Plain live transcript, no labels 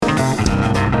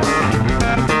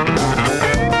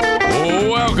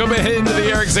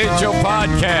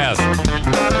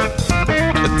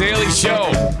Zane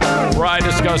Show, where I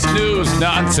discuss news,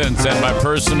 nonsense, and my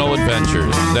personal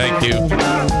adventures. Thank you.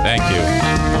 Thank you.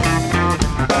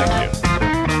 Thank you.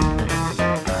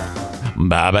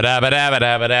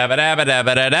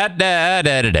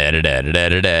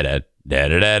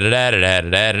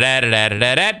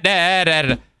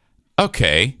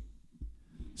 Okay.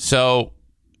 So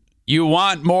you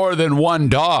want more than one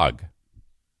dog.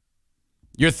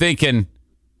 You're thinking,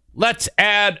 let's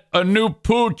add a new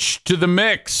pooch to the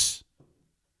mix.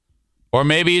 Or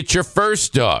maybe it's your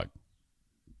first dog.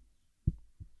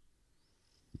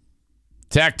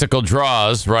 Tactical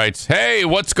Draws writes, hey,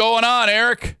 what's going on,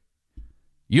 Eric?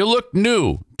 You look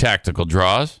new, Tactical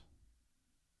Draws.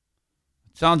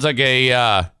 Sounds like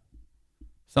a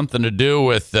something to do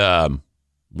with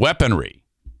weaponry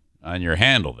on your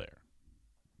handle there.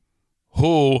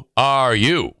 Who are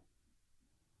you?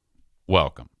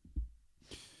 Welcome.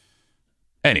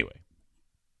 Anyway.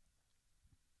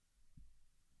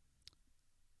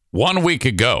 1 week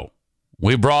ago,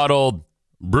 we brought old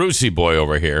Brucey boy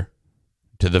over here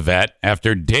to the vet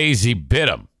after Daisy bit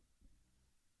him.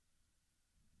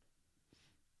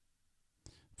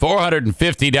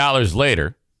 $450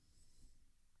 later,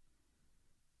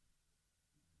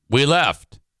 we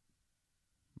left.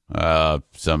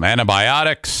 Some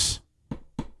antibiotics.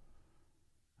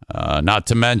 Not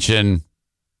to mention,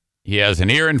 he has an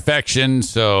ear infection,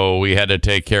 so we had to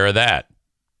take care of that.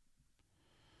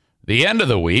 The end of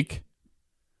the week,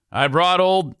 I brought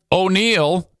old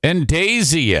O'Neill and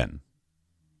Daisy in.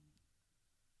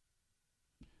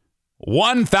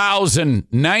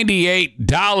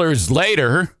 $1,098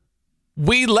 later,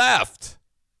 we left.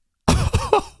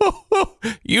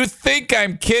 You think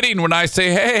I'm kidding when I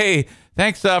say, hey,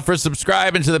 thanks for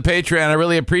subscribing to the Patreon. I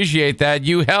really appreciate that.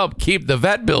 You help keep the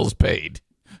vet bills paid.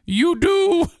 You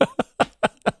do.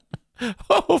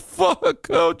 Oh, fuck.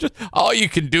 Oh, just, all you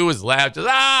can do is laugh. Just,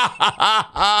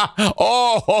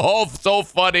 Oh, so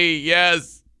funny.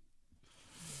 Yes.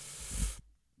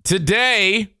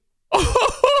 Today,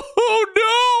 oh,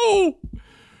 no.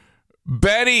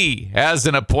 Benny has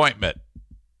an appointment.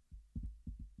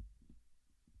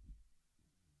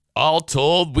 All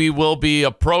told, we will be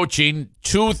approaching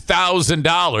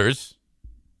 $2,000.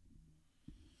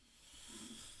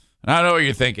 I know what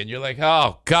you're thinking. You're like,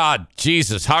 oh, God,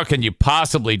 Jesus, how can you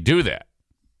possibly do that?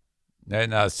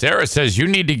 And Sarah says, you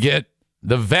need to get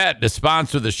the vet to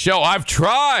sponsor the show. I've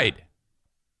tried.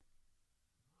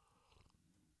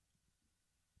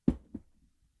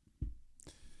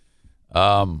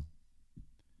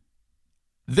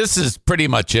 This is pretty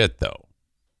much it, though,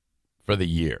 for the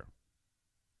year.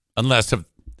 Unless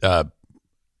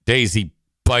Daisy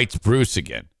bites Bruce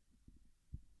again.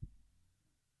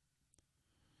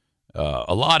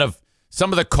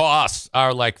 Some of the costs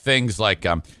are like things like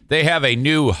they have a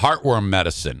new heartworm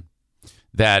medicine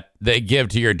that they give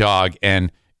to your dog,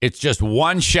 and it's just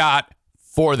one shot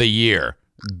for the year.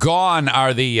 Gone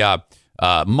are the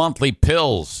monthly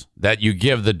pills that you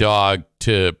give the dog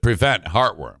to prevent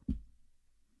heartworm.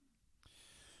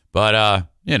 But,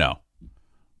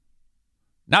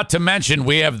 not to mention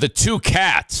we have the 2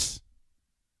 cats.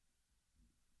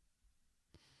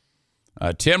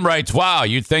 Tim writes, wow,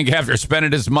 you'd think after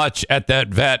spending as much at that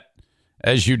vet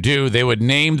as you do, they would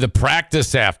name the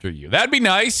practice after you. That'd be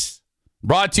nice.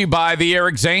 Brought to you by the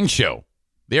Eric Zane Show,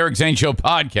 the Eric Zane Show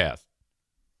Podcast.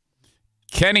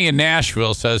 Kenny in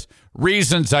Nashville says,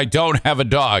 reasons I don't have a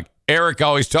dog. Eric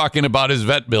always talking about his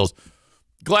vet bills.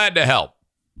 Glad to help.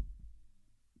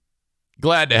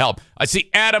 Glad to help. I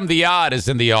see Adam the Odd is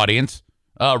in the audience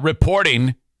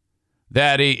reporting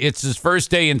that it's his first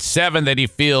day in 7 that he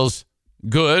feels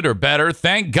good or better.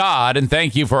 Thank God, and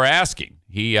thank you for asking.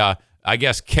 He, I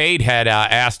guess Kate had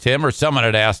asked him, or someone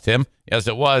had asked him, yes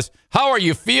it was, how are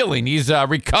you feeling? He's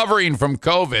recovering from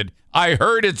COVID. I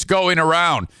heard it's going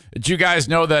around. Did you guys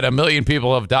know that 1 million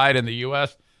people have died in the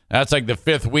U.S.? That's like the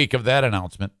 5th week of that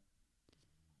announcement.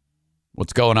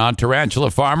 What's going on?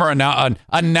 Tarantula Farmer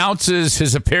announces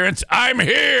his appearance. I'm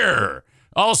here.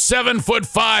 All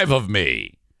 7'5" of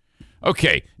me.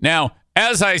 Okay, now,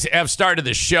 as I have started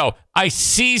the show, I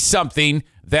see something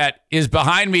that is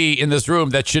behind me in this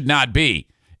room that should not be,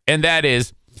 and that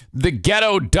is the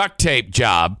ghetto duct tape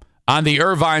job on the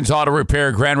Irvine's Auto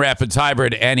Repair Grand Rapids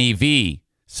Hybrid NEV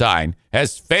sign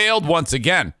has failed once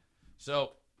again.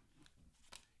 So,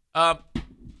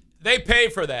 they pay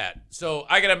for that, so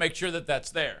I got to make sure that that's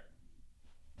there.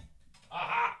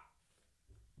 Aha!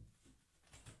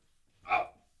 Oh,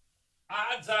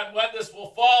 odds on when this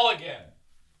will fall again.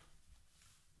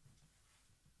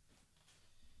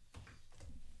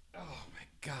 Oh, my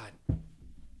God.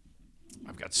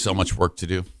 I've got so much work to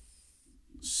do.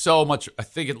 so much. I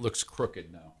think it looks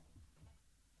crooked now.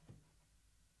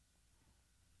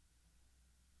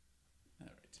 All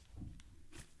right.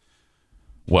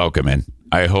 Welcome in.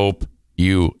 I hope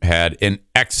you had an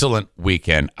excellent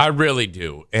weekend. I really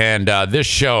do. And this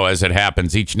show, as it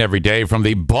happens each and every day from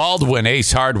the Baldwin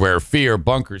Ace Hardware Fear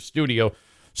Bunker Studio,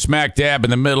 smack dab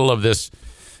in the middle of this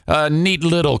neat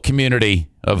little community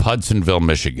of Hudsonville,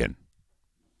 Michigan.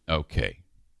 Okay.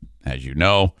 As you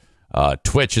know,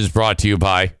 Twitch is brought to you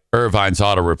by Irvine's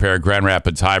Auto Repair, Grand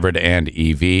Rapids Hybrid and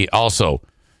EV. Also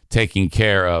taking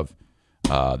care of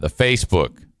the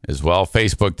Facebook as well,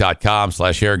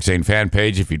 facebook.com/Eric Zane fan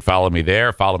page. If you'd follow me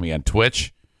there, follow me on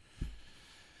Twitch.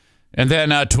 And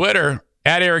then Twitter,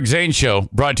 @Eric Zane Show,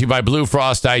 brought to you by Blue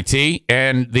Frost IT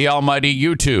and the almighty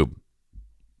YouTube.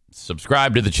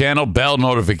 Subscribe to the channel, bell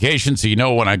notification so you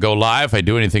know when I go live. If I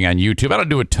do anything on YouTube, I don't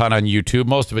do a ton on YouTube.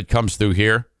 Most of it comes through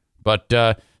here. But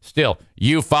still,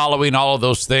 you following all of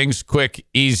those things, quick,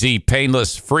 easy,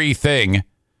 painless, free thing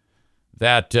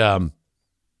that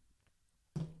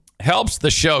helps the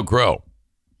show grow.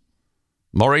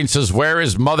 Maureen says, where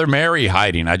is Mother Mary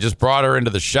hiding? I just brought her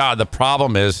into the shot. The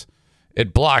problem is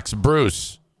it blocks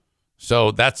Bruce.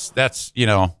 So that's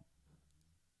kind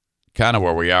of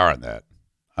where we are on that.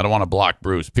 I don't want to block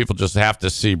Bruce. People just have to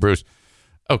see Bruce.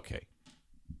 Okay.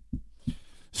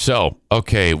 So,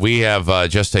 we have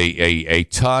just a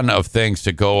ton of things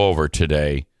to go over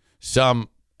today. Some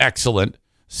excellent,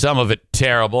 some of it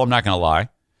terrible. I'm not going to lie.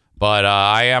 But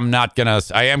I am going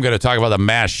to talk about the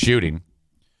mass shooting.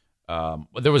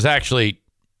 There was actually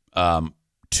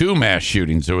 2 mass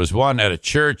shootings. There was one at a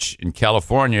church in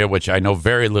California, which I know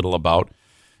very little about.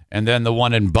 And then the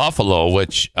one in Buffalo,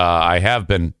 which I have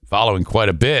been following quite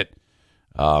a bit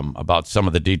about some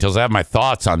of the details. I have my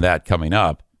thoughts on that coming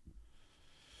up.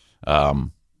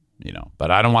 But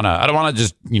I don't want to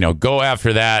just, go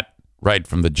after that right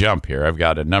from the jump here. I've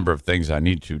got a number of things I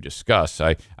need to discuss.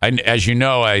 I as you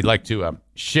know, I like to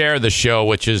share the show,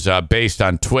 which is based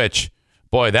on Twitch.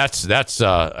 Boy, that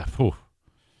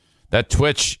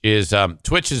Twitch is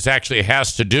actually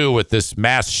has to do with this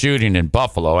mass shooting in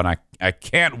Buffalo, and I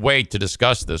can't wait to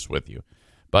discuss this with you.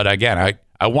 But again,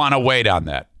 I want to wait on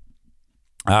that.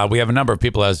 We have a number of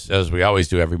people, as we always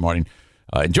do every morning,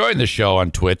 enjoying the show on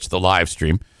Twitch, the live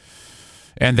stream.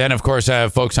 And then, of course, I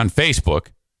have folks on Facebook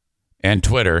and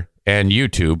Twitter and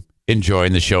YouTube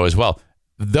enjoying the show as well.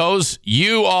 Those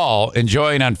you all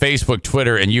enjoying on Facebook,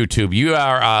 Twitter, and YouTube, you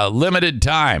are limited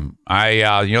time.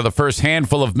 The first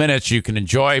handful of minutes you can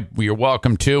enjoy, you're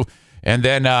welcome to. And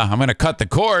then I'm going to cut the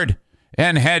cord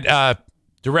and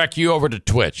direct you over to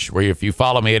Twitch, where if you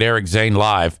follow me at Eric Zane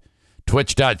Live,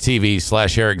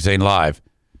 twitch.tv/Eric Zane Live,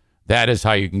 that is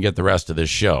how you can get the rest of this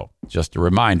show. Just a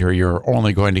reminder, you're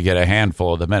only going to get a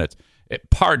handful of the minutes.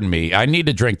 Pardon me, I need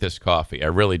to drink this coffee. I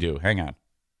really do. Hang on.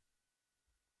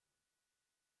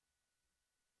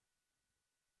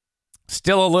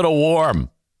 Still a little warm.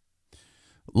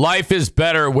 Life is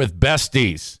better with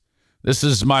besties. This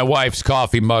is my wife's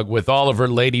coffee mug with all of her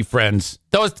lady friends.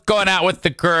 Those going out with the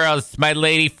girls, my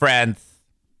lady friends.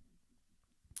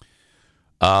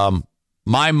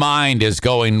 My mind is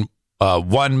going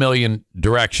 1 million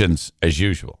directions as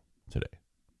usual today.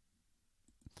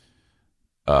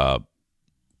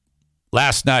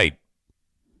 Last night,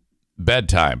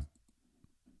 bedtime,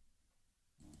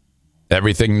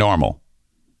 everything normal.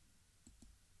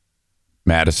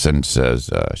 Madison says,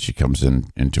 she comes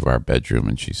into our bedroom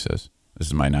and she says, this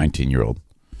is my 19-year-old.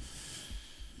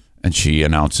 And she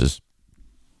announces,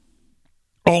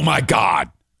 oh my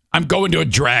God, I'm going to a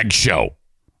drag show.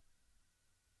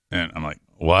 And I'm like,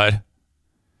 what?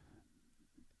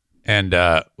 And,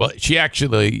 she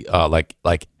actually,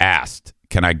 asked,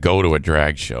 can I go to a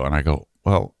drag show? And I go,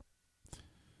 well,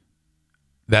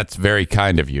 that's very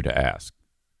kind of you to ask.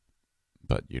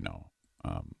 But,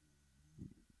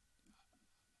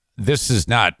 this is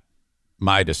not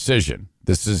my decision.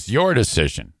 This is your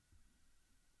decision.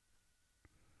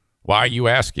 Why are you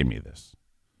asking me this?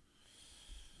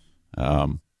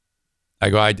 I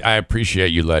go, I appreciate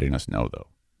you letting us know, though.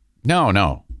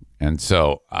 No. And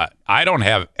so I don't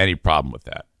have any problem with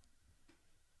that.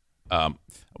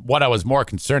 What I was more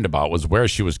concerned about was where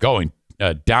she was going,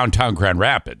 downtown Grand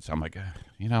Rapids. I'm like,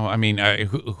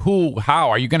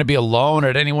 how are you going to be alone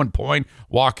at any one point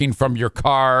walking from your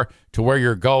car to where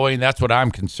you're going? That's what I'm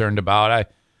concerned about.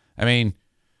 I mean,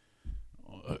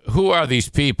 who are these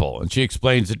people? And she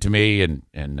explains it to me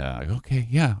and okay,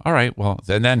 yeah, all right. Well,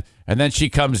 and then she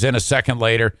comes in a second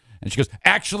later and she goes,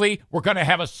 actually, we're going to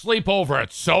have a sleepover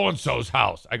at so-and-so's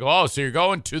house. I go, oh, so you're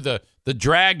going to the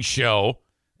drag show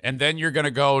and then you're going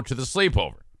to go to the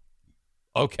sleepover.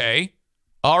 Okay.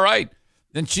 All right.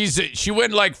 Then she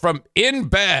went like from in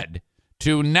bed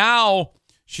to now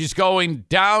she's going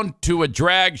down to a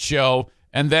drag show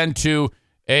and then to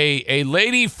a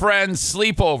lady friend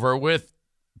sleepover with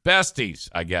besties,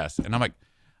 I guess. And I'm like,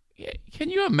 can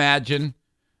you imagine?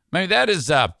 I mean, that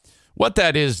is what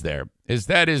that is there is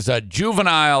that is a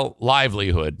juvenile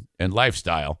livelihood and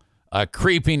lifestyle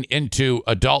creeping into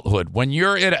adulthood. When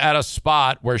you're at a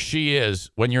spot where she is,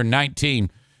 when you're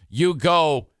 19, you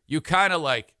kind of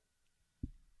like,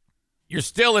 you're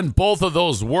still in both of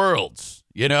those worlds,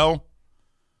 you know,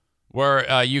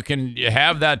 where you can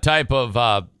have that type of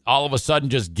all of a sudden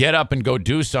just get up and go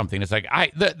do something. It's like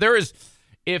there is,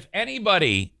 if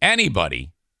anybody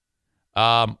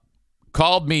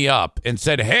called me up and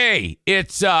said, "Hey,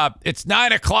 it's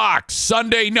 9:00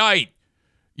 Sunday night.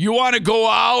 You want to go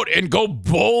out and go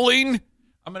bowling?"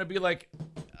 I'm gonna be like,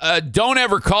 "Don't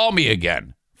ever call me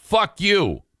again. Fuck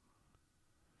you."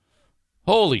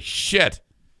 Holy shit.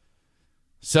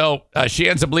 So she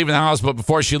ends up leaving the house, but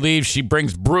before she leaves, she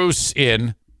brings Bruce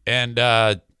in,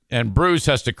 and Bruce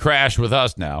has to crash with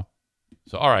us now.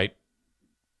 So, all right.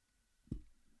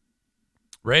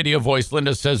 Radio voice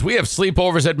Linda says, we have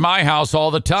sleepovers at my house all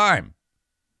the time.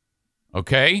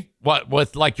 Okay. What,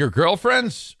 with like your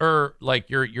girlfriends, or like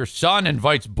your son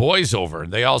invites boys over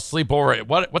and they all sleep over?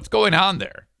 What's going on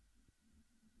there?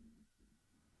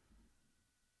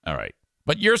 All right.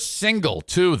 But you're single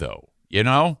too, though, you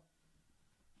know?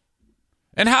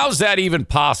 And how's that even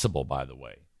possible, by the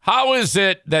way? How is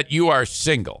it that you are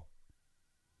single?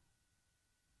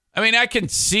 I mean, I can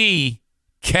see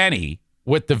Kenny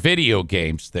with the video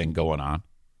games thing going on,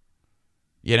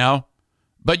 you know?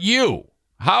 But you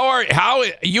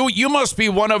must be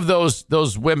one of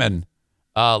those women,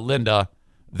 Linda,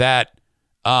 that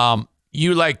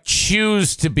you like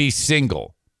choose to be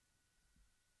single.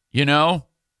 You know?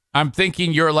 I'm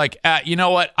thinking you're like, you know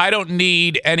what? I don't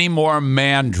need any more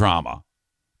man drama.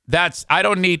 I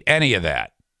don't need any of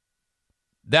that.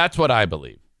 That's what I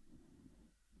believe.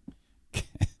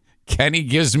 Kenny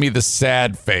gives me the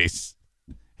sad face.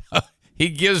 He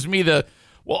gives me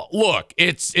well, look,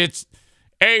 it's,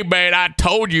 hey man, I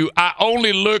told you, I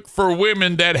only look for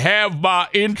women that have my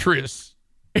interests.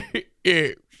 Yeah.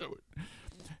 So,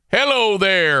 hello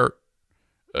there,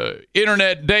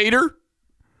 internet dater.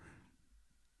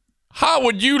 How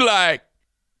would you like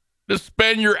to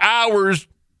spend your hours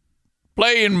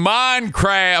playing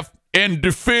Minecraft and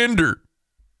Defender?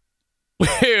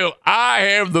 Well, I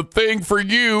have the thing for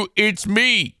you. It's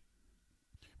me.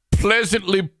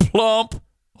 Pleasantly plump,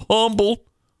 humble,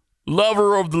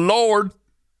 lover of the Lord,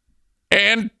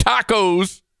 and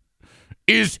tacos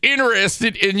is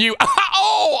interested in you.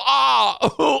 Oh.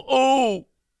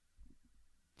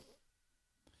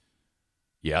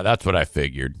 Yeah, that's what I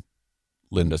figured.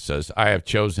 Linda says, I have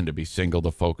chosen to be single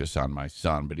to focus on my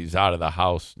son, but he's out of the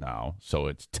house now, so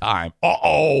it's time.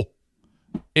 Uh-oh.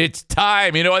 It's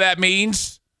time. You know what that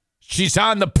means? She's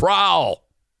on the prowl.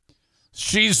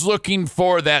 She's looking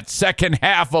for that second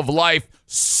half of life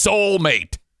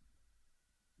soulmate.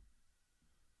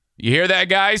 You hear that,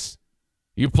 guys?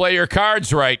 You play your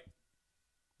cards right.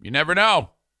 You never know.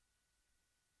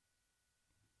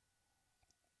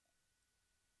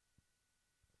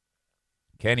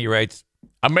 Kenny writes,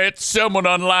 I met someone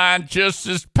online just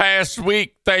this past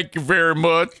week. Thank you very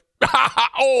much.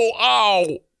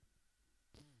 Oh.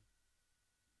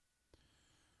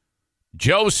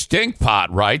 Joe Stinkpot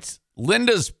writes,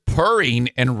 Linda's purring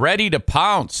and ready to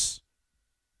pounce.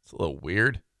 It's a little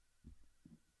weird.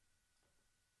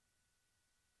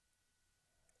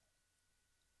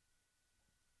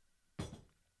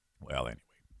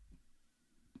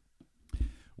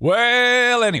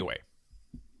 Well, anyway.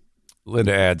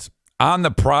 Linda adds, on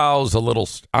the prowl is a little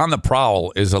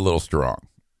strong.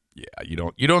 Yeah,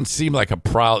 you don't seem like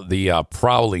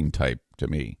prowling type to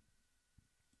me.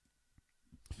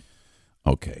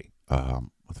 Okay, what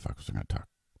the fuck was I going to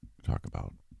talk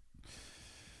about?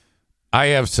 I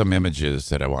have some images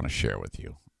that I want to share with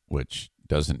you, which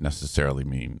doesn't necessarily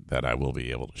mean that I will be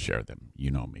able to share them.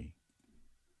 You know me.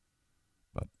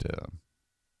 But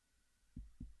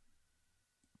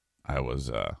I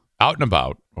was out and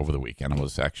about over the weekend. I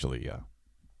was actually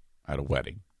at a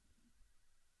wedding.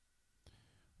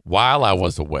 While I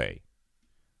was away,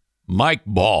 Mike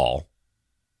Ball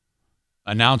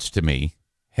announced to me,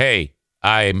 hey,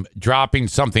 I'm dropping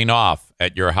something off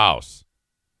at your house.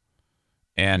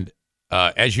 And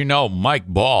as you know, Mike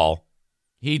Ball,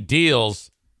 he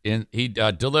delivers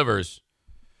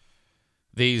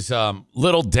these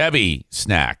Little Debbie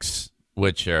snacks,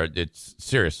 which are, it's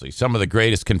seriously some of the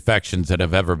greatest confections that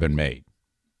have ever been made.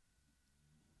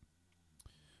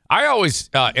 I always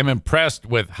am impressed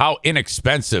with how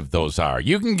inexpensive those are.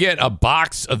 You can get a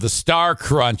box of the Star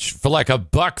Crunch for like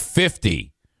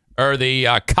 $1.50, or the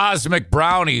Cosmic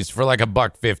Brownies for like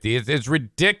 $1.50. It's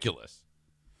ridiculous.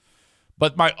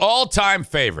 But my all-time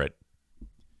favorite,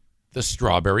 the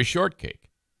strawberry shortcake.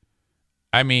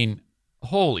 I mean,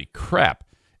 holy crap.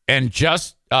 And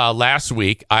just last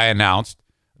week, I announced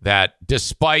that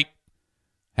despite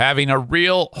having a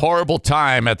real horrible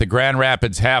time at the Grand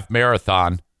Rapids Half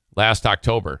Marathon last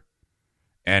October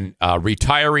and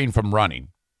retiring from running,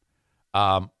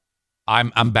 I'm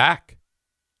back.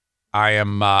 I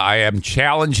am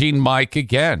challenging Mike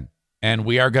again, and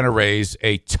we are going to raise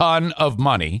a ton of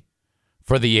money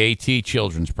for the AT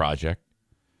Children's Project.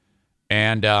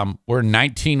 And we're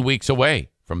 19 weeks away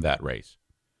from that race.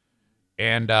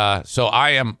 And so I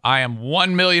am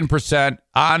 1,000,000%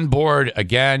 on board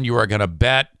again. You are going to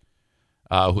bet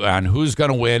on who's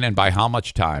going to win and by how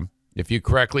much time. If you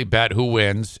correctly bet who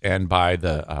wins and by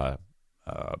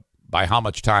how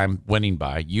much time winning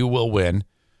by, you will win.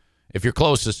 If you're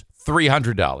closest,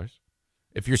 $300.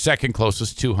 If you're second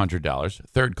closest, $200.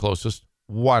 Third closest,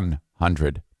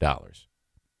 $100.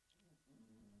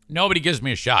 Nobody gives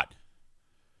me a shot.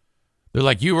 They're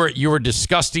like, you were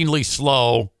disgustingly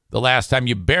slow the last time.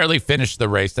 You barely finished the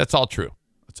race. That's all true.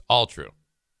 That's all true.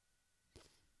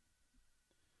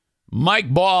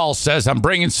 Mike Ball says, I'm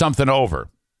bringing something over.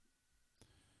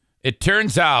 It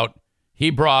turns out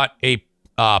he brought a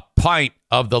pint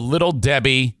of the Little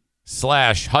Debbie /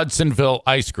 Hudsonville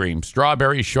ice cream,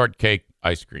 strawberry shortcake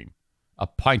ice cream, a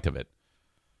pint of it,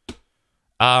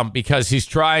 because he's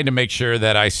trying to make sure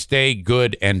that I stay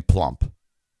good and plump.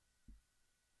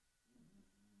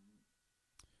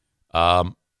 I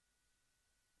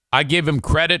give him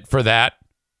credit for that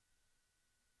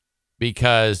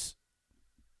because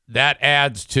that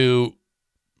adds to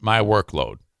my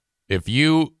workload. If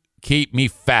you keep me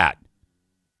fat,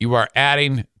 you are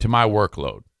adding to my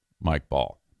workload, Mike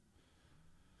Ball.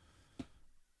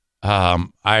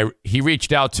 He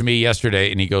reached out to me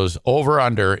yesterday and he goes, over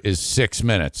under is 6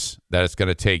 minutes that it's going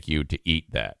to take you to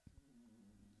eat that.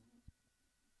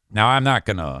 Now, I'm not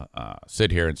going to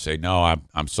sit here and say, no,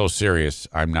 I'm so serious,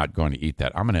 I'm not going to eat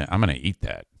that. I'm going to eat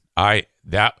that.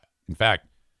 In fact,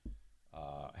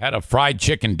 had a fried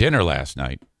chicken dinner last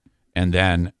night, and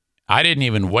then I didn't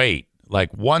even wait.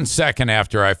 Like 1 second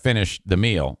after I finished the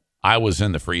meal, I was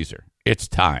in the freezer. It's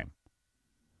time.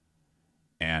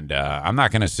 And I'm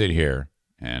not going to sit here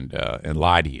and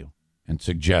lie to you and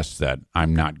suggest that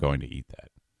I'm not going to eat that.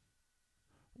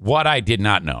 What I did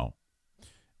not know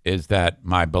is that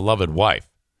my beloved wife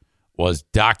was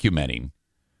documenting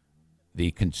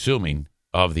the consuming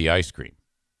of the ice cream.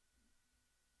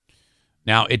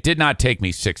 Now, it did not take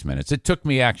me 6 minutes. It took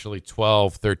me actually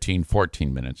 12, 13,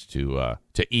 14 minutes to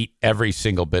eat every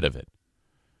single bit of it.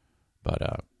 But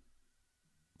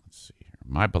let's see here.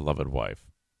 My beloved wife.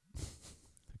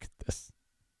 Look at this.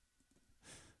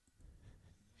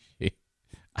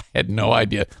 I had no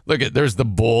idea. Look at, there's the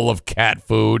bowl of cat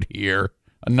food here.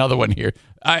 Another one here.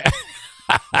 I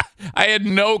had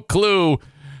no clue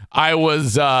I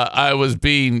was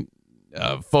being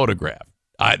photographed.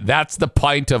 That's the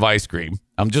pint of ice cream.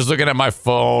 I'm just looking at my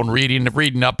phone,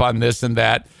 reading up on this and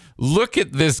that. Look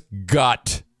at this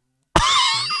gut.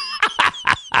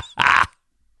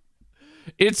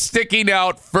 It's sticking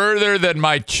out further than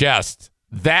my chest.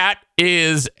 That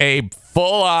is a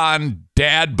full-on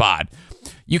dad bod.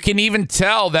 You can even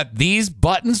tell that these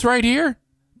buttons right here,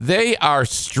 they are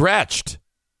stretched.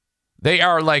 They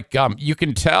are like, you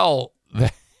can tell.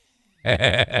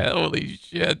 Holy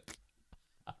shit.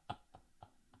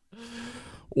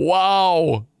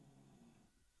 Wow.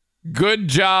 Good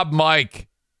job, Mike.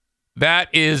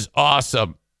 That is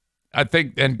awesome. I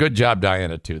think, and good job,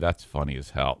 Diana, too. That's funny as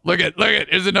hell. Look at,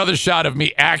 here's another shot of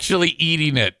me actually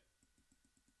eating it.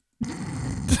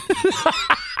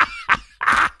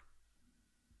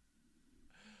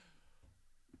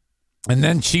 And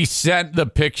then she sent the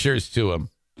pictures to him.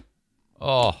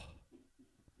 Oh,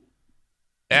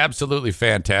 absolutely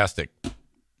fantastic.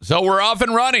 So we're off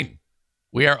and running.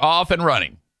 We are off and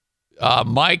running.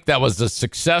 Mike, that was a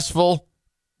successful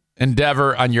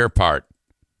endeavor on your part.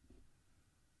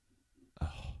 Oh.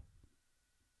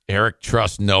 Eric,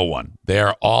 trust no one. They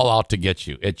are all out to get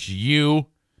you. It's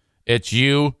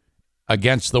you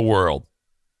against the world.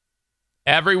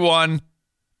 Everyone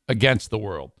against the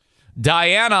world.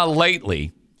 Diana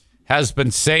lately has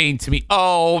been saying to me,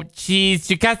 oh, geez,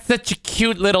 you got such a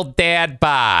cute little dad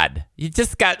bod. You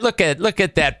just got, look at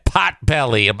that pot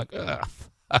belly. I'm like, ugh,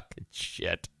 fucking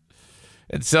shit.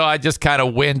 And so I just kind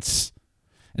of wince.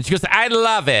 And she goes, I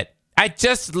love it. I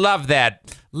just love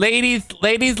that.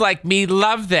 Ladies like me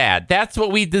love that. That's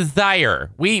what we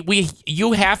desire.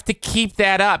 You have to keep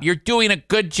that up. You're doing a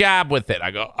good job with it.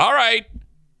 I go, all right.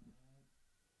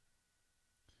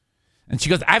 And she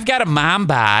goes, I've got a mom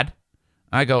bod.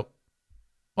 I go,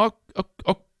 well,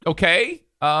 okay.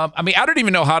 I mean, I don't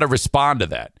even know how to respond to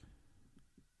that.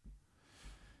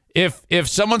 If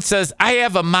someone says, I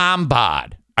have a mom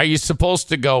bod, are you supposed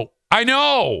to go, I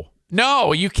know.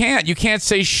 No, you can't. You can't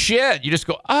say shit. You just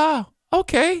go, oh,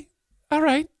 okay. All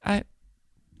right. I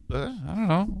don't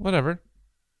know. Whatever.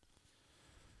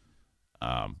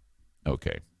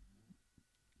 Okay.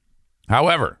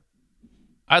 However,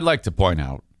 I'd like to point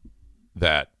out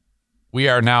that we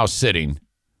are now sitting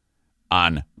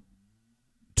on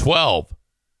 12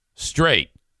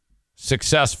 straight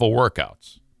successful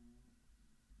workouts.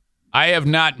 I have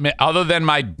not, other than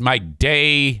my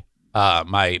day,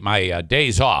 my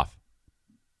days off,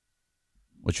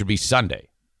 which would be Sunday,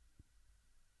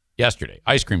 yesterday,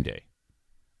 ice cream day.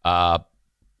 I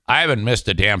haven't missed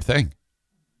a damn thing.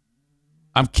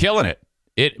 I'm killing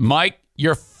it. Mike,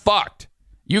 you're fucked.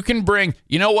 You can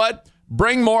you know what?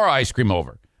 Bring more ice cream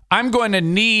over. I'm going to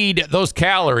need those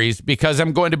calories because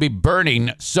I'm going to be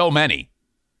burning so many.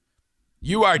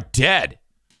 You are dead.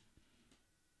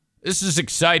 This is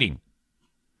exciting.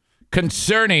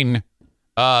 Concerning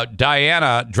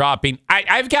Diana dropping,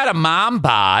 I've got a mom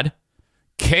bod.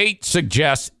 Kate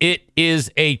suggests it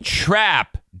is a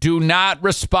trap. Do not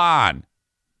respond.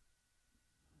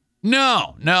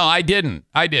 No, I didn't.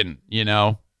 You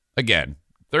know, again,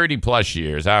 30 plus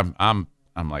years. I'm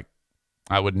like,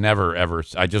 I would never ever.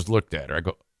 I just looked at her. I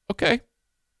go, okay,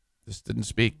 this didn't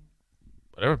speak.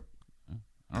 Whatever.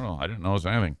 I don't know. I didn't notice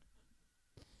anything.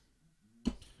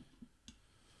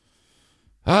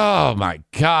 Oh my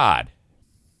God.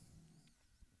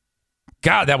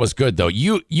 God, that was good though.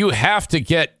 You have to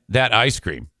get that ice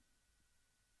cream.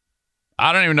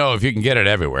 I don't even know if you can get it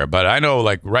everywhere, but I know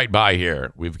like right by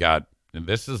here we've got, and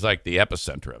this is like the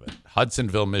epicenter of it.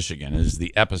 Hudsonville, Michigan is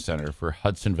the epicenter for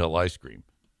Hudsonville ice cream.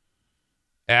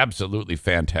 Absolutely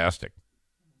fantastic.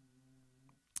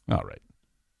 All right.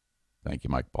 Thank you,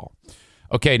 Mike Ball.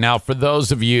 Okay, now for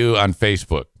those of you on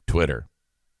Facebook, Twitter,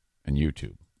 and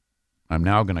YouTube, I'm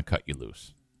now going to cut you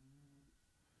loose.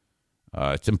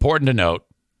 It's important to note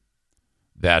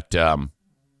that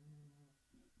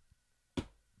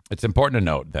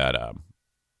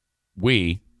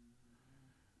we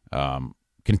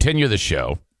continue the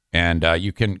show, and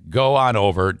you can go on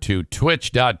over to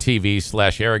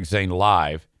twitch.tv/Eric Zane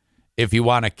Live if you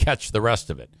want to catch the rest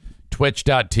of it.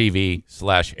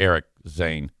 Twitch.tv/Eric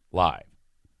Zane Live.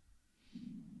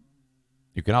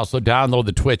 You can also download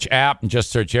the Twitch app and just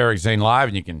search Eric Zane Live,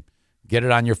 and you can get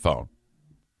it on your phone.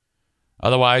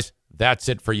 Otherwise, that's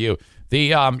it for you.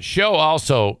 The show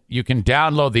also, you can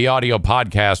download the audio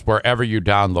podcast wherever you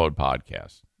download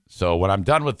podcasts. So when I'm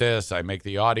done with this, I make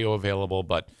the audio available.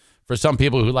 But for some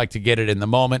people who like to get it in the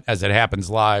moment as it happens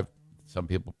live, some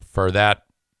people prefer that,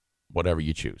 whatever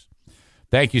you choose.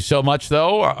 Thank you so much,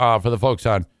 though, for the folks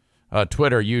on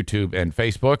Twitter, YouTube, and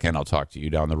Facebook. And I'll talk to you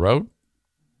down the road.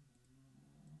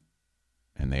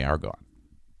 And they are gone.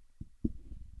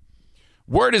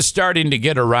 Word is starting to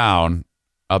get around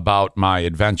about my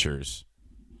adventures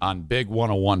on Big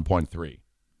 101.3.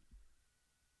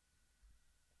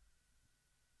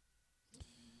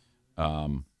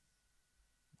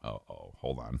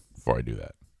 Hold on before I do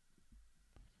that.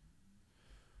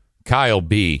 Kyle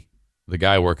B., the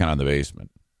guy working on the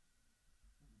basement,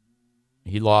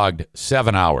 he logged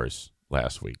 7 hours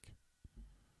last week.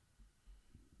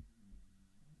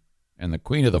 And the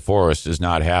Queen of the Forest is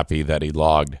not happy that he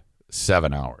logged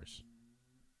 7 hours.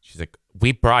 She's like,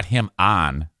 we brought him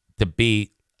on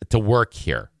to work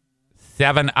here.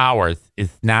 7 hours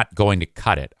is not going to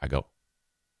cut it. I go,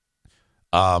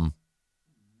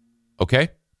 okay.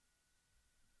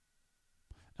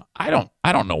 I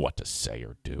don't know what to say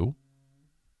or do.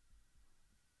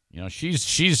 You know, she's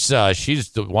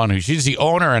the one she's the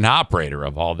owner and operator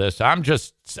of all this. I'm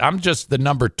just the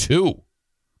number two.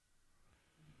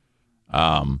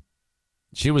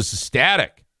 She was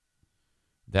ecstatic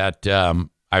that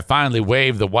I finally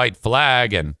waved the white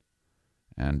flag and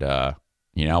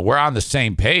you know, we're on the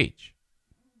same page.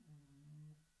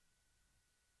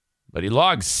 But he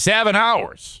logged 7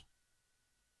 hours.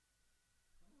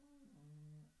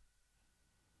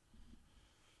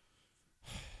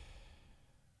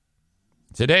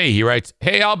 Today he writes,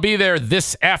 "Hey, I'll be there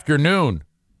this afternoon.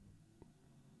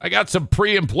 I got some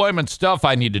pre-employment stuff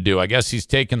I need to do." I guess he's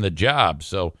taking the job.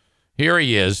 So here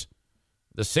he is.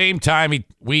 The same time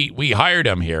we hired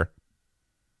him here,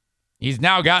 he's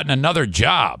now gotten another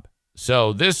job.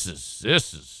 So this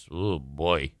is, oh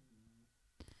boy.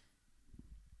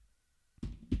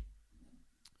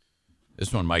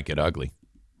 This one might get ugly.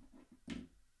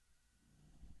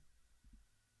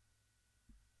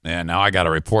 And now I got to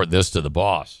report this to the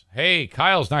boss. Hey,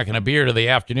 Kyle's not going to be here till the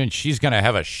afternoon. She's going to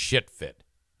have a shit fit.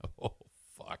 Oh,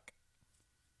 fuck.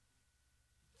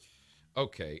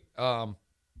 Okay.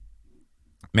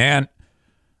 Man,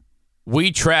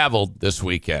 we traveled this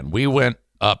weekend. We went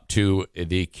up to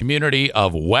the community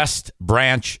of West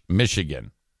Branch,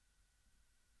 Michigan.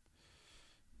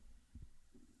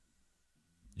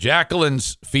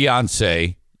 Jacqueline's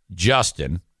fiance,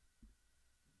 Justin,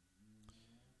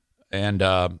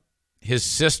 and his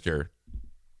sister,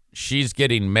 she's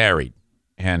getting married.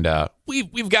 And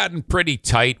we've gotten pretty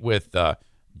tight with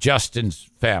Justin's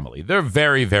family. They're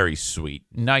very, very sweet.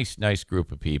 Nice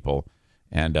group of people.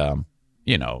 And,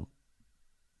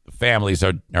 the families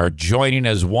are joining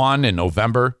as one in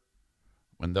November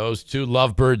when those two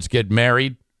lovebirds get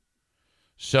married.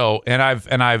 So,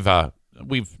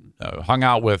 we've hung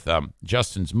out with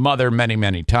Justin's mother many,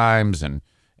 many times, and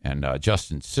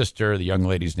Justin's sister. The young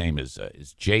lady's name is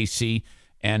JC.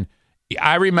 And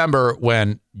I remember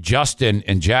when Justin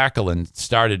and Jacqueline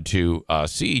started to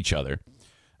see each other,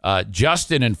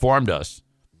 Justin informed us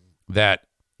that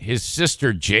his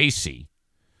sister JC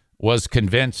was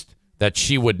convinced that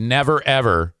she would never,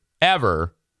 ever,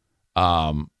 ever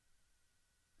have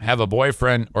a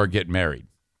boyfriend or get married.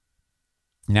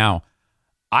 Now,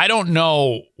 I don't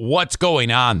know what's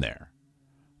going on there,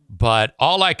 but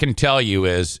all I can tell you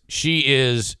is she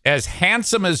is as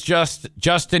handsome as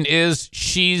Justin is.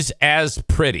 She's as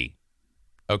pretty.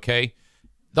 Okay?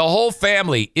 The whole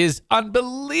family is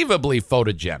unbelievably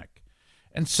photogenic.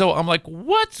 And so I'm like,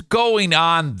 what's going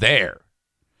on there?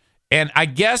 And I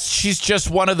guess she's just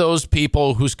one of those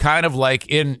people who's kind of like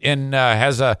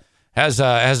has a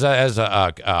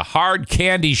hard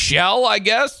candy shell, I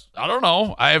guess. I don't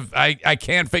know. I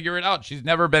can't figure it out. She's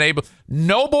never been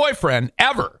no boyfriend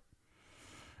ever.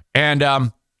 And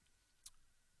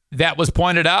that was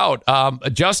pointed out.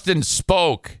 Justin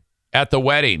spoke at the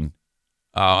wedding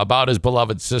about his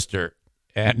beloved sister,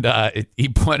 and he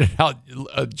pointed out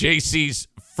JC's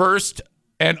first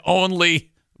and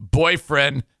only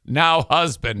boyfriend, now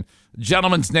husband. The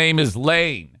gentleman's name is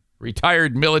Lane,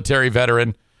 retired military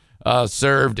veteran.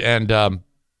 Served, and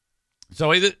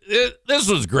so this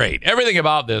was great. Everything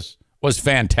about this was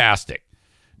fantastic.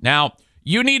 Now,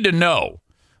 you need to know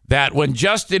that when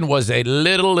Justin was a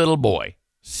little boy,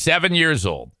 7 years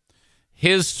old,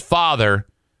 his father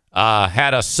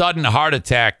had a sudden heart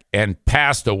attack and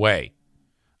passed away.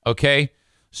 Okay?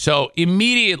 So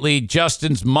immediately,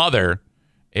 Justin's mother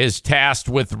is tasked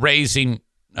with raising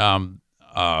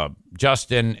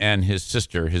Justin and his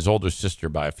sister, his older sister,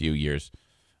 by a few years.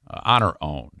 On her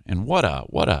own. And what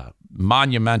a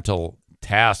monumental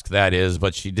task that is,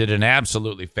 but she did an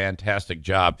absolutely fantastic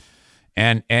job.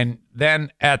 And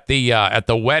then at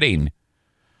the wedding,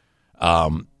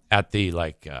 at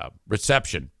the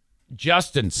reception,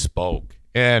 Justin spoke,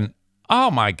 and oh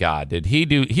my God, he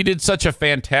did such a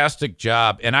fantastic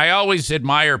job. And I always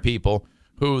admire people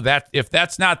who if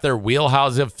that's not their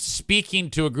wheelhouse, if speaking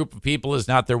to a group of people is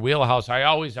not their wheelhouse,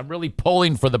 I'm really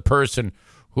pulling for the person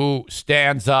who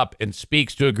stands up and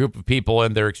speaks to a group of people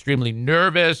and they're extremely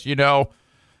nervous,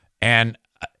 and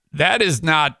that is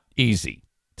not easy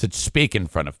to speak in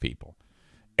front of people.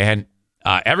 And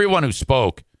everyone who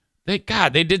spoke, they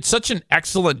did such an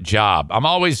excellent job. I'm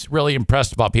always really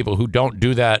impressed about people who don't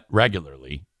do that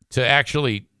regularly to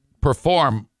actually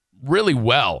perform really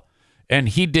well. And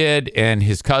he did, and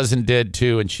his cousin did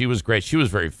too, and she was great. She was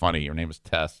very funny. Her name was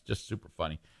Tess, just super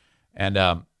funny.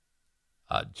 And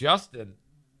Justin,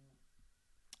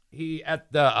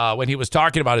 when he was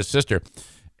talking about his sister,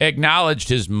 acknowledged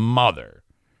his mother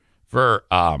for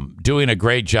doing a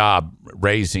great job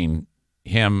raising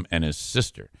him and his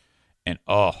sister. And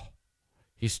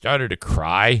he started to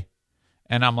cry.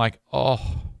 And I'm like, I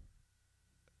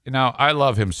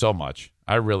love him so much.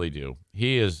 I really do.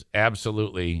 He is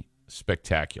absolutely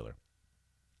spectacular.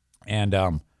 And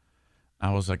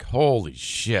I was like, holy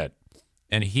shit.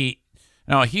 And he's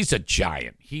a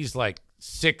giant. He's like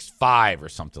 6'5" or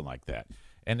something like that.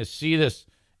 And to see this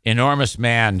enormous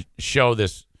man show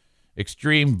this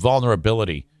extreme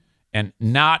vulnerability and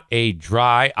not a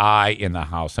dry eye in the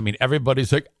house. I mean,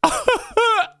 everybody's like,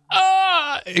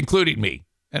 including me.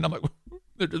 And I'm like,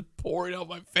 they're just pouring out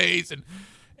my face.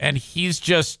 And he's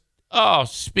just,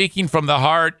 speaking from the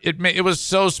heart. It was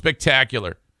so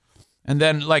spectacular. And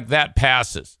then that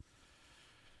passes.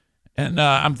 And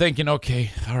I'm thinking,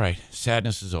 okay, all right,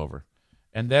 sadness is over.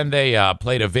 And then they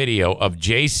played a video of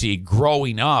JC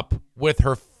growing up with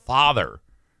her father.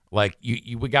 Like,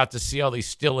 we got to see all these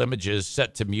still images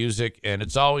set to music, and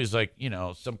it's always like,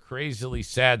 some crazily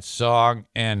sad song,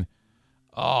 and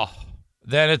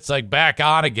then it's like back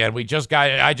on again. I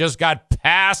just got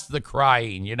past the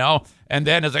crying, and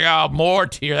then it's like, more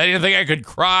tears. I didn't think I could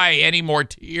cry any more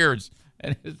tears,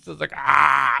 and it's just like,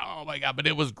 oh my God, but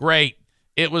it was great.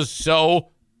 It was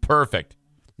so perfect.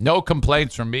 No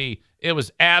complaints from me. It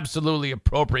was absolutely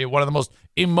appropriate. One of the most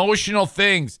emotional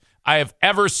things I have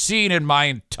ever seen in my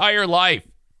entire life.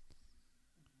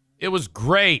 It was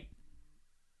great.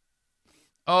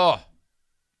 Oh.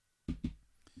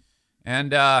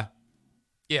 And,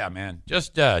 yeah, man,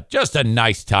 just a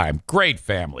nice time. Great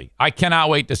family. I cannot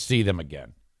wait to see them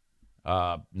again.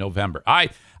 November. I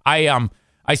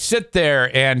sit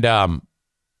there and,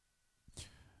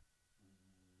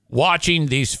 watching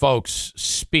these folks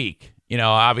speak,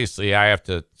 obviously I have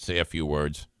to say a few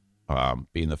words,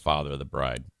 being the father of the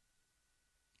bride,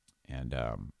 and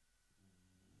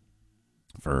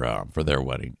for their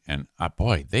wedding. And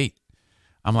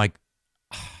I'm like,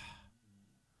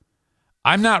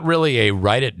 I'm not really a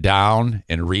write it down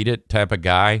and read it type of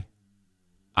guy.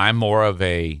 I'm more of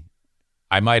I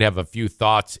might have a few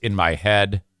thoughts in my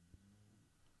head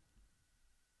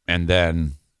and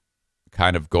then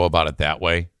kind of go about it that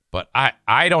way. But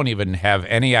I don't even have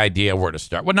any idea where to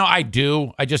start. Well, no, I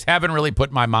do. I just haven't really put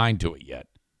my mind to it yet.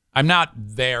 I'm not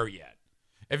there yet.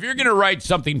 If you're going to write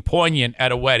something poignant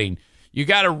at a wedding, you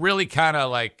got to really kind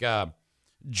of like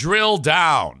drill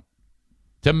down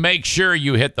to make sure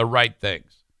you hit the right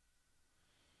things.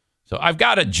 So I've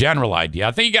got a general idea.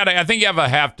 I think you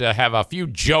have to have a few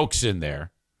jokes in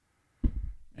there.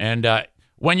 And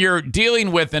when you're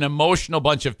dealing with an emotional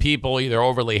bunch of people, either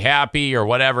overly happy or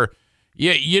whatever,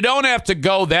 you don't have to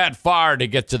go that far to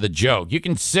get to the joke. You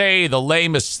can say the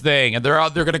lamest thing, and they're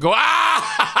going to go,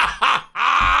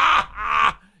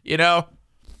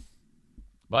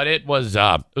 But it was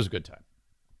a good time.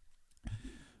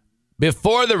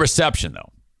 Before the reception,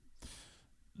 though,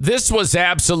 this was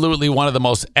absolutely one of the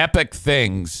most epic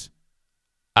things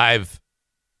I've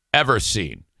ever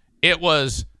seen. It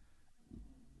was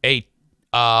a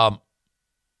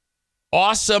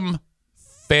awesome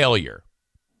failure.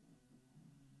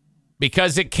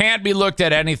 Because it can't be looked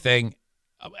at anything.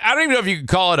 I don't even know if you could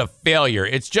call it a failure.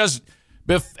 It's just,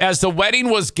 as the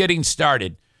wedding was getting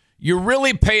started, you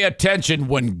really pay attention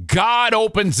when God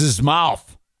opens his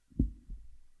mouth.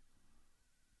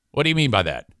 What do you mean by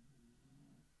that?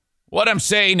 What I'm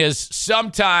saying is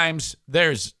sometimes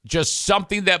there's just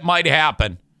something that might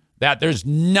happen that there's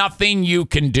nothing you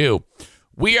can do.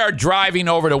 We are driving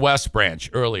over to West Branch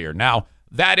earlier. Now,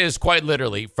 that is quite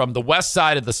literally from the west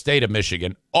side of the state of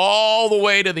Michigan all the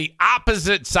way to the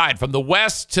opposite side, from the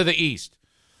west to the east.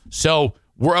 So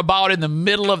we're about in the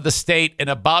middle of the state and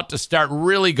about to start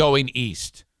really going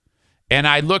east. And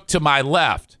I look to my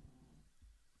left,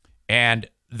 and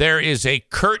there is a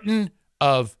curtain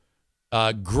of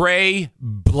gray,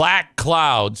 black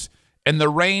clouds, and the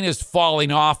rain is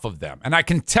falling off of them. And I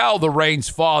can tell the rain's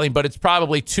falling, but it's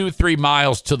probably 2-3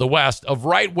 miles to the west of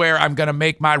right where I'm going to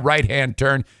make my right-hand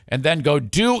turn and then go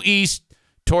due east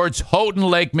towards Houghton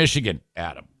Lake, Michigan,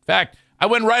 Adam. In fact, I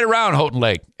went right around Houghton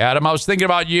Lake, Adam. I was thinking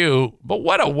about you, but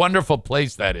what a wonderful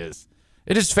place that is.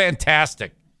 It is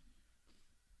fantastic.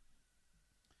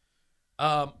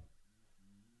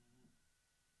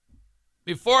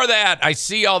 Before that, I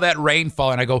see all that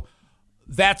rainfall, and I go,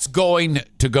 that's going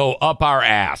to go up our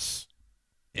ass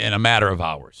in a matter of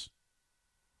hours.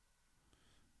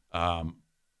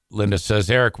 Linda says,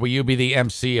 Eric, will you be the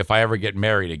MC if I ever get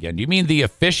married again? Do you mean the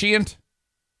officiant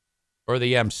or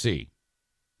the MC?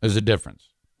 There's a difference.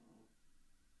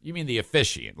 You mean the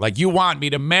officiant. Like you want me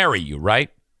to marry you,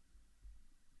 right?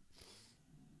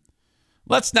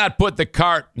 Let's not put the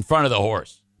cart in front of the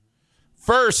horse.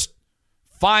 First,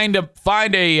 find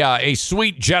a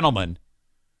sweet gentleman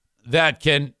that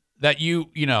can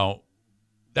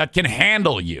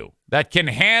handle you, that can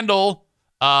handle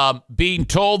being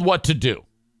told what to do.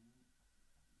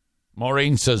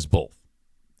 Maureen says both.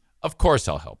 Of course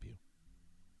I'll help you.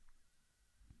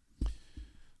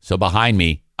 So behind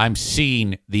me, I'm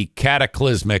seeing the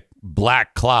cataclysmic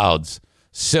black clouds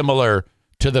similar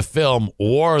to the film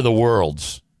War of the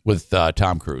Worlds with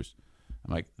Tom Cruise.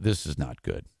 I'm like, this is not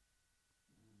good.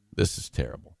 This is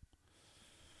terrible.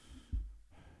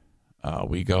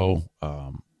 We go,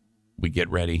 we get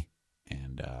ready,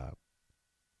 and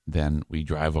then we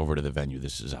drive over to the venue.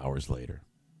 This is hours later.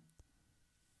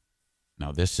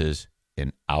 Now, this is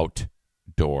an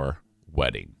outdoor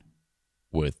wedding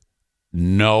with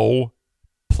no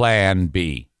plan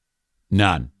B.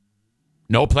 None.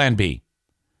 No plan B.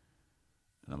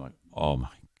 And I'm like, oh my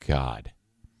God.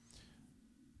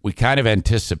 We kind of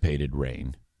anticipated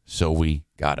rain, so we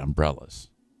got umbrellas.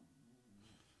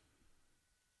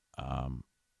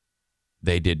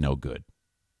 They did no good.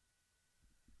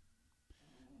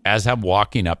 As I'm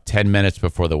walking up 10 minutes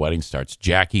before the wedding starts,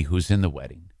 Jackie, who's in the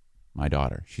wedding, my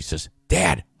daughter, she says,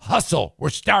 Dad, hustle. We're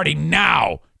starting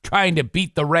now, trying to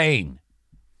beat the rain.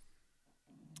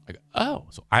 I go, oh,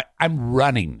 so I'm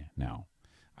running now.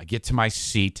 I get to my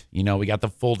seat. You know, we got the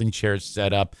folding chairs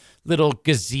set up, little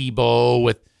gazebo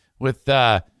with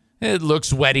it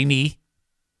looks wedding-y.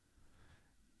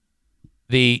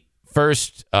 The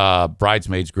first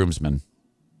bridesmaids, groomsmen,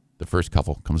 the first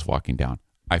couple comes walking down.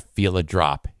 I feel a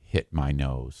drop hit my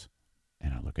nose.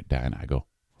 And I look at Dad and I go,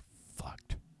 we're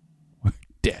fucked. We're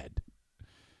dead.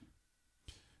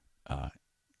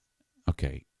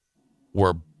 Okay.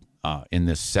 We're in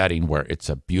this setting where it's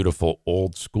a beautiful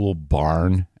old school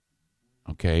barn,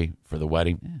 okay, for the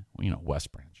wedding.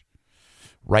 West Branch.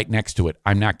 Right next to it,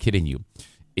 I'm not kidding you,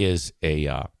 is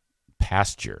a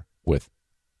pasture with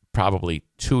probably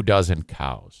 24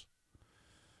 cows.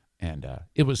 And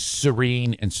it was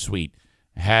serene and sweet.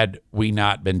 Had we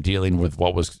not been dealing with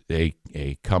what was a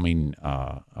coming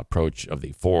approach of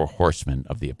the 4 horsemen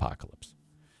of the apocalypse.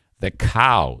 The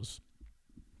cows,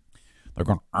 they're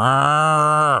going,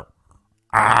 arr,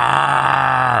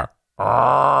 arr,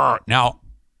 arr. Now,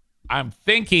 I'm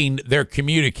thinking they're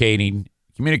communicating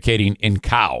in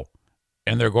cow.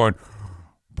 And they're going,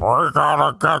 we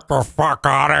gotta get the fuck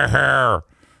out of here.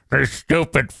 These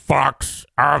stupid fucks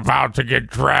are about to get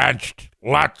drenched.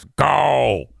 Let's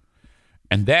go.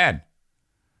 And then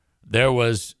there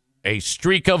was a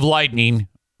streak of lightning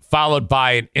followed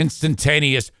by an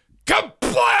instantaneous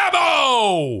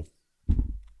kablamo!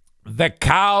 The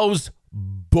cows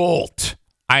bolt.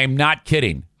 I am not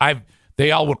kidding.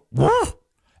 They all went, woof,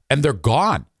 and they're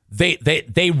gone.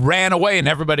 They ran away, and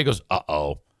everybody goes,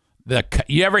 uh-oh.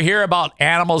 You ever hear about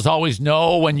animals always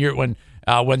know when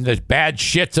the bad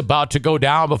shit's about to go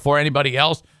down before anybody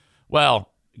else?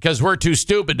 Well, because we're too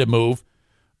stupid to move.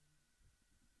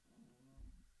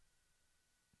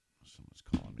 Someone's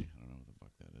calling me. I don't know what the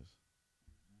fuck that is.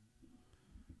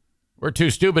 We're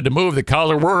too stupid to move. The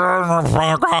cows are, we're the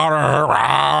fuck out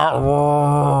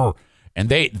of here. And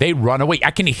they run away.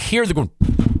 I can hear them going.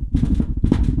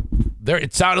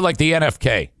 It sounded like the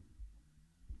NFK.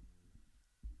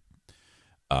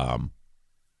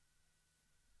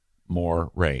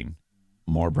 More rain,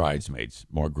 more bridesmaids,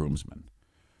 more groomsmen.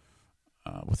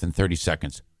 Within 30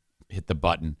 seconds, hit the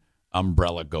button,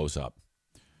 umbrella goes up.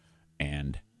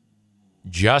 And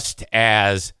just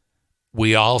as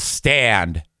we all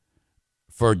stand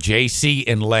for JC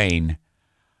and Lane,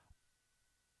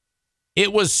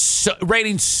 it was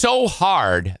raining so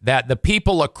hard that the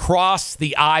people across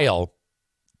the aisle,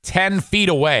 10 feet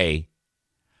away,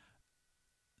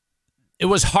 it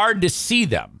was hard to see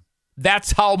them.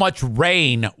 That's how much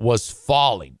rain was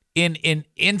falling in an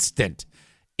instant.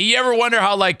 You ever wonder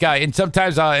how, like,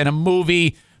 sometimes in a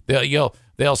movie, they'll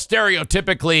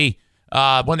stereotypically,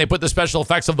 when they put the special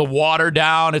effects of the water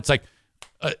down, it's like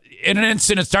in an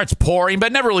instant it starts pouring, but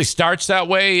it never really starts that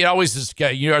way. It always is,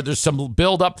 there's some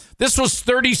buildup. This was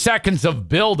 30 seconds of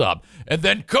buildup, and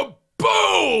then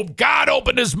kaboom! God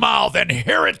opened his mouth, and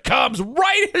here it comes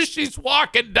right as she's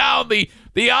walking down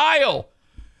the aisle.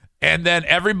 And then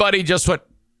everybody just went,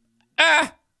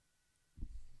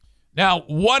 Now,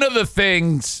 one of the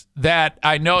things that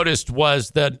I noticed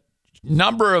was the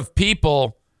number of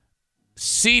people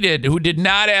seated who did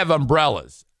not have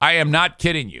umbrellas. I am not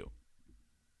kidding you.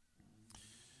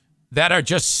 That are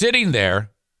just sitting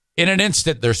there. In an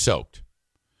instant, they're soaked.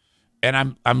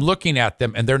 And I'm looking at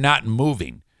them, and they're not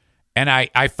moving. And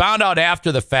I found out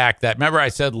after the fact that, remember I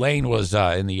said Lane was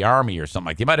in the Army or something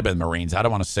like that. He might have been Marines. I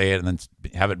don't want to say it and then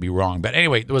have it be wrong. But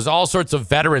anyway, there was all sorts of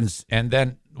veterans. And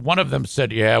then one of them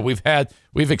said, yeah, we've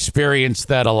experienced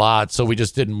that a lot, so we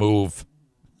just didn't move.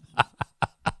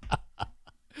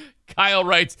 Kyle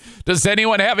writes, does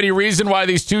anyone have any reason why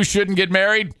these two shouldn't get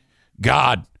married?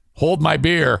 God, hold my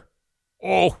beer.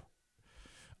 Oh,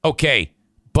 okay.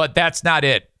 But that's not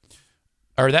it.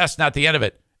 Or that's not the end of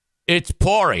it. It's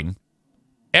pouring.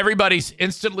 Everybody's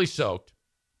instantly soaked.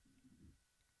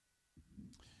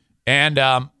 And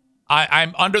I'm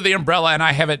under the umbrella, and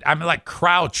I'm like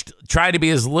crouched, trying to be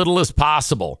as little as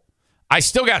possible. I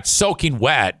still got soaking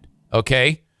wet,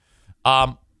 okay?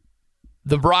 The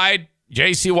bride,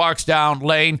 JC, walks down.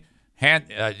 Lane,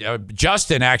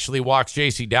 Justin actually walks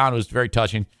JC down. It was very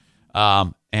touching.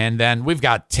 And then we've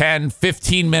got 10,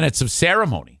 15 minutes of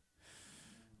ceremony.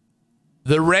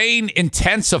 The rain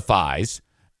intensifies.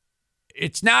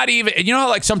 it's not even, you know how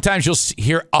like sometimes you'll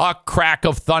hear a crack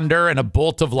of thunder and a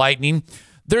bolt of lightning?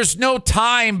 There's no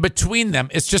time between them.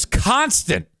 It's just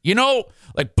constant, you know,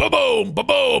 like boom, boom,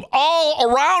 boom, all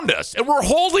around us. And we're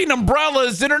holding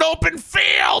umbrellas in an open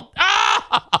field.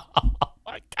 Ah, oh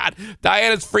my God.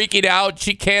 Diana's freaking out.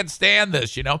 She can't stand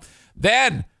this, you know.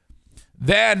 Then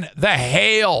the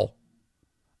hail.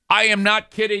 I am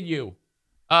not kidding you.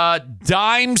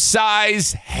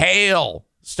 Dime-size hail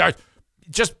starts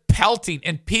just pelting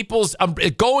and people's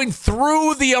going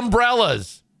through the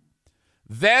umbrellas.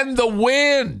 Then the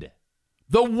wind.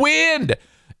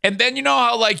 And then you know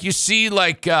how like you see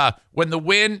like when the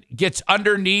wind gets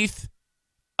underneath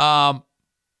the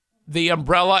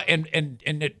umbrella and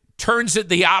it turns it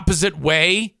the opposite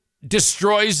way,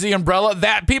 destroys the umbrella.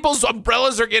 That people's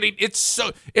umbrellas are getting it's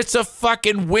a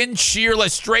fucking wind shear,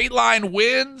 like straight line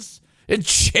winds, and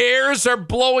chairs are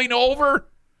blowing over.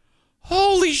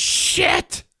 Holy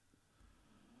shit.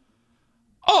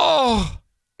 Oh.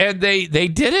 And they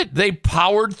did it. They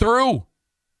powered through.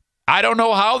 I don't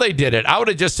know how they did it. I would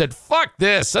have just said, fuck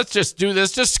this. Let's just do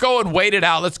this. Just go and wait it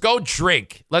out. Let's go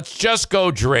drink. Let's just go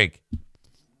drink.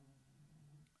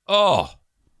 Oh.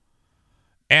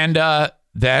 And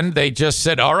then they just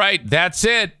said, all right, that's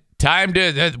it. Time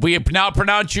to, we now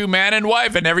pronounce you man and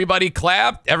wife. And everybody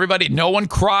clapped. No one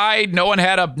cried. No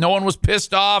one was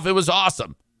pissed off. It was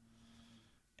awesome.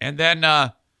 And then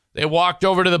they walked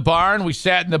over to the barn. We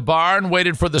sat in the barn,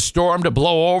 waited for the storm to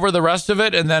blow over the rest of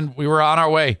it, and then we were on our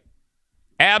way.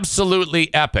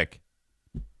 Absolutely epic.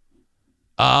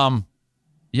 You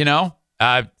know,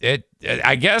 I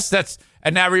guess that's,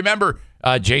 and I remember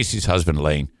JC's husband,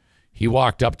 Lane, he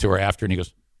walked up to her after and he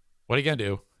goes, what are you going to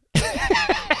do?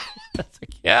 It's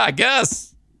like, yeah, I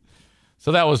guess.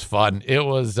 So that was fun. It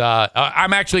was,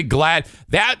 I'm actually glad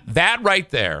that right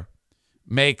there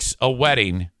makes a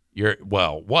wedding.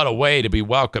 What a way to be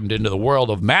welcomed into the world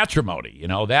of matrimony. You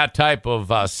know, that type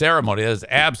of ceremony is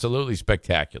absolutely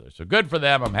spectacular. So good for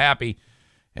them. I'm happy.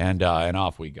 And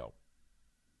off we go.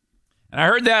 And I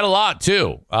heard that a lot,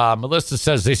 too. Melissa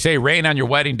says, they say rain on your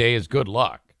wedding day is good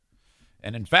luck.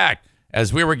 And in fact,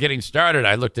 as we were getting started,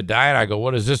 I looked at Diana. I go,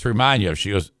 what does this remind you of?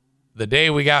 She goes, the day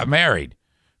we got married.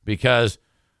 Because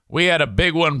we had a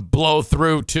big one blow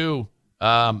through, too,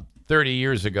 30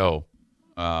 years ago.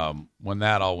 When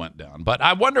that all went down. But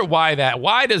I wonder why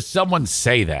does someone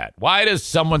say that? Why does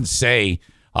someone say,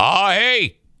 oh,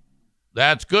 hey,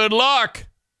 that's good luck?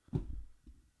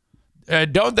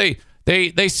 Don't they?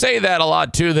 They say that a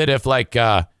lot, too, that if like,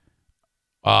 I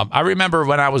remember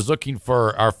when I was looking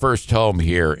for our first home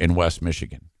here in West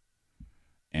Michigan.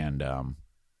 And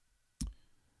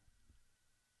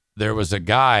there was a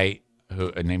guy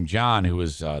named John who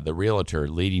was the realtor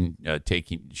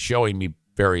showing me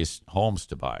various homes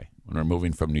to buy when we're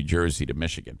moving from New Jersey to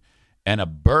Michigan. And a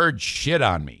bird shit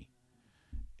on me.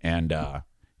 And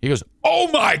he goes, oh,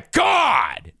 my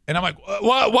God. And I'm like,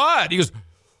 what? He goes,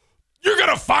 you're going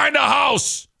to find a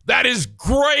house. That is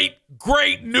great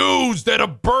news that a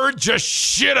bird just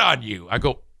shit on you. I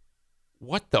go,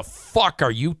 what the fuck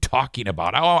are you talking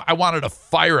about? I wanted to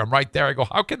fire him right there. I go,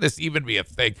 how can this even be a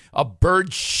thing? A bird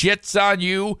shits on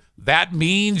you? That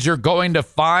means you're going to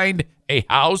find a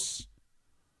house?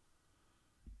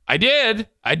 I did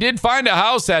find a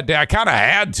house that day. I kind of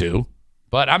had to,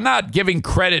 but I'm not giving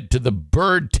credit to the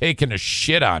bird taking a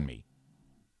shit on me.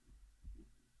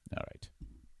 All right.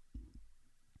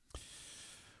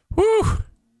 Whew.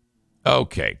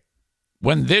 Okay.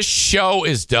 When this show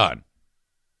is done,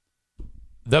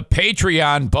 the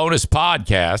Patreon bonus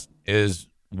podcast is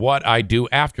what I do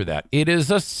after that. It is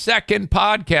a second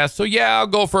podcast. So yeah, I'll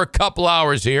go for a couple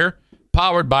hours here,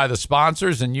 powered by the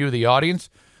sponsors and you, the audience.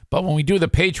 But when we do the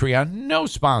Patreon, no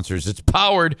sponsors. It's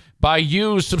powered by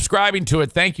you subscribing to it.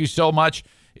 Thank you so much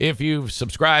if you've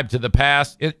subscribed to the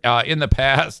past in the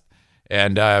past.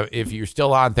 And if you're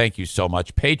still on, thank you so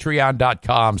much.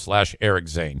 Patreon.com/Eric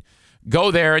Zane. Go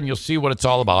there and you'll see what it's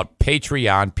all about.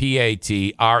 Patreon,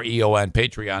 Patreon,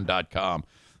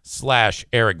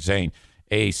 Patreon.com/Eric Zane.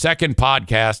 A second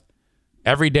podcast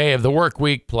every day of the work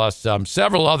week, plus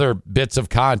several other bits of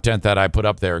content that I put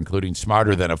up there, including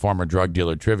Smarter Than a Former Drug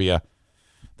Dealer Trivia,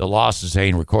 The Lost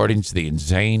Zane Recordings, The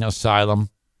Insane Asylum,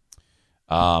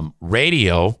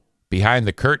 Radio, Behind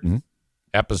the Curtain,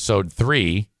 Episode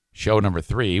 3, Show number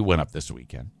 3, went up this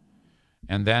weekend.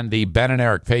 And then the Ben and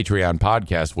Eric Patreon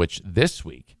podcast, which this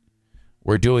week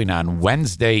we're doing on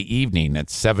Wednesday evening at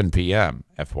 7 p.m.,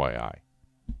 FYI.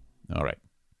 All right.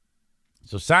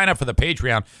 So sign up for the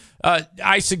Patreon.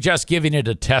 I suggest giving it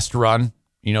a test run,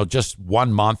 just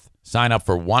 1 month. Sign up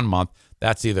for 1 month.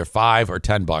 That's either $5 or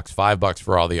 $10. $5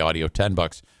 for all the audio,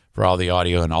 $10 for all the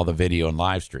audio and all the video and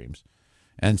live streams,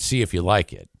 and see if you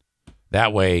like it.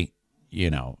 That way,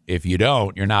 if you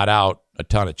don't, you're not out a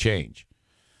ton of change.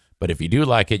 But if you do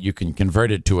like it, you can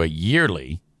convert it to a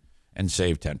yearly and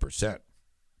save 10%.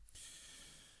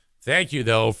 Thank you,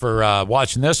 though, for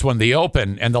watching this one, The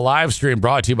Open, and the live stream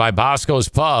brought to you by Bosco's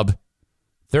Pub,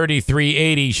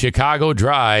 3380 Chicago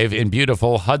Drive in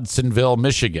beautiful Hudsonville,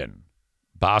 Michigan.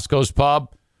 Bosco's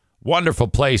Pub, wonderful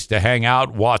place to hang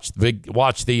out, watch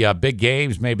the big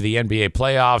games, maybe the NBA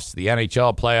playoffs, the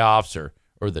NHL playoffs,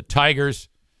 or the Tigers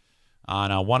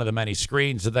on one of the many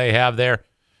screens that they have there.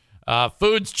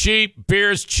 Food's cheap,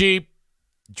 beer's cheap,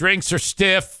 drinks are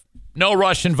stiff, no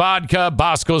Russian vodka.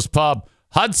 Bosco's Pub,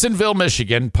 Hudsonville,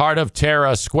 Michigan, part of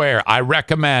Terra Square. I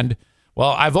recommend.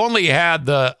 Well, I've only had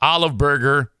the olive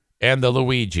burger and the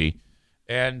Luigi,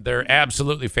 and they're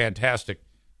absolutely fantastic.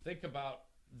 Think about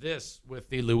this with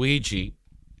the Luigi,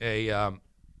 a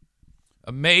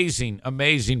amazing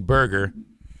burger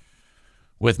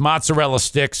with mozzarella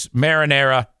sticks,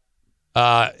 marinara,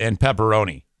 and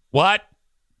pepperoni. What?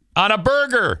 On a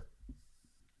burger.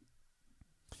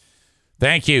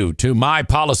 Thank you to My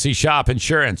Policy Shop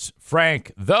Insurance,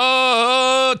 Frank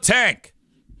the Tank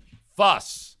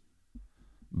Fuss.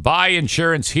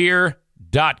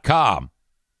 BuyInsuranceHere.com.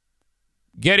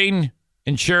 Getting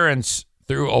insurance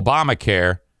through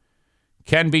Obamacare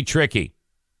can be tricky.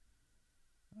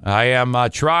 I am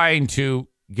trying to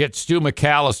get Stu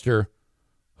McAllister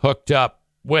hooked up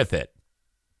with it.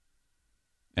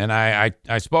 And I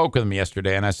spoke with him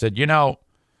yesterday, and I said, you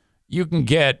can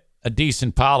get a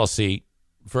decent policy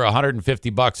for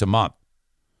 $150 a month.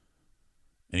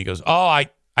 And he goes, oh, I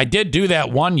did do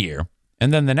that one year.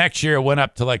 And then the next year it went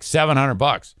up to like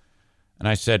 $700. And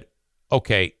I said,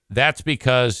 okay, that's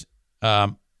because,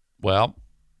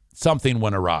 something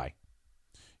went awry.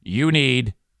 You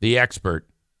need the expert,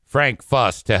 Frank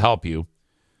Fuss, to help you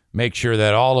make sure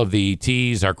that all of the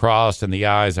T's are crossed and the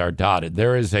I's are dotted.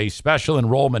 There is a special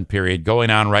enrollment period going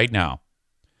on right now.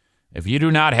 If you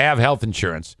do not have health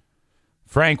insurance,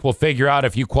 Frank will figure out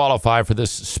if you qualify for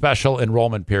this special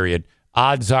enrollment period.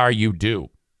 Odds are you do.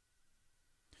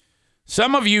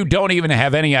 Some of you don't even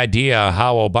have any idea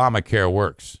how Obamacare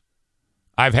works.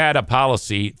 I've had a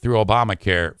policy through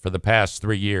Obamacare for the past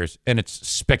 3 years, and it's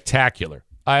spectacular.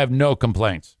 I have no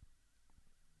complaints.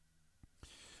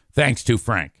 Thanks to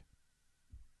Frank.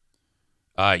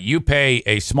 You pay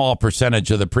a small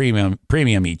percentage of the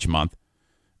premium each month,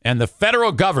 and the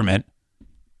federal government,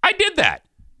 I did that,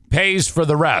 pays for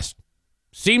the rest.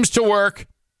 Seems to work.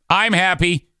 I'm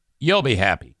happy. You'll be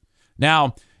happy.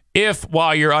 Now, if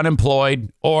while you're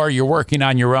unemployed or you're working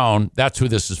on your own, that's who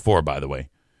this is for, by the way,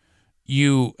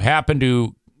 you happen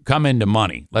to come into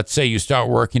money. Let's say you start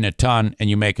working a ton and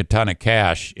you make a ton of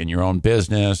cash in your own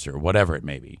business or whatever it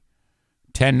may be.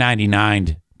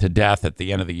 1099 to death at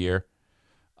the end of the year.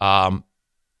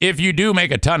 If you do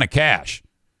make a ton of cash,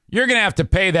 you're going to have to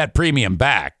pay that premium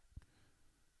back.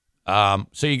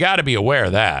 So you got to be aware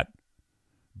of that.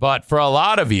 But for a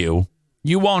lot of you,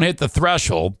 you won't hit the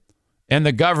threshold and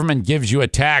the government gives you a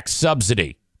tax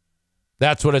subsidy.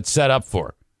 That's what it's set up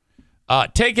for.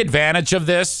 Take advantage of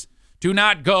this. Do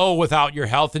not go without your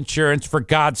health insurance, for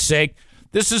God's sake.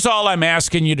 This is all I'm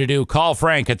asking you to do. Call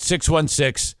Frank at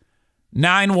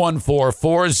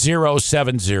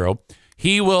 616-914-4070.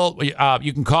 He will,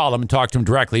 you can call him and talk to him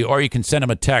directly, or you can send him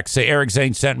a text. Say, Eric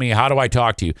Zane sent me. How do I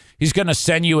talk to you? He's going to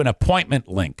send you an appointment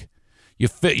link.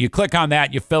 You click on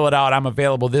that. You fill it out. I'm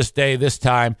available this day, this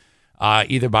time,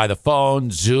 either by the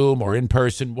phone, Zoom, or in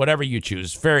person, whatever you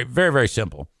choose. Very, very, very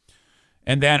simple.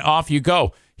 And then off you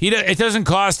go. It doesn't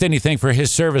cost anything for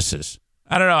his services.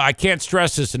 I don't know. I can't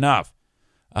stress this enough.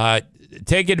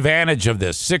 Take advantage of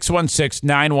this.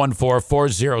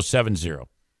 616-914-4070.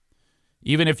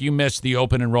 Even if you missed the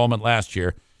open enrollment last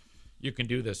year, you can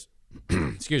do this.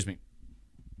 Excuse me.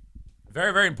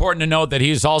 Very, very important to note that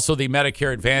he's also the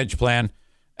Medicare Advantage Plan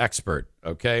expert,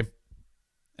 okay?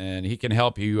 And he can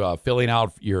help you filling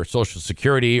out your Social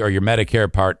Security or your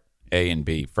Medicare Part A and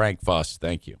B. Frank Fuss,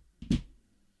 thank you.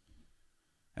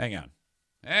 Hang on.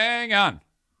 I'm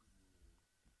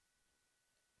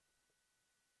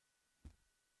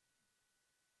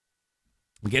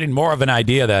getting more of an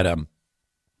idea that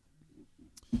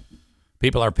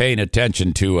people are paying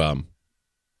attention to, I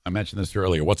mentioned this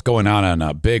earlier, what's going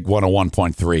on Big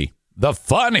 101.3. The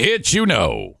fun hits you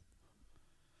know.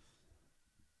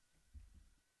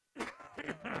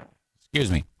 Excuse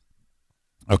me.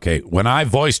 Okay, when I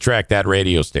voice track that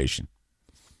radio station,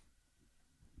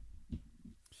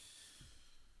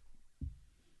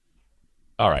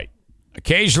 all right,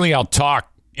 occasionally I'll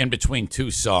talk in between two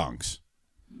songs.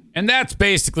 And that's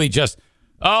basically just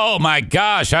Oh, my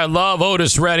gosh. I love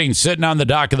Otis Redding sitting on the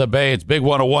dock of the bay. It's Big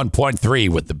 101.3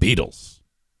 with the Beatles.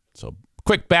 So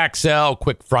quick back sell,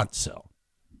 quick front sell.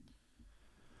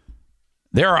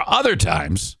 There are other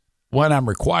times when I'm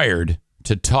required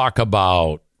to talk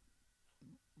about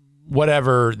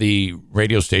whatever the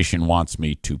radio station wants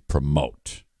me to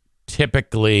promote.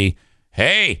 Typically,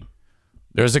 hey,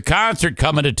 there's a concert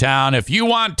coming to town. If you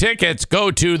want tickets,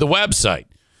 go to the website.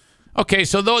 Okay,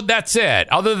 so that's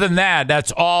it. Other than that,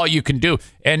 that's all you can do.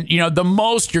 And, the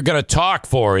most you're going to talk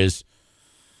for is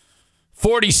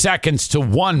 40 seconds to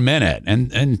 1 minute.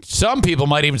 And some people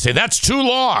might even say, that's too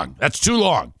long. That's too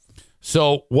long.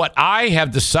 So what I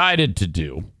have decided to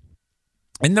do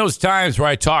in those times where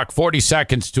I talk 40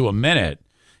 seconds to a minute,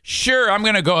 sure, I'm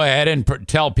going to go ahead and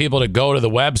tell people to go to the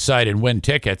website and win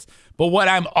tickets. But what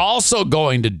I'm also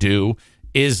going to do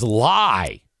is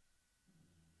lie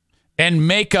and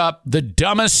make up the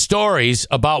dumbest stories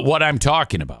about what I'm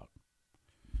talking about.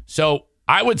 So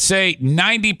I would say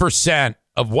 90%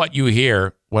 of what you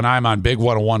hear when I'm on Big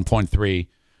 101.3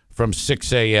 from 6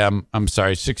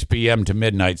 p.m. to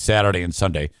midnight, Saturday and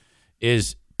Sunday,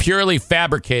 is purely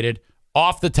fabricated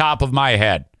off the top of my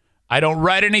head. I don't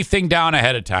write anything down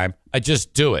ahead of time. I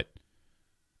just do it.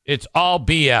 It's all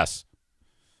BS.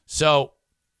 So,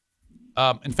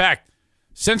 in fact,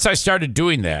 since I started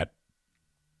doing that,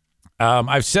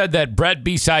 I've said that Brett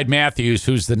B-Side Matthews,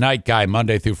 who's the night guy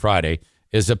Monday through Friday,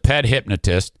 is a pet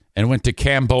hypnotist and went to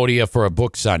Cambodia for a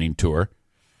book signing tour.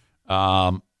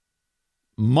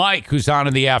 Mike, who's on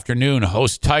in the afternoon,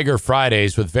 hosts Tiger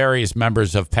Fridays with various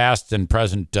members of past and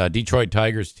present Detroit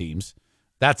Tigers teams.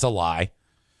 That's a lie.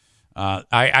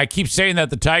 I keep saying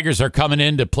that the Tigers are coming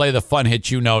in to play the fun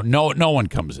hit. No one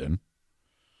comes in.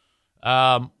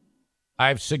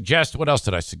 I've suggested, what else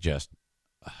did I suggest?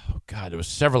 Oh, God, there was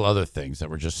several other things that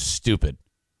were just stupid.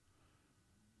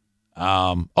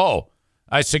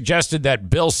 I suggested that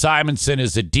Bill Simonson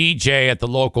is a DJ at the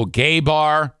local gay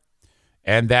bar,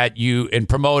 and that I'm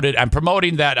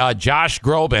promoting that Josh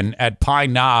Groban at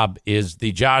Pine Knob is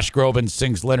the Josh Groban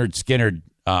sings Leonard Skinner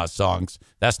songs.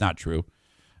 That's not true.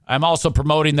 I'm also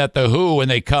promoting that The Who, when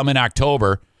they come in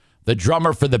October, the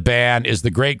drummer for the band is the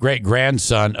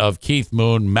great-great-grandson of Keith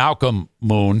Moon, Malcolm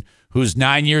Moon, who's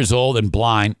 9 years old and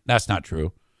blind. That's not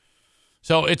true.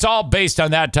 So it's all based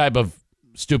on that type of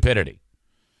stupidity.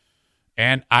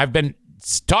 And I've been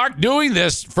doing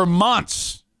this for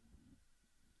months.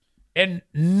 And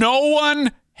no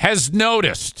one has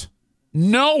noticed.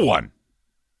 No one.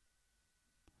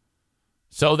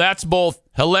 So that's both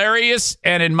hilarious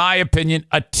and, in my opinion,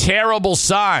 a terrible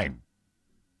sign.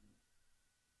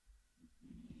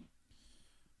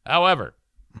 However,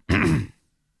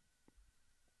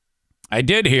 I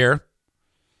did hear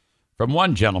from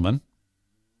one gentleman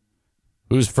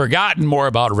who's forgotten more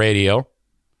about radio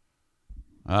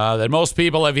than most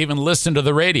people have even listened to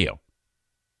the radio.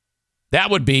 That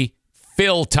would be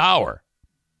Phil Tower.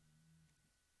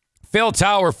 Phil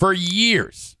Tower for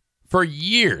years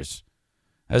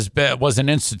was an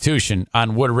institution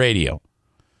on Wood Radio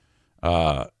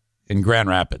in Grand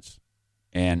Rapids,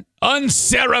 and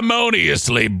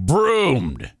unceremoniously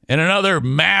broomed in another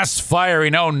mass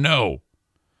firing. Oh, no.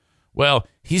 Well,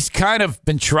 he's kind of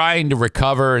been trying to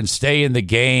recover and stay in the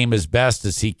game as best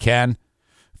as he can.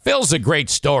 Phil's a great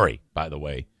story, by the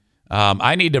way.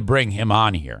 I need to bring him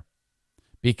on here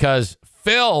because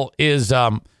Phil is,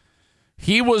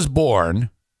 he was born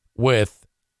with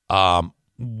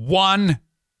one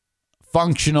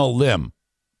functional limb.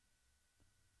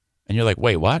 And you're like,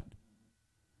 wait, what?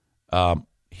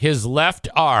 His left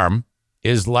arm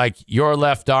is like your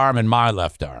left arm and my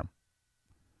left arm.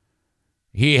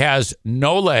 He has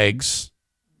no legs,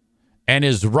 and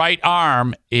his right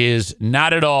arm is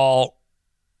not at all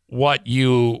what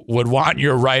you would want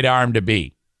your right arm to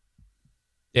be.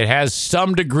 It has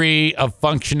some degree of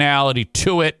functionality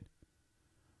to it,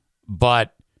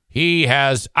 but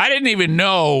I didn't even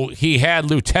know he had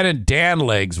Lieutenant Dan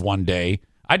legs one day.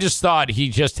 I just thought he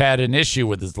just had an issue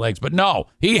with his legs, but no,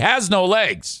 he has no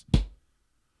legs.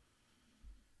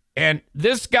 And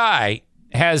this guy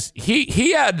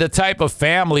he had the type of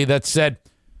family that said,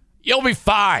 you'll be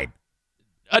fine.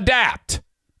 Adapt.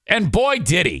 And boy,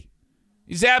 did he.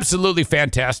 He's absolutely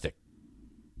fantastic.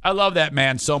 I love that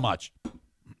man so much.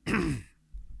 Hang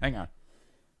on.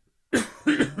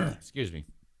 Excuse me.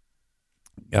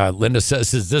 Linda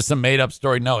says, is this a made-up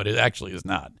story? No, it actually is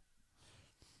not.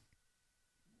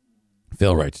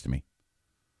 Phil writes to me.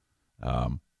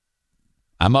 I'm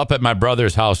up at my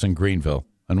brother's house in Greenville,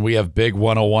 and we have Big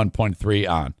 101.3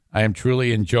 on. I am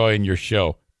truly enjoying your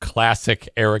show. Classic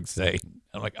Eric Zane.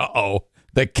 I'm like, uh-oh.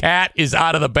 The cat is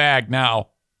out of the bag now.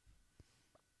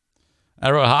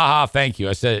 I wrote, ha, thank you.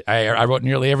 I said, I wrote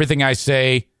nearly everything I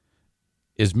say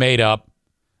is made up.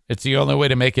 It's the only way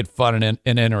to make it fun and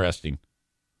interesting.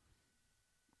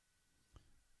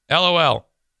 LOL.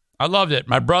 I loved it.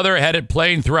 My brother had it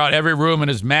playing throughout every room in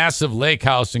his massive lake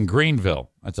house in Greenville.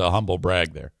 That's a humble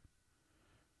brag there.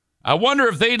 I wonder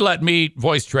if they'd let me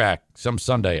voice track some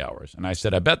Sunday hours. And I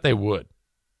said, I bet they would.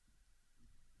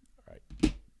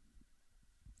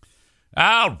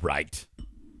 All right.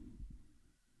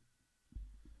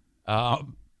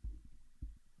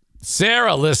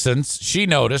 Sarah listens. She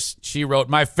noticed. She wrote,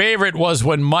 my favorite was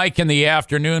when Mike in the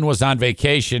afternoon was on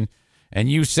vacation and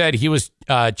you said he was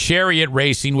chariot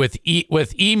racing with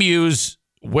emus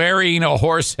wearing a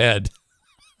horse head.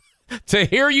 To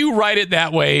hear you write it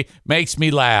that way makes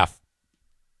me laugh.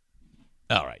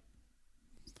 All right.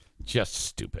 Just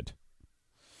stupid.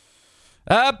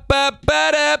 I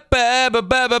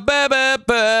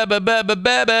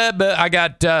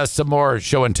got some more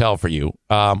show and tell for you.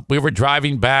 We were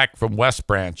driving back from West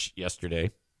Branch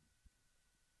yesterday,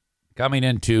 coming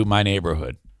into my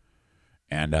neighborhood.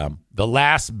 And the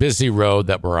last busy road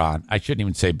that we're on, I shouldn't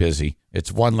even say busy.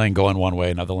 It's one lane going one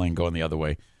way, another lane going the other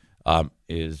way, what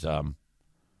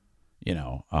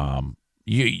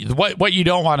you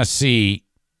don't want to see.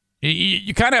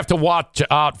 You kind of have to watch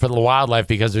out for the wildlife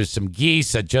because there's some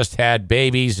geese that just had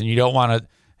babies, and you don't want to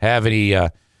have any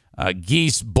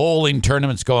geese bowling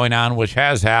tournaments going on, which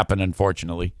has happened,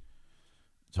 unfortunately.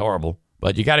 It's horrible,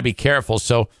 but you got to be careful.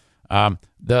 So all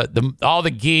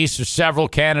the geese, or several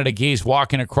Canada geese,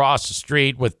 walking across the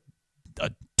street with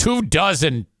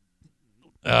 24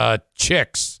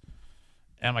 chicks.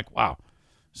 And I'm like, wow.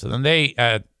 So then they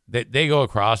go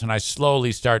across, and I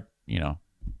slowly start,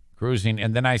 cruising,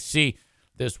 and then I see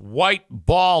this white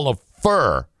ball of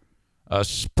fur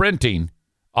sprinting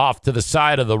off to the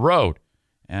side of the road.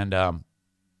 And Donna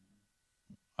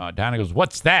goes,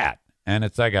 what's that? And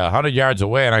it's like 100 yards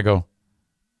away, and I go,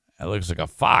 it looks like a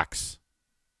fox.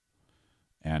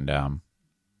 And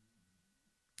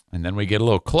then we get a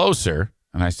little closer,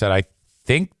 and I said, I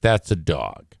think that's a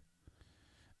dog.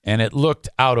 And it looked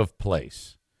out of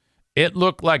place. It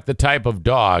looked like the type of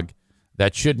dog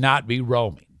that should not be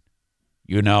roaming.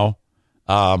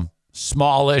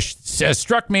 Smallish.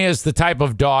 Struck me as the type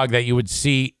of dog that you would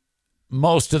see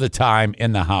most of the time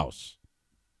in the house.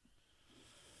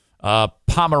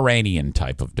 Pomeranian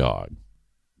type of dog.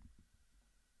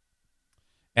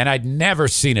 And I'd never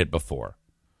seen it before.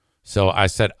 So I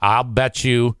said, I'll bet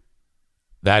you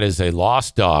that is a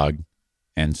lost dog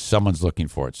and someone's looking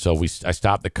for it. So I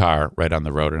stopped the car right on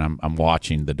the road, and I'm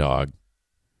watching the dog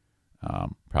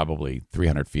probably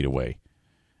 300 feet away.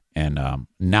 And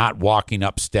not walking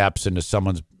up steps into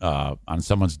someone's on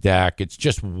someone's deck. It's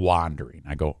just wandering.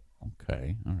 I go,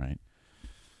 okay, all right.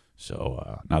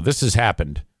 So now this has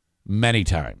happened many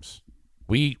times.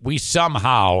 We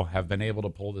somehow have been able to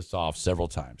pull this off several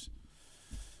times.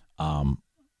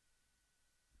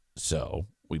 So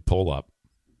we pull up,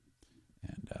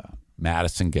 and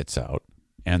Madison gets out,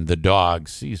 and the dog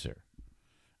sees her.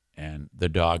 And the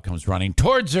dog comes running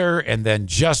towards her, and then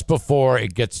just before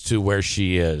it gets to where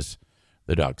she is,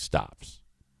 the dog stops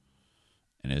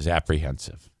and is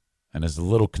apprehensive and is a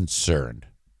little concerned,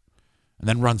 and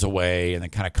then runs away, and then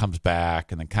kind of comes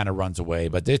back, and then kind of runs away.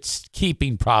 But it's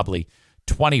keeping probably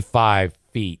 25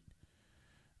 feet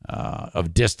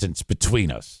of distance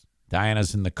between us.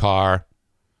 Diana's in the car.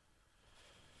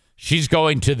 She's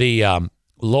going to the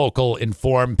local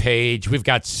Inform page. We've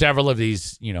got several of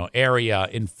these, area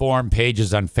Inform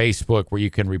pages on Facebook where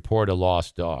you can report a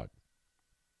lost dog.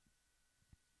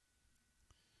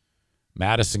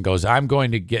 Madison goes,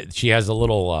 she has a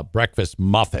little breakfast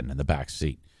muffin in the back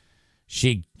seat.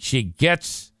 She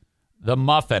gets the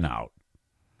muffin out,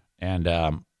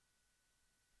 and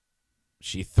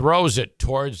she throws it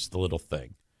towards the little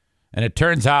thing. And it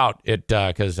turns out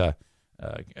because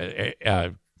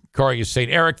Corey is saying,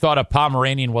 Eric thought a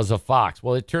Pomeranian was a fox.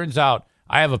 Well, it turns out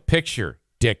I have a picture,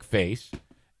 dick face,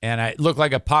 and it looked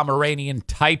like a Pomeranian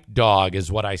type dog is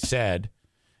what I said.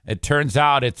 It turns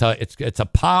out it's a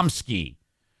Pomsky,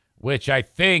 which I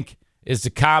think is the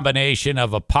combination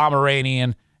of a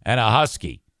Pomeranian and a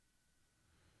Husky.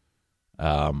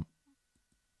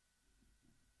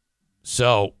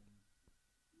 So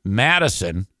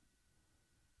Madison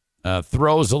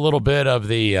throws a little bit of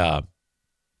the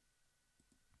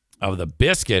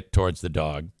biscuit towards the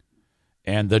dog,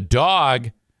 and the dog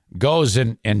goes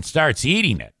and starts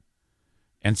eating it.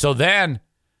 And so then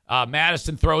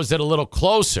Madison throws it a little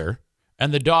closer,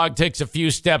 and the dog takes a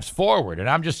few steps forward. And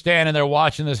I'm just standing there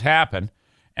watching this happen.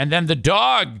 And then the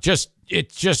dog just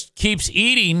keeps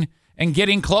eating and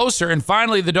getting closer. And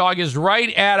finally, the dog is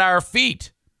right at our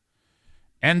feet.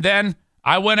 And then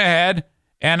I went ahead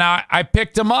and I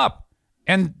picked him up.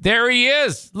 And there he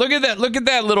is. Look at that. Look at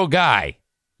that little guy.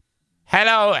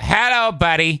 Hello,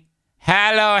 buddy.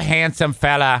 Hello, handsome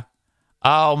fella.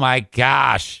 Oh, my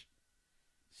gosh.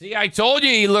 See, I told you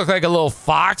he looked like a little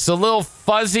fox, a little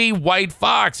fuzzy white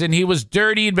fox. And he was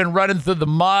dirty. He'd been running through the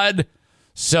mud.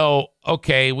 So,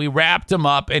 okay, we wrapped him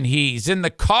up, and he's in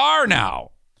the car now.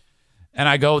 And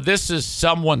I go, this is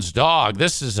someone's dog.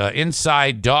 This is an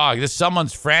inside dog.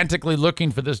 Someone's frantically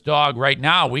looking for this dog right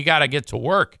now. We got to get to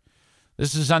work.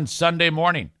 This is on Sunday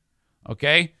morning,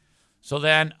 okay? So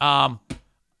then I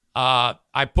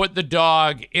put the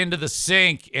dog into the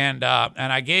sink, and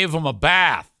I gave him a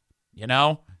bath,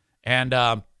 And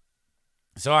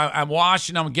so I'm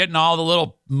washing him, getting all the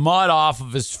little mud off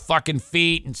of his fucking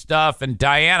feet and stuff. And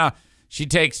Diana, she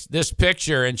takes this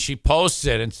picture and she posts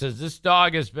it and says, this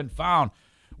dog has been found.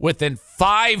 Within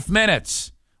 5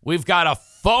 minutes, we've got a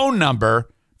phone number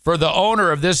for the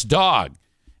owner of this dog.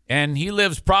 And he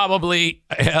lives probably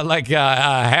like a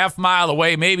half mile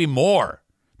away, maybe more,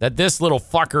 that this little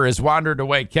fucker has wandered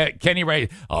away. Kenny Ray,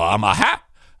 I'm a happy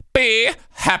guy.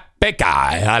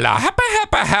 And a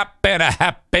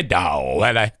happy dog.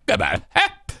 And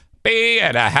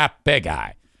a happy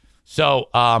guy. So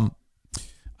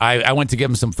I went to give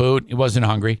him some food. He wasn't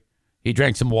hungry. He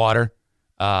drank some water.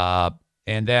 And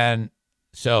then,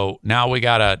 so now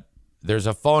there's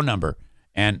a phone number.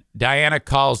 And Diana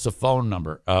calls the phone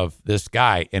number of this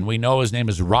guy. And we know his name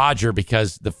is Roger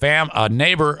because a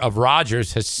neighbor of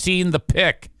Roger's has seen the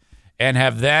pic and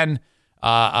have then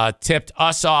tipped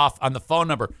us off on the phone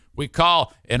number. We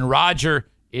call, and Roger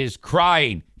is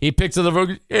crying. He picks up the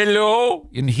phone, hello,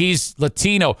 and he's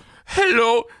Latino.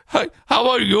 Hello, hi, how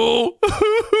are you?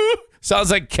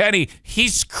 Sounds like Kenny.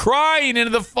 He's crying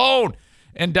into the phone.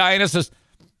 And Diana says,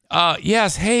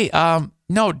 yes, hey,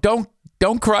 no, don't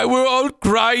cry. We're all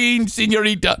crying,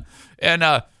 señorita.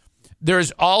 And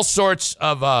there's all sorts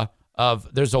of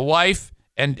there's a wife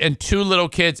and two little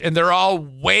kids, and they're all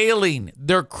wailing.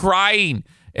 They're crying.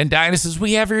 And Diana says,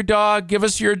 we have your dog. Give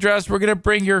us your address. We're going to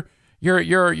bring your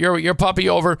puppy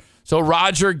over. So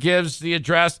Roger gives the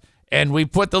address, and we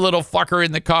put the little fucker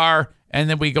in the car, and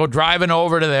then we go driving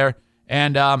over to there.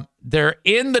 And they're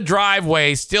in the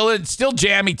driveway, still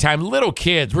jammy time. Little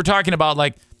kids. We're talking about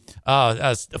like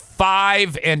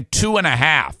 5 and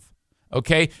 2.5.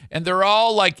 Okay. And they're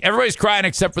all like, everybody's crying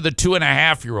except for the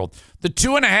 2.5-year-old. The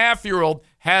 2.5-year-old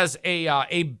has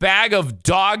a bag of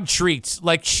dog treats.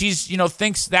 Like she's,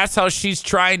 thinks that's how she's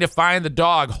trying to find the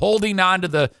dog, holding onto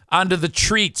the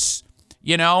treats,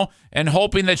 and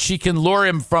hoping that she can lure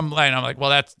him from, and I'm like, well,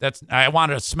 that's, I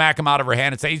wanted to smack him out of her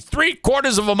hand and say, he's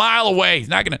 3/4 of a mile away. He's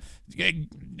not going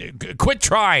to quit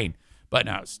trying. But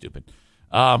no, it's stupid.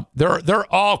 They're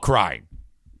all crying.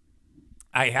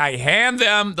 I hand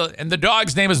them, and the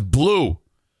dog's name is Blue.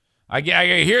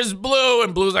 Here's Blue,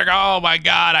 and Blue's like, oh my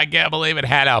God, I can't believe it.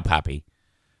 Hello, puppy.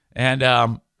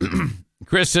 And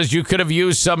Chris says you could have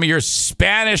used some of your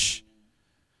Spanish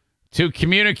to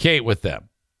communicate with them.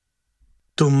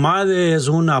 Tu madre es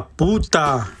una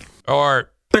puta.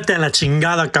 Or vete a la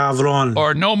chingada, cabrón.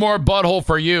 Or no more butthole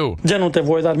for you. Ya no te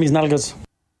voy a dar mis nalgas.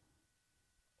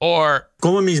 Or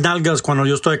come mis nalgas cuando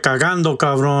yo estoy cagando,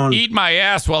 cabrón. Eat my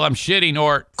ass while I'm shitting.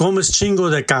 Or comes chingo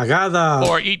de cagada.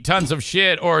 Or eat tons of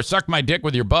shit. Or suck my dick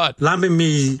with your butt. Lame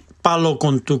mi palo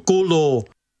con tu culo.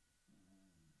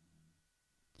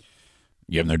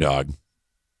 Give them their dog.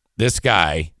 This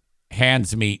guy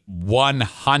hands me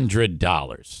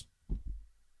 $100.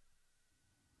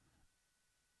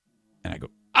 And I go,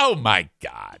 oh my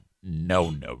God.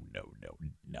 No.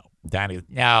 Danny,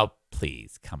 no,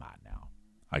 please, come on now.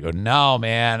 I go, no,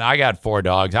 man, I got 4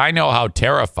 dogs. I know how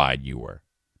terrified you were.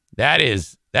 That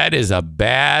is a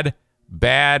bad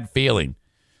feeling.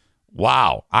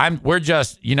 Wow. We're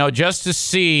just to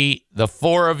see the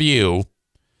 4 of you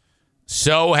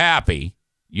so happy,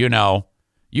 you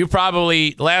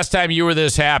probably, last time you were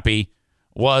this happy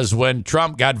was when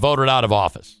Trump got voted out of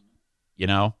office,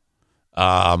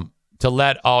 to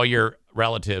let all your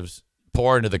relatives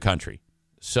pour into the country.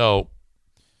 So,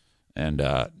 and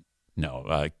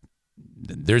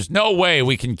there's no way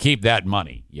we can keep that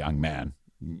money, young man.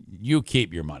 You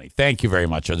keep your money. Thank you very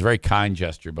much. It was a very kind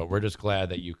gesture, but we're just glad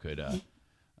that you could,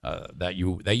 that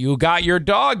you got your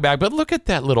dog back. But look at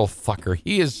that little fucker.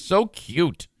 He is so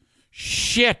cute.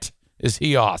 Shit, is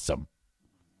he awesome.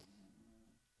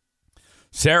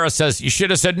 Sarah says, you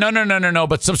should have said, no,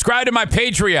 but subscribe to my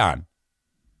Patreon.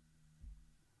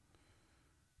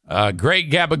 Great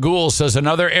Gabagool says,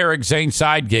 another Eric Zane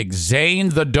side gig. Zane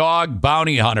the Dog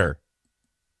Bounty Hunter.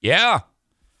 Yeah.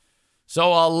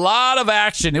 So a lot of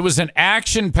action. It was an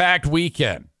action-packed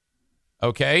weekend.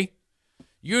 Okay?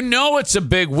 You know it's a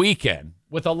big weekend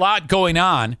with a lot going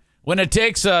on when it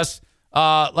takes us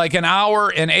like an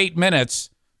hour and 8 minutes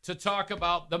to talk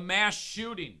about the mass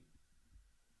shooting.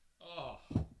 Oh,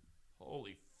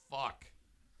 holy fuck.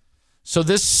 So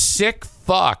this sick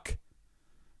fuck,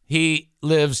 he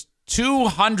lives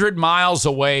 200 miles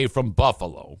away from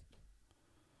Buffalo.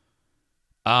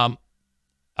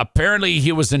 Apparently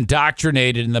he was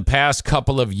indoctrinated in the past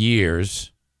couple of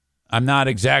years. I'm not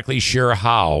exactly sure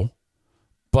how,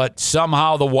 but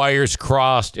somehow the wires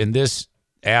crossed in this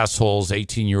asshole's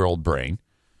 18-year-old brain.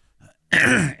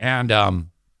 And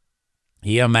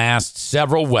he amassed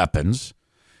several weapons.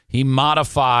 He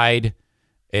modified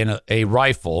a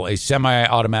rifle, a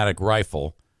semi-automatic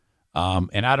rifle.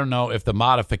 And I don't know if the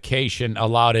modification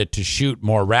allowed it to shoot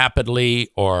more rapidly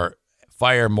or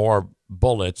fire more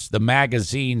bullets. The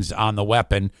magazines on the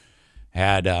weapon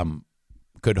had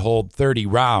could hold 30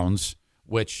 rounds,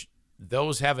 which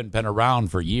those haven't been around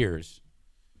for years.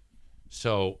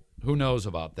 So who knows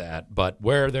about that? But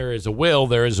where there is a will,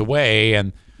 there is a way.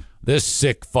 And this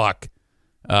sick fuck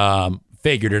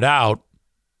figured it out.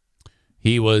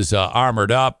 He was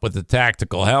armored up with a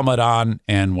tactical helmet on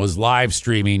and was live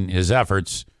streaming his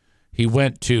efforts. He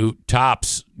went to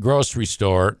Tops grocery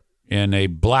store in a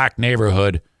black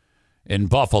neighborhood in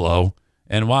Buffalo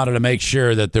and wanted to make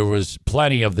sure that there was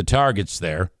plenty of the targets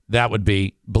there. That would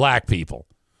be black people.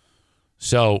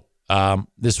 So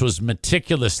this was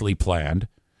meticulously planned.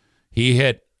 He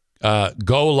hit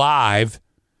go live,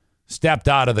 stepped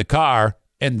out of the car,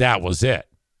 and that was it.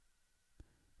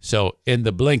 So in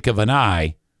the blink of an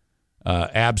eye,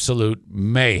 absolute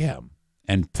mayhem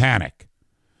and panic.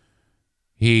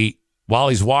 While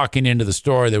he's walking into the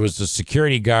store, there was a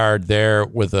security guard there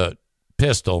with a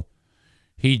pistol.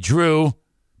 He drew,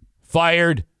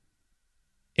 fired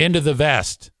into the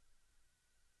vest.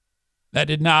 That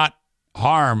did not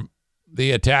harm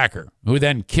the attacker, who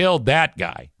then killed that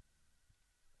guy.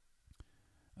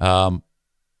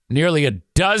 Nearly a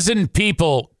dozen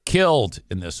people killed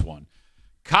in this one.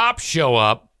 Cops show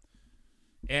up,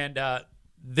 and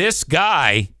this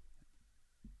guy,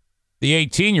 the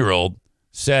 18-year-old,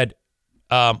 said,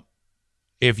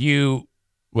 if you,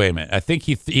 wait a minute, I think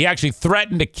he actually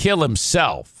threatened to kill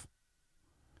himself.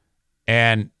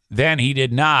 And then he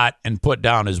did not and put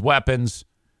down his weapons,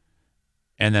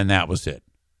 and then that was it.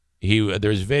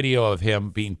 There's video of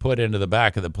him being put into the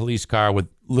back of the police car with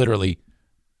literally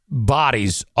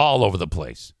bodies all over the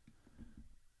place.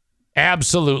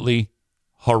 Absolutely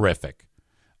horrific.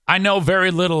 I know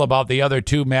very little about the other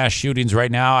two mass shootings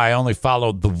right now. I only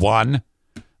followed the one,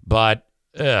 but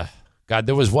God,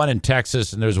 there was one in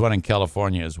Texas and there's one in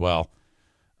California as well.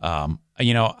 I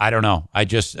don't know.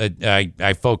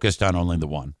 I focused on only the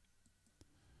one.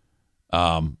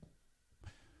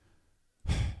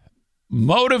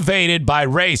 Motivated by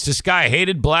race, this guy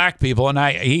hated black people, and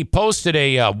he posted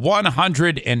a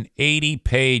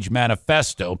 180-page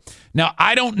manifesto. Now,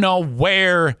 I don't know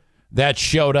where that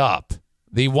showed up,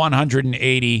 the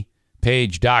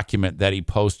 180-page document that he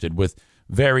posted with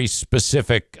very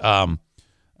specific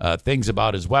things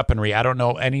about his weaponry. I don't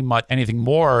know anything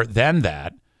more than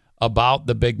that about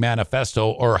the big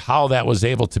manifesto or how that was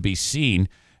able to be seen.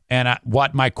 And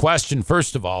what my question,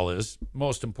 first of all, is,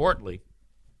 most importantly,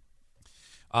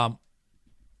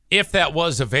 if that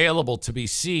was available to be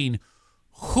seen,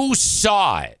 who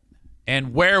saw it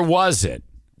and where was it?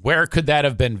 Where could that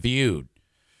have been viewed?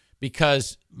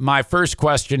 Because my first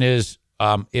question is,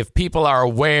 if people are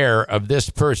aware of this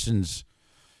person's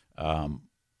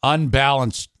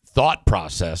unbalanced thought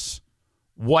process,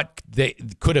 what they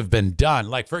could have been done.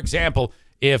 Like, for example,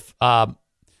 if I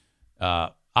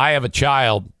have a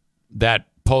child that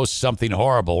posts something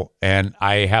horrible and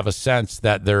I have a sense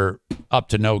that they're up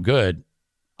to no good,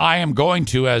 I am going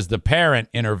to, as the parent,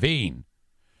 intervene.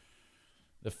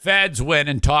 The feds went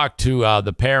and talked to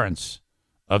the parents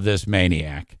of this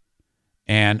maniac.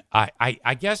 And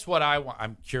I guess what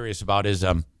I'm curious about is,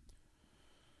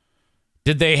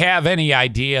 did they have any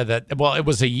idea that, well, it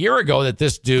was a year ago that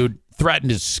this dude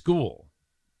threatened his school.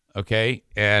 Okay.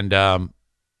 And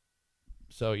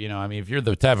so, if you're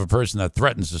the type of person that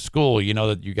threatens the school, you know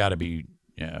that you got to be,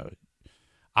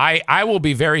 I will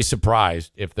be very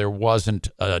surprised if there wasn't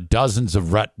dozens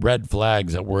of red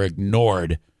flags that were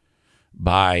ignored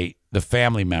by the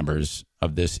family members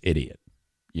of this idiot.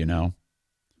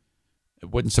 It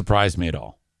wouldn't surprise me at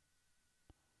all.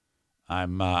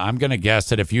 I'm going to guess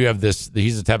that if you have this,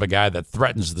 he's the type of guy that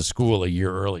threatens the school a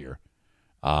year earlier,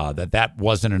 that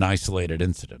wasn't an isolated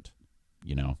incident,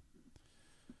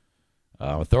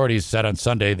 Authorities said on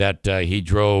Sunday that he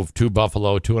drove to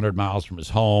Buffalo, 200 miles from his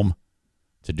home,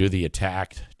 to do the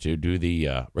attack, to do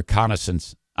the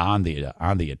reconnaissance on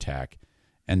the attack,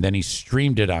 and then he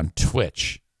streamed it on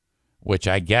Twitch, which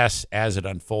I guess as it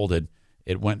unfolded,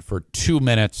 it went for 2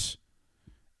 minutes,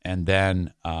 and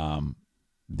then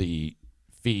the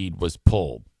feed was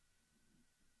pulled.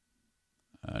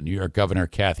 New York Governor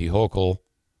Kathy Hochul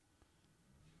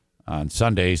on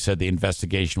Sunday said the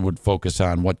investigation would focus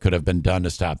on what could have been done to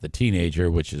stop the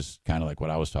teenager, which is kind of like what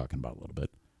I was talking about a little bit,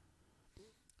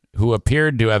 who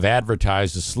appeared to have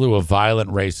advertised a slew of violent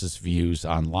racist views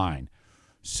online.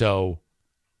 So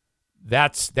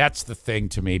that's the thing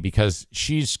to me, because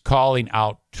she's calling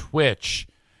out Twitch,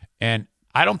 and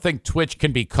I don't think Twitch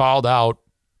can be called out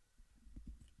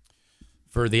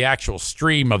for the actual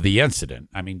stream of the incident.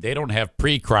 I mean, they don't have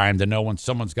pre-crime to know when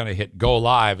someone's going to hit go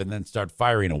live and then start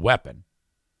firing a weapon.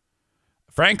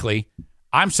 Frankly,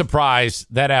 I'm surprised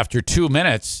that after 2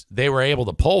 minutes, they were able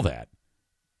to pull that.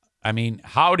 I mean,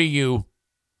 how do you,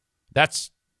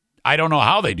 I don't know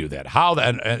how they do that. How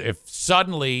that, if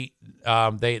suddenly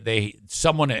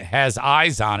someone has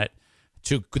eyes on it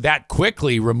to that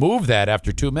quickly remove that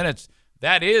after 2 minutes,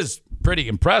 that is pretty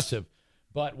impressive.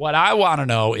 But what I want to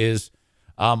know is,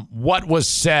 what was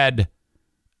said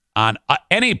on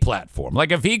any platform.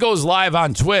 Like if he goes live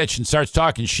on Twitch and starts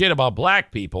talking shit about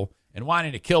black people and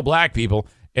wanting to kill black people,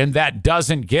 and that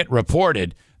doesn't get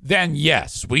reported, then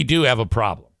yes, we do have a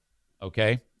problem.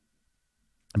 Okay?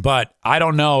 But I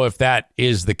don't know if that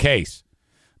is the case.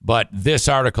 But this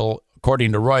article,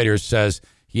 according to Reuters, says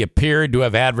he appeared to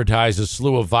have advertised a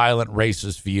slew of violent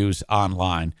racist views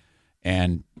online,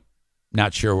 and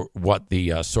not sure what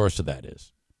the source of that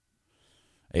is.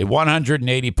 A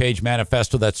 180-page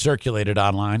manifesto that circulated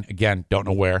online, again, don't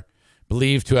know where,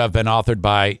 believed to have been authored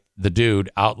by the dude,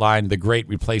 outlined the Great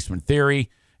Replacement Theory,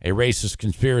 a racist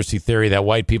conspiracy theory that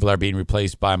white people are being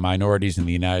replaced by minorities in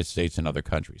the United States and other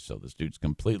countries. So this dude's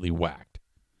completely whacked.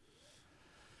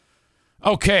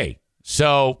 Okay,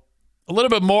 so a little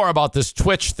bit more about this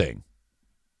Twitch thing.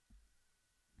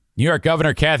 New York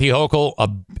Governor Kathy Hochul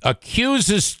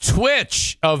accuses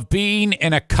Twitch of being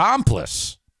an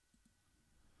accomplice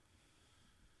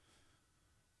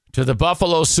to the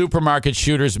Buffalo supermarket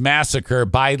shooter's massacre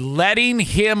by letting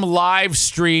him live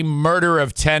stream murder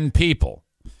of 10 people.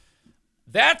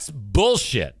 That's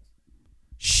bullshit.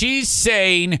 She's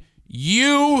saying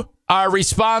you are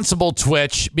responsible,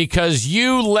 Twitch, because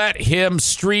you let him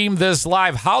stream this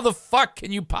live. How the fuck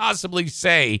can you possibly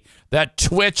say that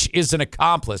Twitch is an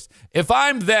accomplice? If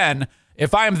I'm them,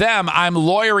 I'm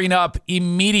lawyering up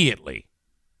immediately.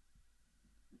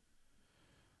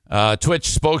 Twitch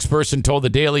spokesperson told the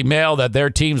Daily Mail that their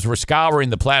teams were scouring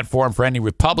the platform for any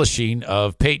republishing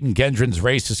of Peyton Gendron's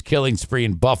racist killing spree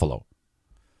in Buffalo.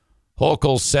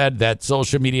 Hochul said that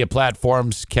social media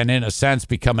platforms can, in a sense,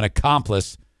 become an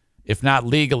accomplice, if not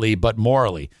legally, but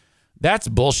morally. That's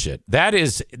bullshit. That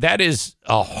is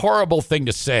a horrible thing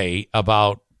to say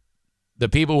about the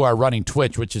people who are running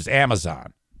Twitch, which is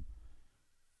Amazon.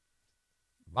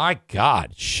 My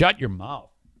God, shut your mouth.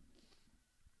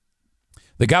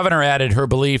 The governor added her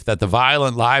belief that the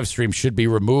violent live stream should be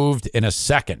removed in a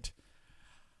second.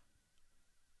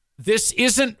 This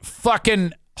isn't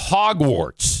fucking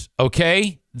Hogwarts,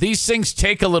 okay? These things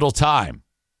take a little time.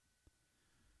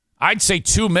 I'd say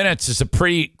 2 minutes is a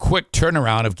pretty quick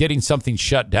turnaround of getting something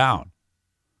shut down.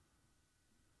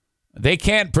 They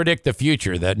can't predict the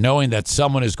future, that knowing that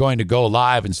someone is going to go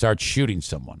live and start shooting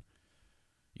someone.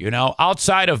 You know,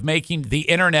 outside of making the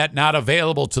internet not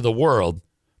available to the world,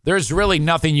 there's really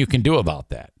nothing you can do about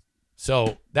that.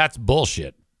 So that's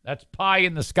bullshit. That's pie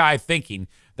in the sky thinking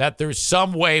that there's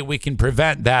some way we can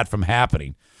prevent that from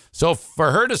happening. So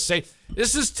for her to say,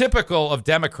 this is typical of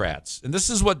Democrats, and this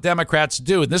is what Democrats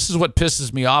do, and this is what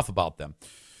pisses me off about them.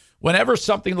 Whenever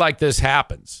something like this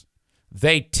happens,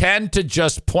 they tend to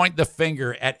just point the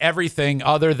finger at everything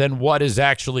other than what is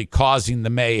actually causing the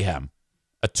mayhem.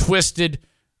 A twisted,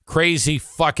 crazy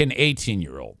fucking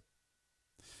 18-year-old.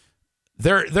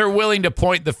 They're willing to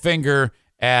point the finger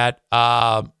at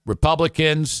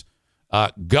Republicans,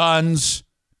 guns,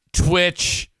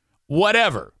 Twitch,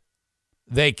 whatever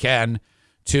they can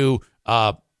to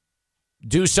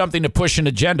do something to push an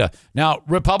agenda. Now,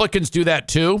 Republicans do that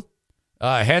too.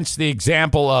 Hence the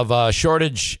example of a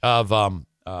shortage of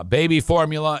baby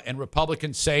formula and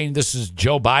Republicans saying this is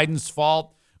Joe Biden's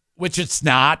fault, which it's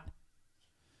not.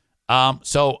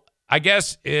 So I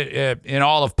guess in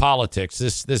all of politics,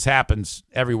 this happens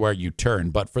everywhere you turn.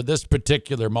 But for this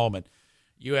particular moment,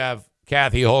 you have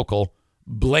Kathy Hochul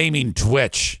blaming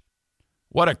Twitch.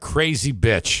 What a crazy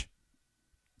bitch.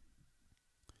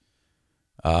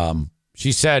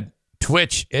 She said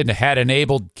Twitch had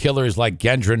enabled killers like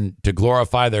Gendron to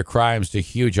glorify their crimes to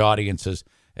huge audiences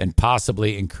and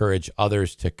possibly encourage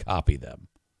others to copy them.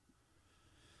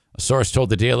 A source told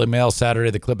the Daily Mail Saturday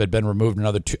the clip had been removed in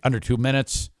under 2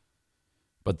 minutes,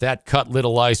 but that cut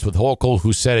little ice with Hochul,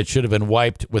 who said it should have been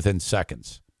wiped within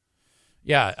seconds.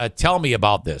 Yeah, tell me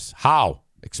about this. How?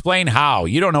 Explain how.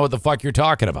 You don't know what the fuck you're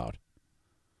talking about.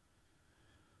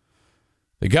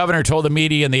 The governor told the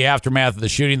media in the aftermath of the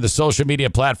shooting the social media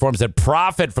platforms that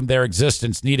profit from their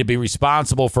existence need to be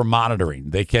responsible for monitoring.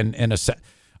 They can,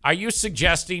 Are you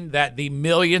suggesting that the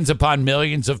millions upon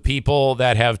millions of people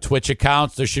that have Twitch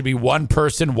accounts, there should be one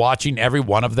person watching every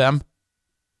one of them?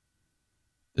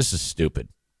 This is stupid.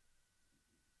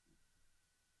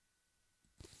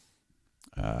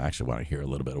 I actually want to hear a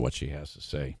little bit of what she has to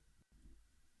say.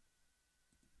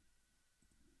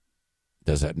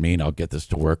 Does that mean I'll get this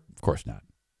to work? Of course not.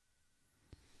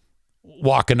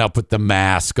 Walking up with the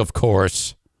mask, of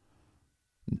course.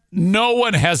 No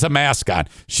one has a mask on.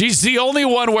 She's the only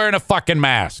one wearing a fucking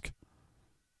mask.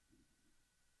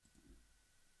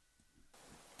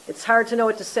 It's hard to know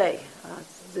what to say.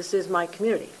 This is my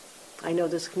community. I know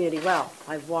this community well.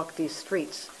 I've walked these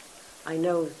streets. I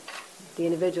know the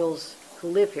individuals who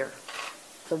live here.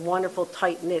 It's a wonderful,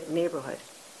 tight-knit neighborhood.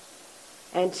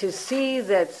 And to see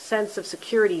that sense of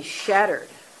security shattered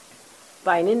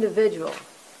by an individual,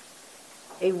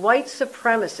 a white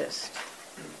supremacist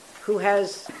who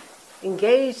has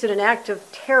engaged in an act of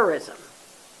terrorism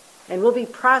and will be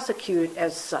prosecuted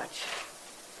as such,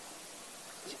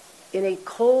 in a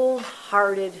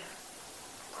cold-hearted,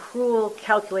 cruel,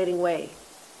 calculating way.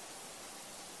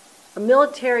 A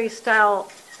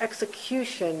military-style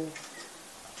execution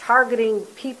targeting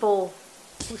people.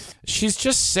 She's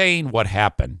just saying what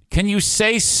happened. Can you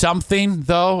say something,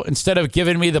 though, instead of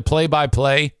giving me the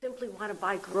play-by-play? Simply want to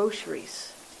buy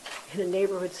groceries in a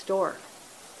neighborhood store.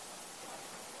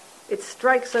 It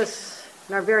strikes us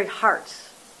in our very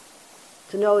hearts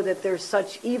to know that there's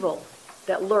such evil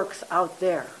that lurks out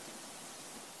there.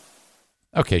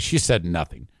 Okay, she said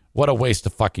nothing. What a waste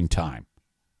of fucking time.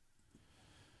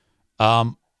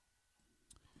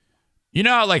 You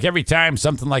know, like every time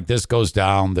something like this goes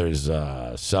down, there's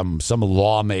some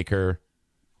lawmaker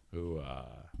who,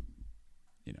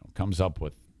 comes up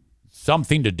with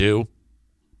something to do.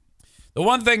 The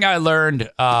one thing I learned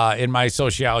in my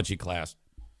sociology class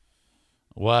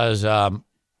was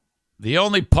the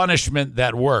only punishment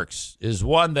that works is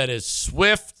one that is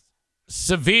swift,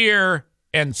 severe,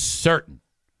 and certain.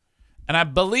 And I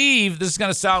believe, this is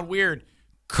going to sound weird,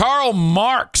 Karl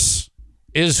Marx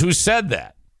is who said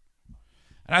that.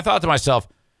 And I thought to myself,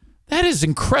 that is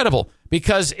incredible,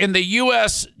 because in the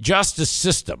U.S. justice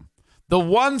system, the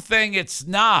one thing it's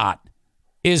not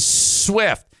is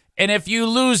swift. And if you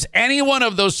lose any one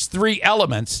of those three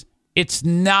elements, it's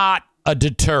not a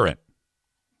deterrent.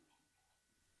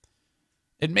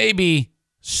 It may be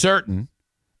certain,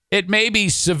 it may be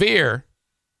severe,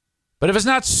 but if it's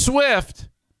not swift,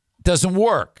 it doesn't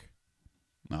work.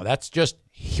 Now, that's just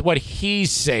what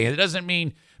he's saying. It doesn't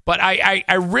mean... But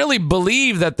I really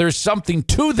believe that there's something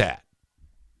to that.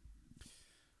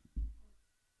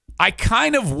 I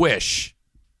kind of wish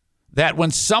that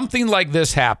when something like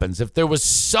this happens, if there was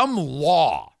some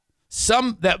law,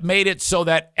 some that made it so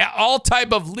that all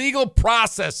type of legal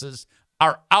processes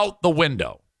are out the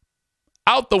window.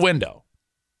 Out the window.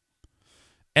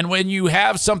 And when you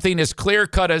have something as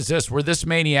clear-cut as this, where this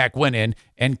maniac went in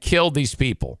and killed these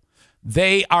people,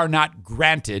 they are not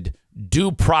granted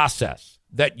due process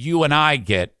that you and I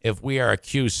get if we are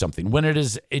accused something. When it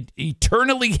is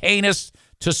eternally heinous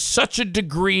to such a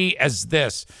degree as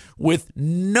this, with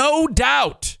no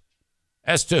doubt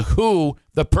as to who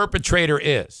the perpetrator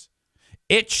is,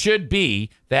 it should be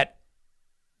that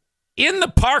in the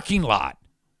parking lot,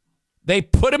 they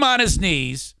put him on his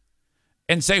knees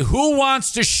and say, who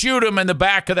wants to shoot him in the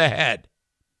back of the head?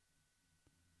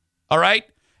 All right?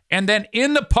 And then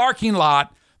in the parking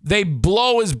lot, they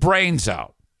blow his brains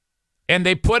out. And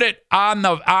they put it on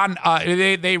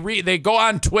they go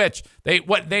on Twitch. They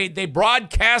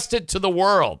broadcast it to the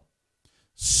world.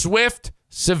 Swift,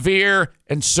 severe,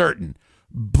 and certain.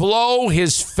 Blow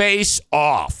his face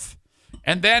off.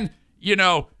 And then,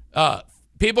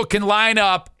 people can line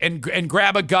up and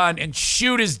grab a gun and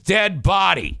shoot his dead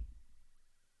body.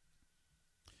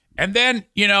 And then,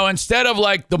 instead of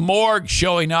like the morgue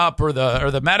showing up or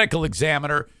the medical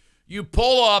examiner, you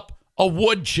pull up a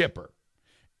wood chipper.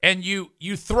 And you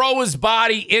throw his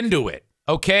body into it,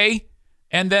 okay?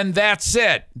 And then that's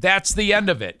it. That's the end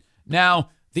of it.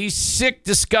 Now, these sick,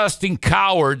 disgusting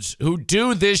cowards who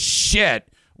do this shit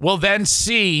will then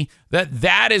see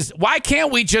that is, why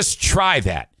can't we just try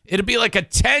that? It'll be like a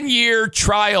 10-year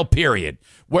trial period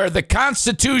where the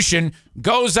Constitution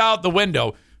goes out the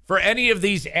window for any of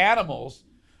these animals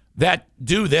that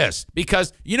do this.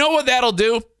 Because you know what that'll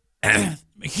do?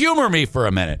 Humor me for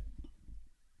a minute.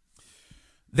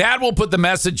 That will put the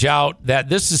message out that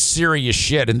this is serious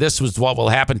shit and this was what will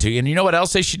happen to you. And you know what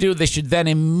else they should do? They should then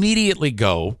immediately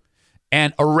go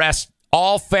and arrest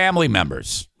all family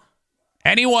members.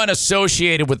 Anyone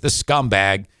associated with the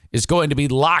scumbag is going to be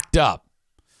locked up.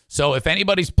 So if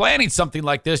anybody's planning something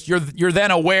like this, you're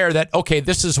then aware that, okay,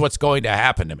 this is what's going to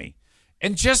happen to me.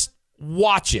 And just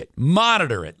watch it,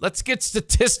 monitor it. Let's get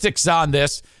statistics on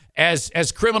this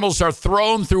as criminals are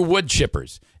thrown through wood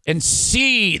chippers and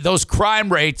see those crime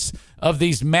rates of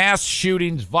these mass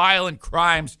shootings, violent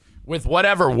crimes with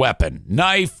whatever weapon,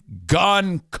 knife,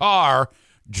 gun, car,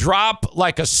 drop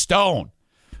like a stone.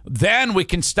 Then we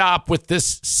can stop with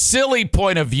this silly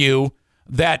point of view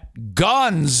that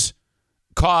guns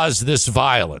cause this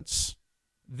violence.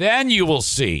 Then you will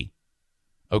see,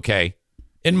 okay,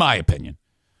 in my opinion,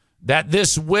 that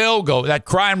that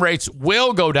crime rates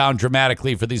will go down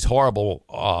dramatically for these horrible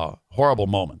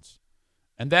moments.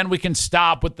 And then we can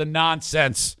stop with the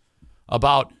nonsense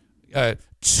about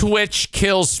Twitch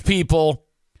kills people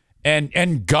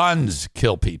and guns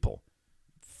kill people.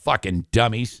 Fucking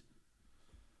dummies.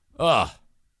 Ugh.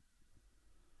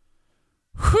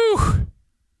 Whew.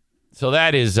 So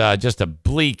that is just a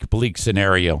bleak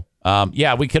scenario.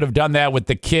 Yeah, we could have done that with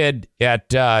the kid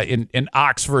at in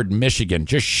Oxford, Michigan.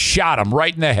 Just shot him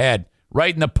right in the head,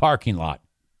 right in the parking lot.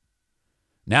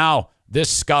 Now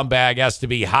this scumbag has to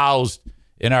be housed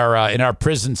in our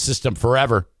prison system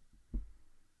forever.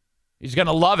 He's going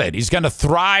to love it. He's going to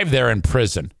thrive there in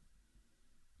prison.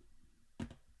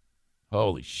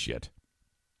 Holy shit.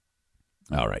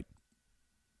 All right.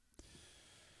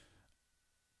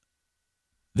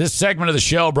 This segment of the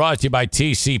show brought to you by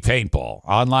TC Paintball.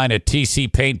 Online at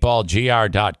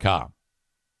tcpaintballgr.com.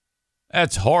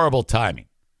 That's horrible timing.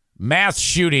 Mass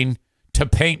shooting to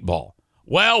paintball.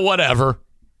 Well, whatever.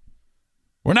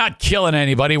 We're not killing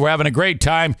anybody. We're having a great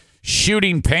time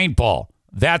shooting paintball.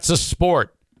 That's a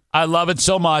sport. I love it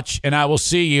so much, and I will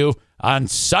see you on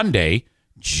Sunday,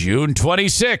 June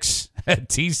 26th at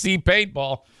TC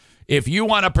Paintball. If you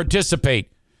want to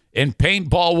participate in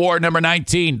Paintball War number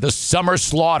 19, the Summer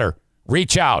Slaughter,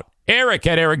 reach out. Eric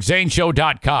at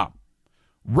ericzaneshow.com.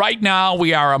 Right now,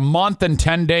 we are a month and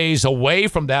 10 days away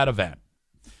from that event.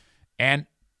 And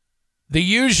the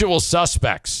usual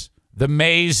suspects, the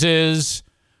Mazes,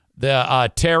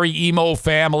 the Terry Emo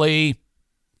family,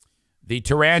 the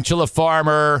Tarantula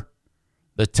Farmer,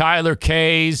 the Tyler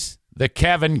K's, the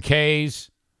Kevin K's,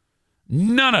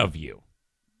 none of you,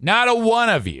 not a one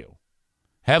of you,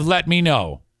 have let me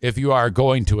know if you are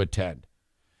going to attend.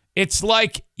 It's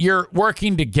like you're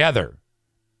working together.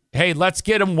 Hey, let's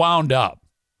get them wound up.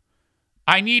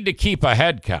 I need to keep a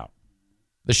head count.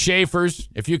 The Schaefers,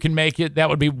 if you can make it, that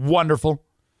would be wonderful.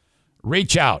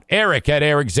 Reach out. Eric at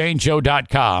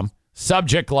ericzaneshow.com.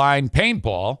 Subject line,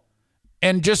 paintball,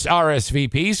 and just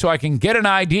RSVP so I can get an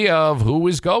idea of who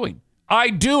is going. I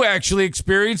do actually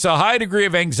experience a high degree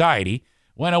of anxiety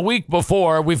when a week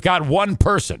before we've got one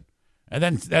person. And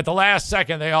then at the last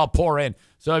second, they all pour in.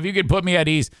 So if you could put me at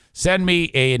ease, send me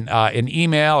an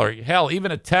email or hell,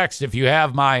 even a text if you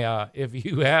have my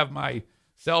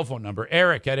cell phone number,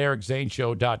 Eric at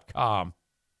ericzaneshow.com,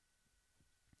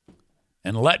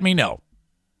 and let me know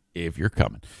if you're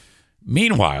coming.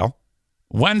 Meanwhile,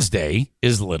 Wednesday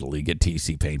is Little League at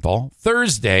TC Paintball.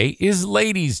 Thursday is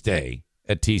Ladies' Day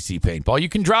at TC Paintball. You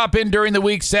can drop in during the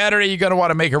week. Saturday, you're going to want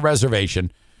to make a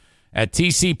reservation at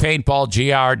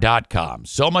tcpaintballgr.com.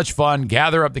 So much fun.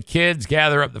 Gather up the kids,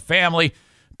 gather up the family,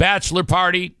 bachelor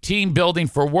party, team building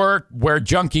for work, wear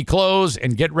junky clothes,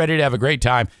 and get ready to have a great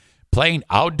time playing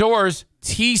outdoors.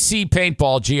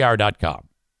 tcpaintballgr.com.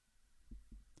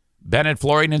 Bennett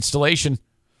Flooring Installation.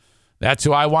 That's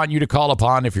who I want you to call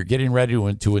upon if you're getting ready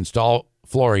to install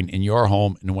flooring in your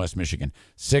home in West Michigan.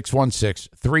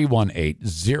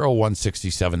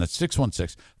 616-318-0167. That's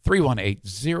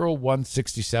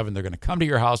 616-318-0167. They're going to come to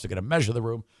your house. They're going to measure the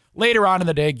room. Later on in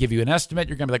the day, give you an estimate.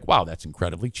 You're going to be like, wow, that's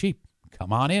incredibly cheap.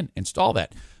 Come on in, install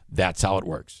that. That's how it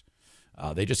works.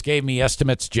 They just gave me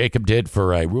estimates, Jacob did,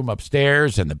 for a room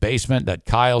upstairs and the basement that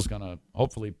Kyle's going to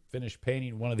hopefully finish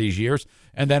painting one of these years.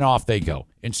 And then off they go,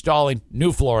 installing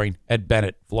new flooring at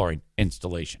Bennett Flooring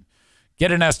Installation.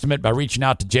 Get an estimate by reaching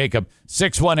out to Jacob,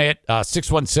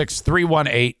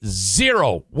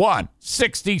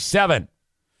 616-318-0167.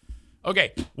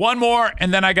 Okay, one more,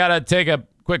 and then I got to take a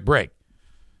quick break.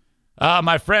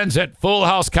 My friends at Full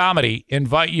House Comedy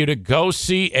invite you to go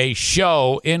see a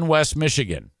show in West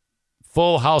Michigan.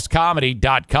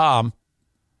 FullHouseComedy.com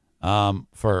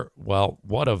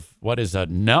what is a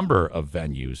number of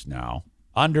venues now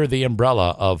under the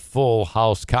umbrella of Full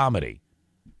House Comedy.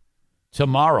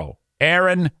 Tomorrow,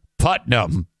 Aaron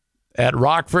Putnam at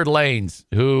Rockford Lanes,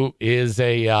 who is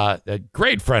a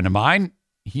great friend of mine.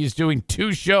 He's doing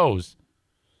 2 shows.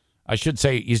 I should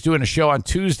say he's doing a show on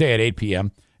Tuesday at 8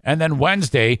 p.m. and then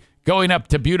Wednesday going up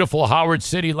to beautiful Howard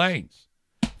City Lanes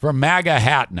for MAGA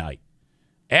Hat Night.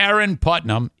 Aaron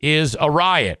Putnam is a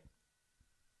riot.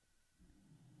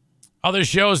 Other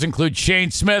shows include Shane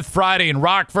Smith Friday in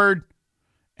Rockford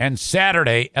and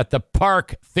Saturday at the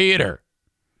Park Theater.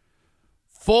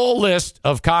 Full list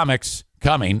of comics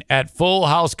coming at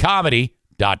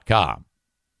FullHouseComedy.com.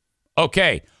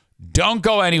 Okay, don't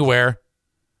go anywhere.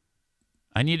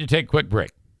 I need to take a quick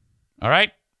break. All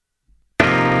right?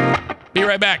 Be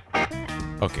right back.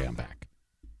 Okay, I'm back.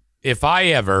 If I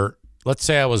ever, let's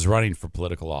say I was running for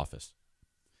political office,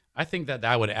 I think that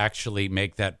I would actually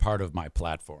make that part of my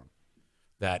platform.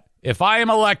 That if I am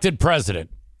elected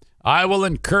president, I will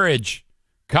encourage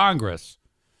Congress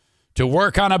to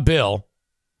work on a bill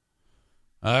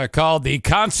called the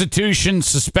Constitution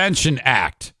Suspension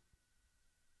Act.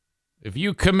 If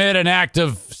you commit an act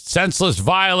of senseless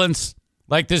violence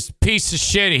like this piece of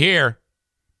shit here,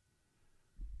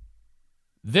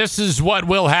 this is what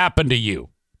will happen to you.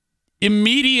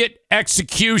 Immediate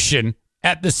execution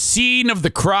at the scene of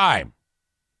the crime.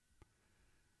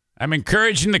 I'm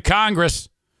encouraging the Congress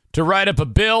to write up a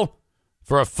bill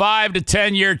for a 5 to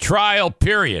 10 year trial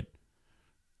period.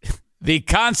 The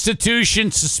Constitution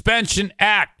Suspension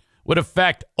Act would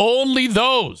affect only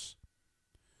those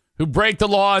who break the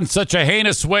law in such a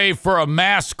heinous way for a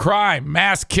mass crime,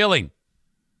 mass killing.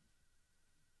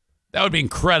 That would be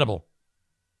incredible.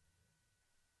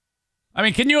 I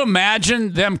mean, can you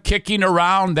imagine them kicking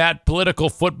around that political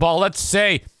football? Let's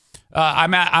say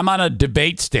I'm on a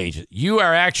debate stage. You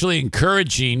are actually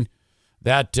encouraging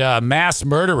that mass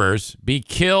murderers be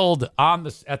killed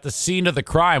at the scene of the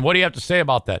crime. What do you have to say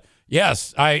about that?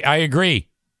 Yes, I agree.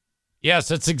 Yes,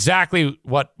 that's exactly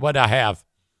what I have.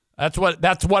 That's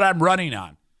what I'm running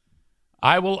on.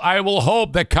 I will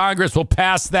hope that Congress will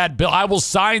pass that bill. I will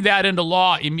sign that into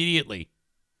law immediately.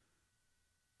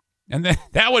 And then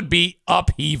that would be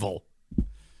upheaval.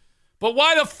 But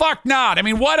why the fuck not? I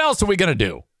mean, what else are we going to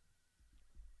do?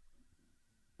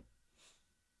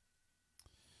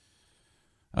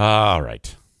 All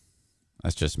right.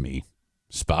 That's just me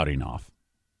spouting off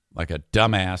like a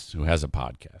dumbass who has a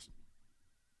podcast.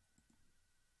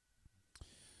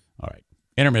 All right.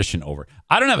 Intermission over.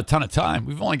 I don't have a ton of time.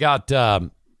 We've only got,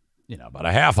 about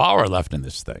a half hour left in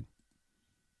this thing.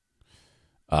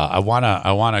 I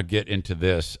wanna get into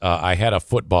this. I had a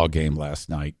football game last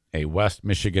night, a West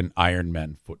Michigan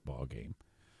Ironmen football game,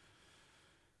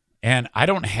 and I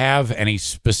don't have any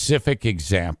specific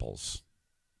examples,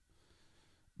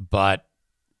 but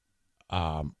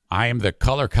I am the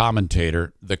color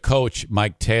commentator. The coach,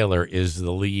 Mike Taylor, is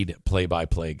the lead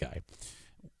play-by-play guy.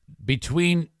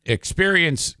 Between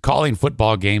experience calling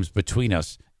football games between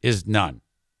us is none.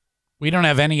 We don't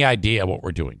have any idea what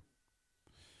we're doing.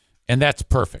 And that's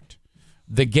perfect.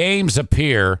 The games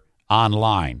appear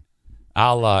online.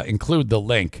 I'll include the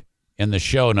link in the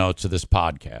show notes of this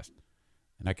podcast.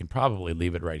 And I can probably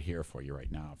leave it right here for you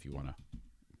right now if you want to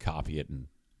copy it and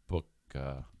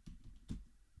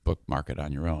bookmark it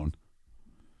on your own.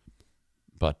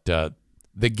 But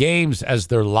the games, as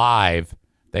they're live,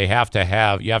 you have to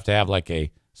have like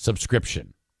a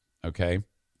subscription, okay?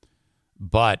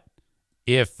 But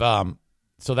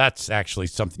so that's actually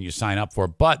something you sign up for.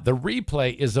 But the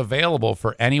replay is available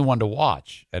for anyone to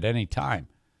watch at any time.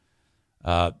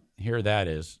 Here that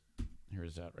is.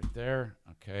 Here's that right there.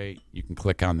 Okay, you can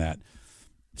click on that.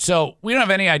 So we don't have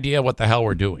any idea what the hell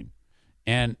we're doing.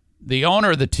 And the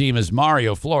owner of the team is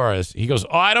Mario Flores. He goes,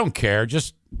 I don't care.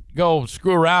 Just go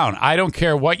screw around. I don't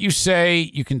care what you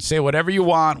say. You can say whatever you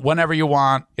want, whenever you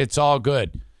want. It's all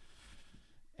good.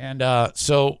 And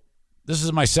so this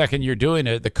is my second year doing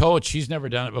it. The coach, he's never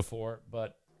done it before,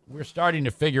 but we're starting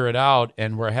to figure it out,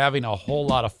 and we're having a whole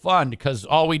lot of fun because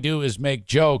all we do is make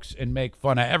jokes and make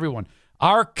fun of everyone.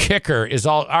 Our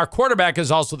quarterback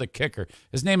is also the kicker.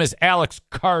 His name is Alex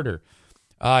Carter.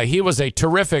 He was a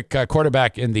terrific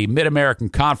quarterback in the Mid-American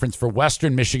Conference for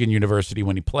Western Michigan University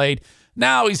when he played.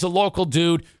 Now he's a local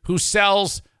dude who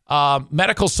sells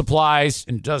medical supplies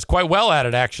and does quite well at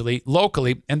it, actually,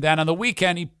 locally. And then on the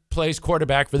weekend, he plays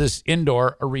quarterback for this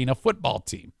indoor arena football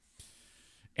team.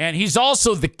 And he's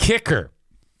also the kicker.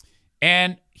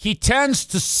 And he tends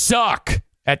to suck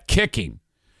at kicking.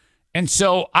 And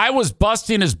so I was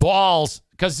busting his balls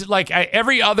because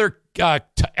every other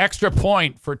extra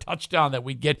point for touchdown that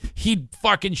we'd get, he'd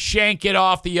fucking shank it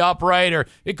off the upright or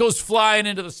it goes flying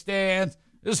into the stands.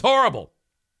 It was horrible.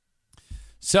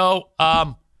 So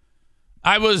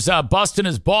I was busting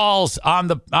his balls on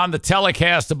the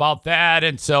telecast about that.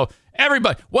 And so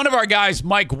everybody, one of our guys,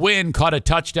 Mike Wynn, caught a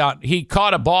touchdown. He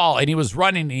caught a ball and he was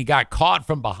running and he got caught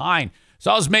from behind.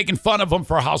 So I was making fun of him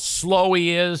for how slow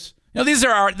he is.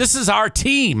 This is our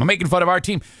team. I'm making fun of our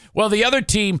team. Well, the other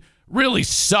team really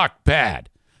sucked bad.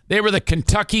 They were the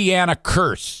Kentuckiana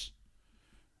Curse.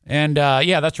 And,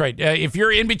 yeah, that's right. If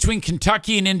you're in between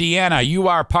Kentucky and Indiana, you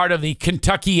are part of the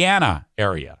Kentuckiana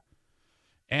area.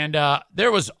 And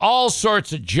there was all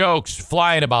sorts of jokes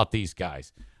flying about these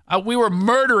guys. We were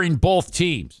murdering both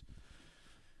teams.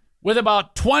 With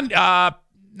about 10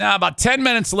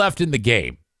 minutes left in the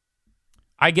game,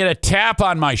 I get a tap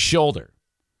on my shoulder.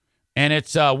 And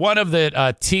it's one of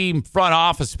the team front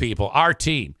office people, our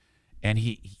team. And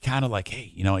he kind of like,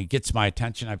 hey, he gets my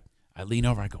attention. I lean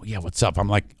over. I go, yeah, what's up? I'm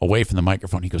like away from the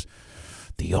microphone. He goes,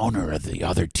 the owner of the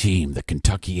other team, the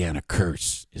Kentuckiana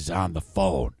Curse, is on the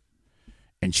phone.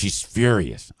 And she's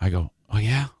furious. I go, oh,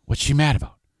 yeah? What's she mad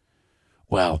about?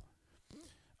 Well,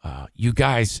 you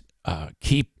guys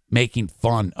keep making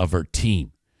fun of her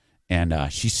team.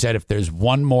 And she said if there's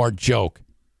one more joke,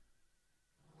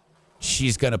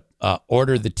 she's going to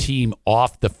order the team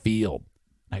off the field.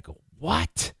 I go,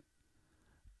 what?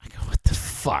 I go, what the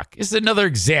fuck? This is another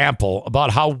example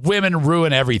about how women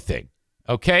ruin everything,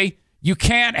 okay? You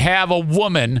can't have a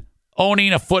woman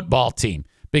owning a football team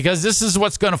because this is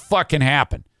what's going to fucking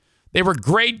happen. They were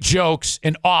great jokes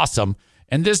and awesome,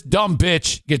 and this dumb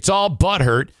bitch gets all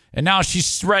butthurt, and now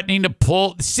she's threatening to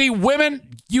pull. See,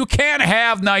 women, you can't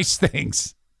have nice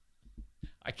things.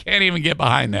 I can't even get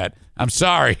behind that. I'm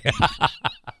sorry.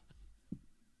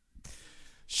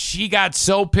 She got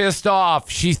so pissed off,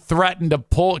 she threatened to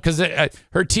pull because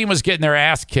her team was getting their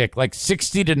ass kicked like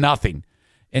 60-0.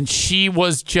 And she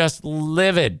was just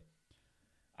livid.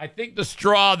 I think the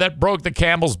straw that broke the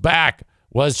camel's back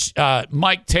was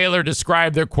Mike Taylor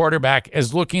described their quarterback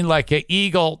as looking like an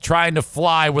eagle trying to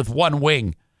fly with one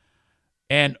wing.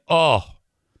 And,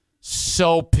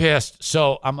 so pissed.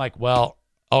 So I'm like, well,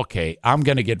 okay, I'm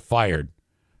going to get fired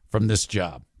from this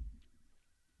job.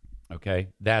 Okay,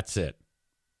 that's it.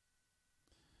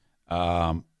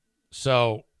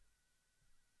 So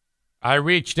I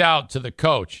reached out to the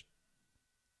coach,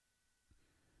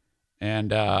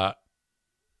 and I'm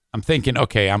thinking,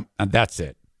 okay, that's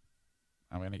it.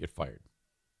 I'm going to get fired.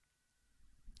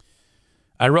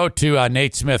 I wrote to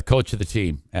Nate Smith, coach of the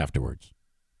team, afterwards.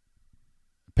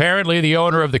 Apparently, the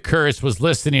owner of the Curse was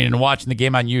listening and watching the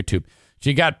game on YouTube.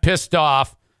 She got pissed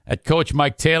off at Coach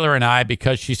Mike Taylor and I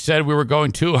because she said we were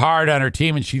going too hard on her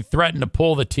team and she threatened to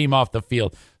pull the team off the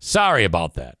field. Sorry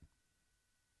about that.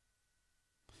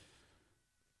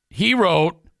 He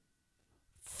wrote,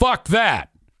 fuck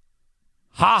that.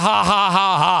 Ha, ha, ha,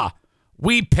 ha, ha.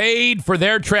 We paid for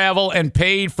their travel and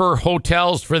paid for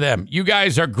hotels for them. You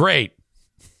guys are great.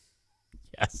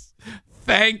 Yes.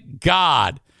 Thank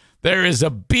God there is a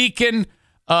beacon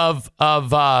of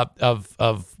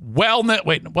wellness.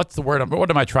 Wait, what's the word? What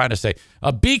am I trying to say?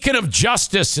 A beacon of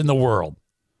justice in the world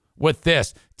with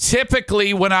this.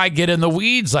 Typically, when I get in the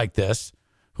weeds like this,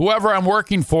 whoever I'm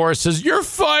working for says, you're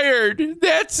fired.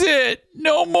 That's it.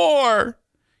 No more.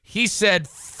 He said,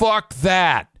 fuck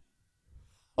that.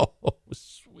 Oh,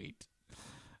 sweet.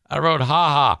 I wrote,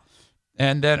 ha-ha.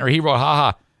 He wrote,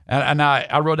 ha-ha. And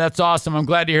I wrote, that's awesome. I'm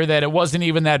glad to hear that. It wasn't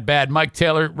even that bad. Mike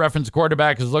Taylor, reference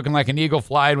quarterback, is looking like an eagle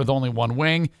flying with only one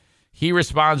wing. He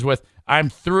responds with, I'm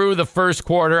through the first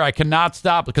quarter. I cannot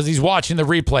stop, because he's watching the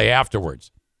replay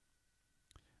afterwards.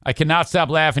 I cannot stop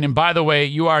laughing. And by the way,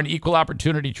 you are an equal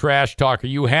opportunity trash talker.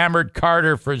 You hammered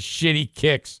Carter for shitty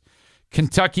kicks.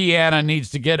 Kentuckiana needs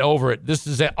to get over it. This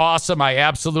is awesome. I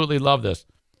absolutely love this.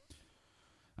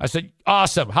 I said,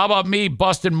 awesome. How about me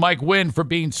busting Mike Wynn for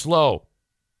being slow?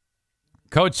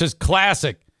 Coach says,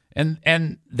 classic.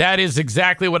 And that is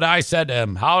exactly what I said to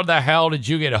him. How the hell did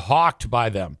you get hawked by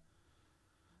them?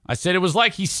 I said, it was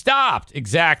like he stopped.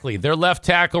 Exactly. Their left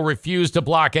tackle refused to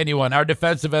block anyone. Our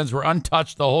defensive ends were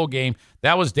untouched the whole game.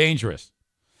 That was dangerous.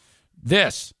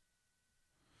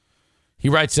 He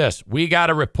writes this, we got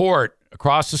a report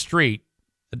across the street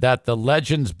that the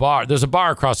Legends bar, there's a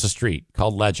bar across the street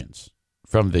called Legends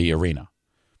from the arena.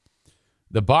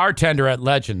 The bartender at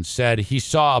Legends said he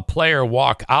saw a player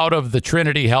walk out of the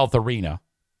Trinity Health Arena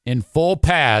in full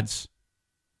pads,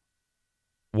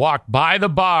 walked by the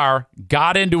bar,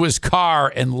 got into his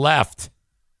car, and left.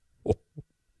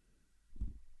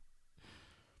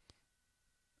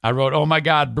 I wrote, oh, my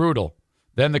God, brutal.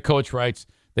 Then the coach writes,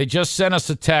 they just sent us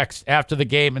a text after the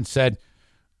game and said,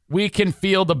 we can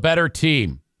field a better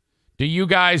team. Do you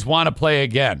guys want to play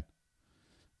again?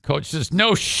 Coach says,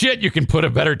 no shit, you can put a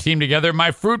better team together.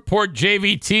 My Fruitport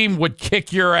JV team would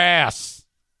kick your ass.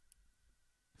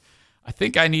 I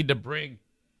think I need to bring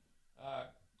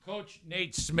Coach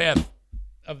Nate Smith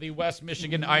of the West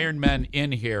Michigan Ironmen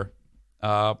in here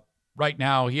right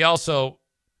now. He also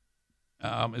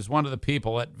is one of the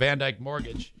people at Van Dyke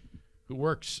Mortgage who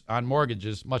works on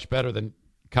mortgages much better than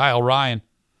Kyle Ryan.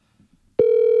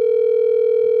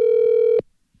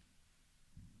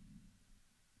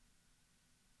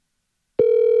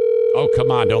 Oh,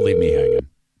 come on. Don't leave me hanging.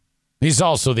 He's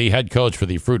also the head coach for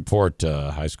the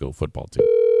Fruitport High School football team.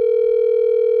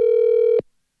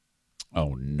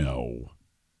 Oh, no.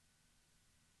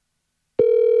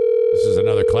 This is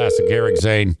another classic Eric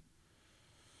Zane.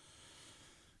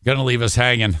 Gonna leave us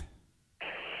hanging.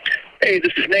 Hey,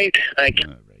 this is Nate. All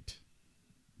right.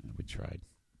 We tried.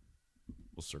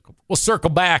 We'll circle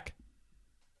back.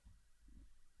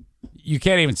 You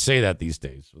can't even say that these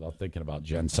days without thinking about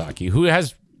Jen Psaki, who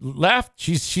has left.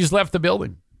 She's left the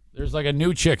building. There's like a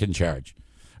new chick in charge.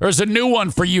 There's a new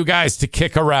one for you guys to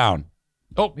kick around.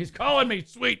 Oh, he's calling me.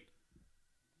 Sweet.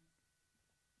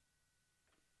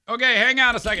 Okay, hang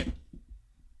on a second.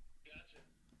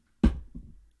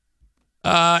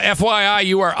 FYI,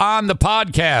 you are on the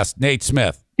podcast, Nate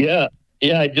Smith. Yeah,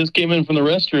 I just came in from the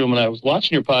restroom and I was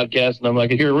watching your podcast and I'm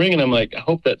like, I hear a ring and I'm like, I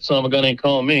hope that son of a gun ain't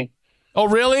calling me. Oh,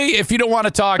 really? If you don't want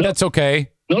to talk, that's okay.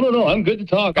 No, I'm good to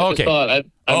talk. I just thought,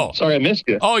 I'm sorry I missed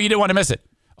you. Oh, you didn't want to miss it.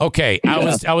 Okay,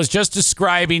 yeah. I was just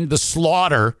describing the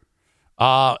slaughter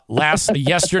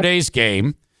yesterday's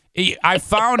game. I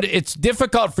found it's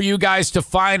difficult for you guys to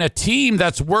find a team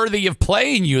that's worthy of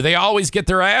playing you. They always get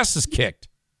their asses kicked.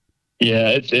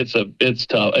 Yeah, it's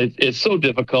tough. It's so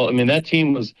difficult. I mean, that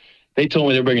team they told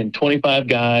me they're bringing 25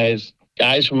 guys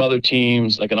from other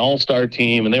teams, like an all-star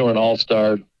team, and they were an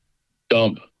all-star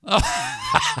dump.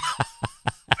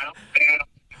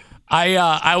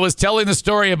 I was telling the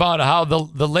story about how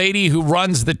the lady who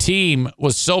runs the team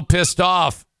was so pissed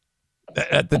off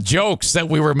at the jokes that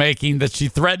we were making that she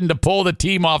threatened to pull the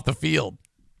team off the field.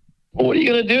 Well, what are you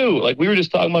going to do? Like, we were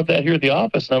just talking about that here at the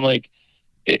office, and I'm like,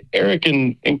 Eric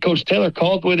and Coach Taylor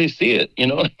call it the way they see it. You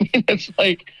know what I mean? It's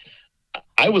like,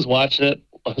 I was watching it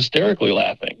hysterically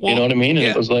laughing. Well, you know what I mean? And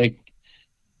it was like,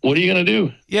 what are you going to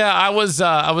do? Yeah, I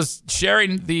was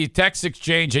sharing the text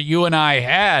exchange that you and I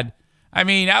had.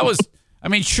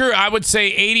 Sure, I would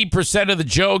say 80% of the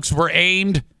jokes were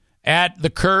aimed at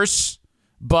the curse,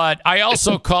 but I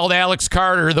also called Alex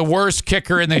Carter the worst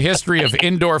kicker in the history of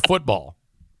indoor football.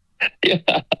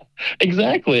 Yeah,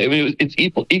 exactly. I mean, it's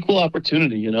equal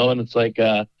opportunity, you know, and it's like,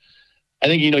 I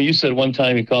think, you know, you said one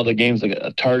time you called the games like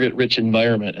a target-rich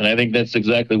environment, and I think that's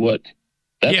exactly what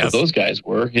those guys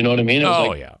were. You know what I mean? It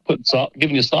was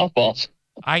giving you softballs.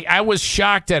 I was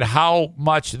shocked at how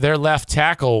much their left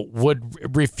tackle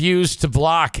would refuse to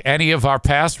block any of our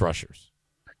pass rushers.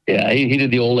 Yeah, he did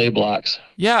the old A blocks.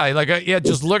 Yeah,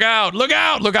 just look out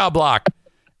block.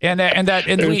 And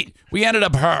we ended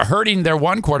up hurting their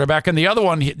one quarterback, and the other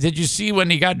one. Did you see when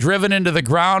he got driven into the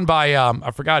ground by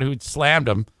I forgot who slammed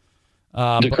him?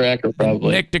 DeCracker,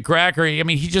 probably. Nick DeCracker. I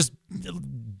mean, he just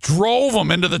drove him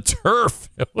into the turf.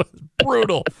 It was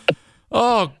brutal.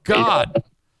 Oh God.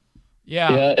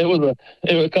 Yeah. It was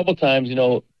a couple times. You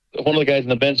know, one of the guys on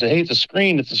the bench said, "Hey, it's a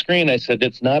screen. It's a screen." I said,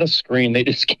 "It's not a screen. They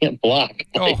just can't block.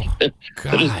 They're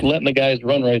just letting the guys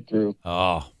run right through."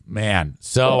 Oh man.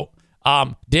 So.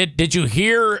 Did you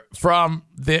hear from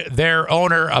their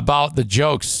owner about the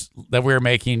jokes that we were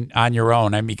making on your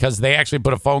own? I mean, because they actually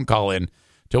put a phone call in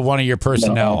to one of your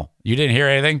personnel. No. You didn't hear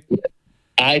anything?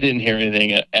 I didn't hear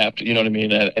anything after. You know what I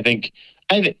mean? I think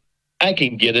I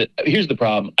can get it. Here's the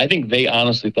problem. I think they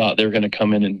honestly thought they were going to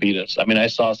come in and beat us. I mean, I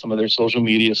saw some of their social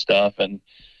media stuff, and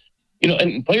you know,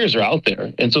 and players are out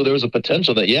there, and so there was a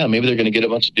potential that maybe they're going to get a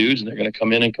bunch of dudes and they're going to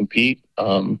come in and compete.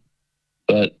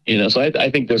 But, you know, so I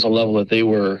think there's a level that they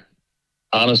were,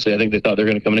 honestly, I think they thought they were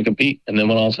going to come in and compete. And then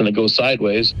when all of a sudden it goes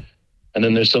sideways, and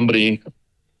then there's somebody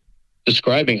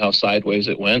describing how sideways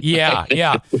it went. Yeah. They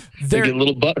get a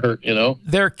little butthurt, you know.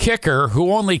 Their kicker,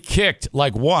 who only kicked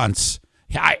like once,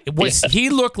 he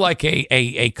looked like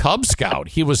a Cub Scout.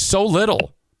 He was so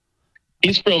little.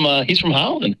 He's from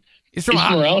Holland. He's from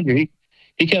around here.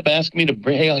 He kept asking me to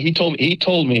bring. Hey, he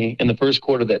told me in the first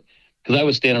quarter that. Because I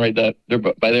was standing right there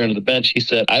by there under the bench. He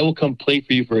said, "I will come play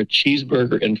for you for a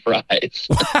cheeseburger and fries."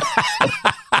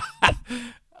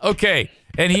 Okay.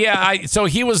 And so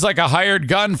he was like a hired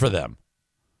gun for them.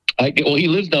 Well, he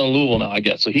lives down in Louisville now, I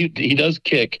guess. So he does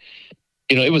kick.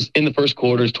 it was in the first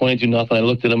quarter, it's 22-0. I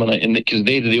looked at him because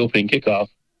they did the opening kickoff.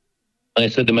 And I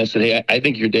said to him, hey, I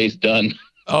think your day's done.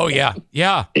 Oh, yeah.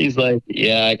 Yeah. He's like,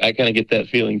 yeah, I kind of get that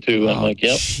feeling too. I'm like,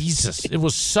 yep. Jesus. It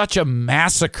was such a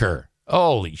massacre.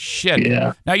 Holy shit.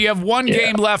 Yeah. Now you have one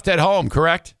game left at home,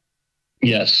 correct?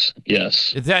 Yes.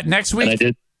 Is that next week?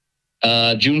 And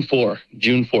I did. June 4.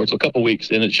 So a couple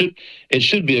weeks, and it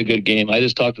should be a good game. I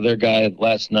just talked to their guy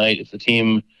last night. It's a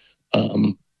team.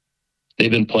 They've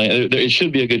been playing. It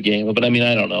should be a good game, but I mean,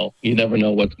 I don't know. You never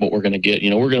know what we're going to get.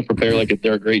 We're going to prepare like if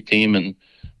they're a great team, and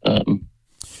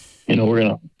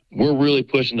we're really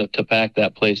pushing to pack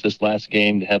that place this last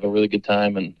game to have a really good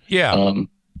time, and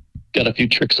got a few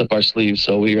tricks up our sleeves.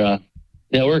 So we're going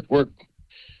to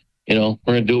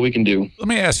do what we can do. Let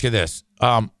me ask you this.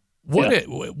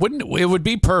 It would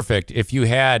be perfect if you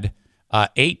had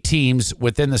 8 teams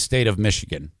within the state of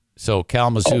Michigan. So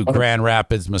Kalamazoo, Grand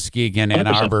Rapids, Muskegon, Ann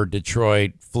 100%. Arbor,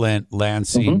 Detroit, Flint,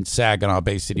 Lansing, Saginaw,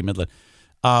 Bay City, Midland.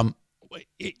 I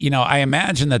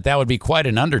imagine that would be quite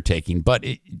an undertaking, but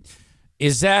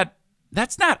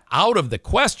that's not out of the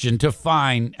question to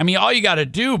find. I mean, all you got to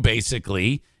do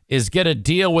basically is get a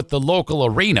deal with the local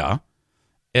arena,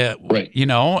 right?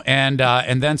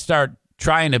 And then start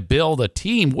trying to build a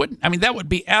team. That would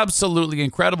be absolutely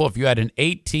incredible if you had an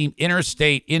 8-team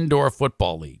interstate indoor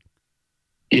football league.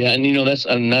 Yeah, and that's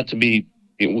not to be.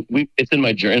 It's in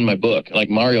my book. Like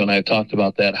Mario and I have talked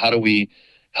about that. How do we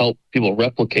help people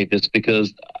replicate this?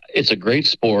 Because it's a great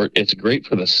sport. It's great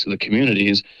for the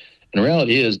communities. And the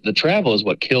reality is, the travel is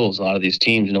what kills a lot of these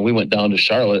teams. We went down to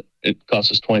Charlotte. It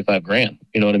cost us $25,000.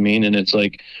 You know what I mean? And it's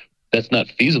like that's not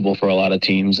feasible for a lot of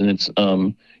teams. And it's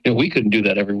we couldn't do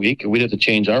that every week. We'd have to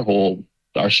change our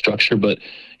structure. But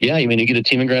yeah, you get a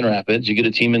team in Grand Rapids. You get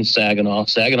a team in Saginaw.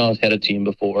 Saginaw's had a team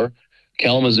before.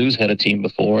 Kalamazoo's had a team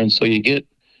before, and so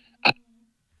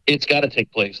it's got to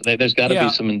take place. There's got to be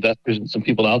some investors and some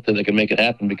people out there that can make it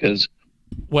happen because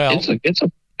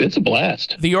it's a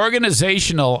blast. The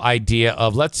organizational idea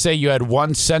of, let's say you had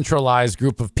one centralized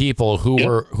group of people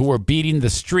who were beating the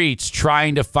streets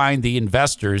trying to find the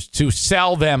investors to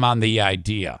sell them on the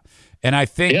idea, and I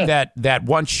think that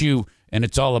once you, and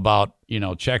it's all about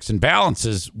checks and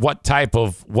balances. What type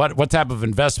of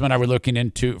investment are we looking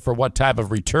into for what type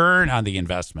of return on the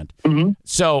investment? Mm-hmm.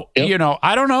 So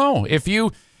I don't know if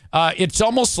you. It's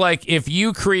almost like if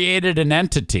you created an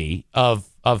entity of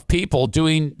people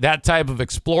doing that type of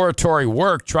exploratory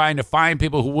work, trying to find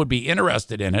people who would be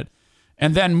interested in it,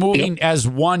 and then moving as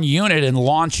one unit and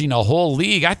launching a whole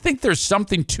league. I think there's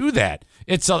something to that.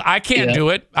 I can't do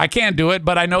it,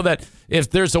 but I know that if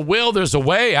there's a will, there's a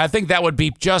way. I think that would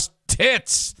be just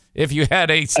tits if you had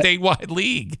a statewide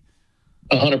league.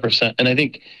 100%. And I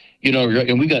think,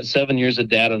 and we've got 7 years of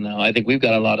data now. I think we've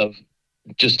got a lot of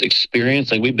just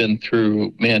experience. Like we've been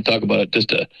through, man, talk about it,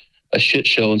 just a shit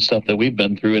show and stuff that we've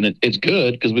been through. And it's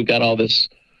good because we've got all this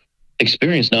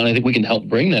experience now. And I think we can help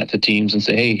bring that to teams and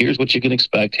say, hey, here's what you can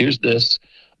expect. Here's this.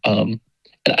 And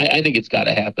I think it's got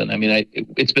to happen.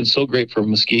 It's been so great for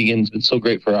Muskegon. It's been so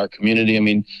great for our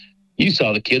community. You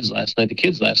saw the kids last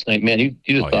night. Man, you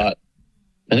just thought,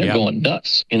 and they're going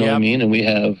nuts. You know what I mean? And we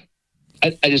have,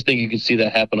 I just think you could see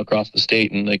that happen across the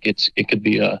state, and like it could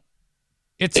be a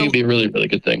really, really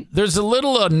good thing. There's a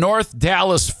little North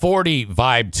Dallas 40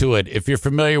 vibe to it, if you're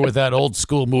familiar with that old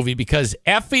school movie, because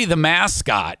Effie the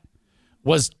mascot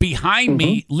was behind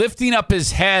me, lifting up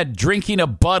his head, drinking a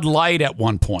Bud Light at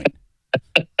one point.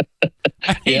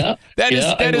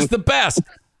 That is the best.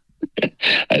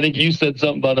 I think you said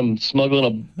something about him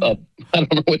smuggling I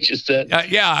don't know what you said.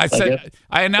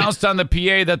 I announced on the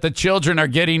PA that the children are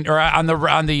getting, or on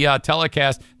the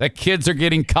telecast, that kids are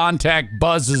getting contact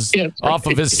buzzes off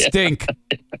of his stink.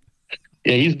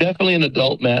 Yeah, he's definitely an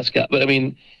adult mascot. But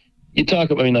you talk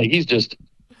about, he's just,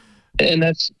 and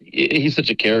he's such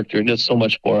a character and does so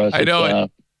much for us. I know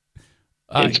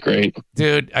it's great,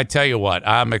 dude. I tell you what,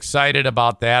 I'm excited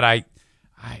about that. I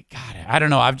don't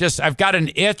know. I've got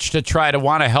an itch to try to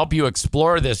want to help you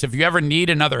explore this. If you ever need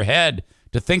another head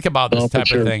to think about this type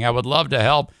of thing, I would love to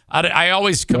help. I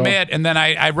always commit and then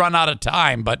I run out of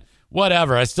time, but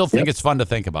whatever. I still think it's fun to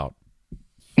think about.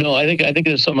 No, I think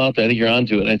there's something out there. I think you're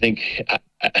onto it. I think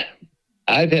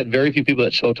I've had very few people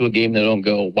that show up to a game that don't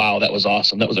go, wow, that was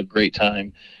awesome. That was a great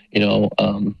time.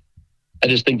 I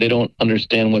just think they don't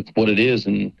understand what it is,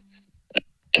 and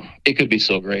it could be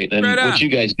so great. And what you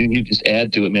guys do, you just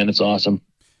add to it, man. It's awesome.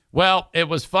 Well, it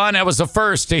was fun. It was the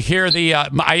first to hear the.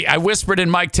 I whispered in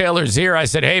Mike Taylor's ear. I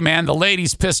said, "Hey, man, the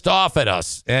lady's pissed off at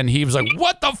us," and he was like,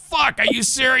 "What the fuck? Are you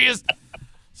serious?"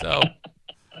 So,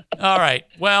 all right.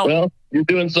 Well, you're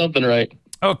doing something right.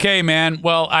 Okay, man.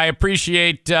 Well, I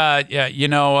appreciate,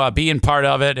 being part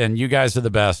of it, and you guys are the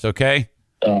best, okay?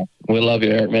 We love you,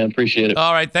 Eric, man. Appreciate it.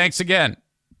 All right, thanks again.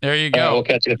 There you go. All right, we'll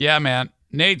catch you. Yeah, man.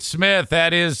 Nate Smith,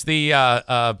 that is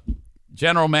the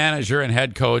general manager and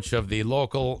head coach of the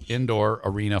local indoor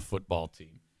arena football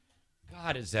team.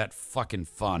 God, is that fucking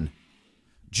fun.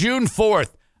 June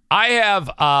 4th, I have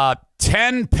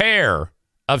 10 pair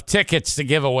of tickets to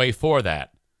give away for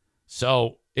that.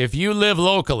 So if you live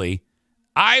locally,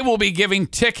 I will be giving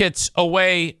tickets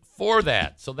away for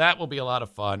that. So that will be a lot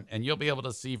of fun, and you'll be able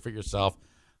to see for yourself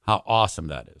how awesome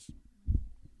that is.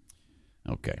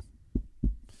 Okay.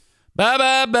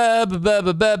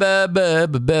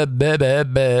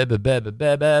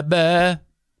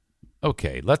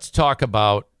 Okay, let's talk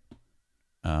about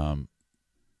in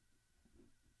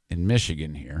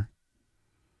Michigan here.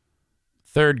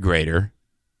 Third grader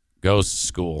goes to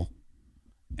school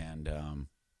and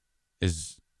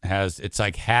it's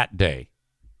like hat day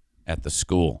at the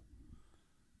school.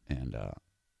 And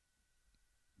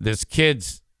this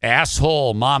kid's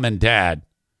asshole mom and dad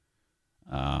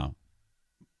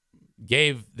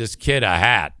gave this kid a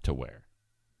hat to wear.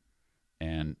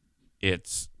 And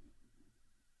it's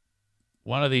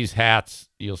one of these hats,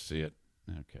 you'll see it.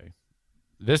 Okay.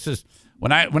 This is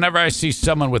whenever I see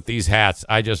someone with these hats,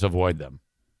 I just avoid them.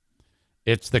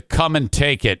 It's the come and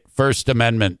take it First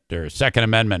Amendment or Second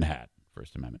Amendment hat.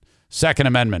 Second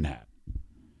Amendment hat.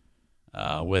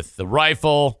 With the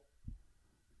rifle.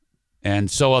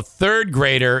 And so a third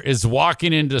grader is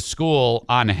walking into school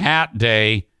on hat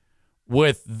day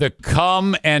with the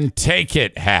come and take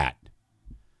it hat.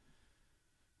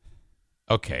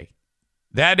 Okay.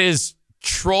 That is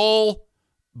troll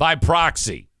by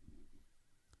proxy.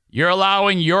 You're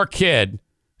allowing your kid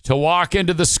to walk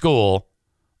into the school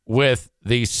with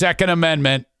the Second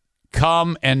Amendment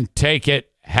come and take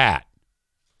it hat.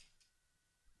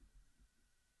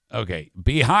 Okay.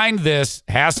 Behind this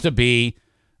has to be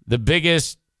the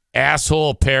biggest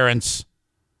asshole parents.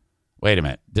 Wait a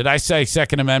minute. Did I say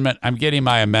Second Amendment? I'm getting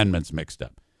my amendments mixed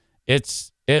up.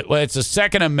 It's a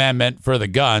Second Amendment for the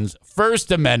guns,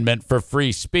 First Amendment for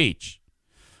free speech.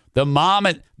 The mom,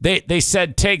 they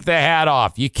said, take the hat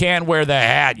off. You can't wear the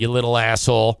hat, you little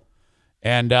asshole.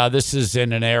 And this is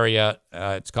in an area,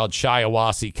 it's called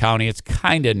Shiawassee County. It's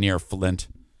kind of near Flint.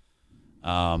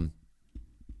 And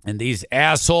these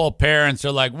asshole parents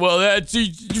are like, well, that's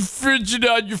infringing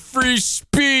on your free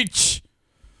speech.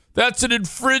 That's an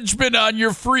infringement on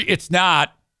your free. It's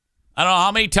not. I don't know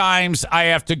how many times I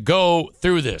have to go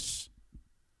through this.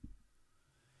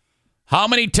 How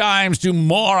many times do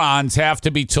morons have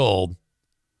to be told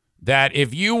that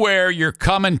if you wear your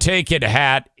come and take it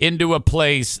hat into a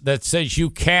place that says you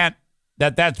can't,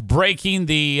 that's breaking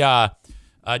the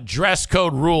dress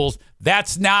code rules,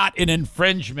 that's not an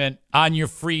infringement on your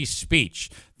free speech.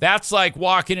 That's like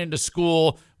walking into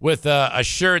school with a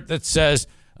shirt that says,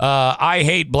 I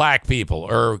hate black people,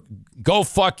 or go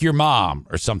fuck your mom,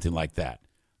 or something like that.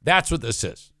 That's what this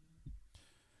is.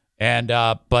 And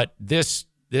but this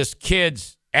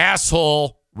kid's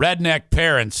asshole redneck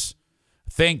parents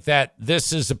think that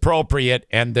this is appropriate,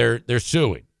 and they're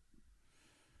suing.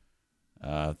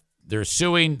 They're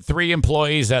suing 3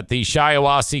 employees at the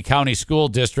Shiawassee County School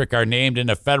District are named in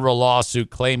a federal lawsuit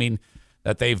claiming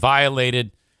that they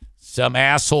violated some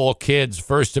asshole kid's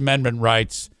First Amendment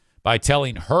rights by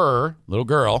telling her, little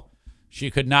girl, she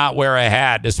could not wear a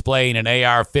hat displaying an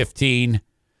AR-15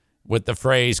 with the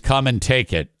phrase, come and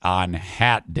take it on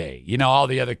hat day. You know, all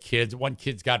the other kids, one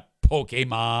kid's got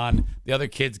Pokemon, the other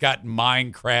kid's got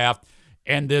Minecraft,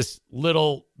 and this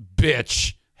little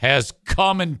bitch has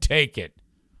come and take it.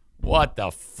 What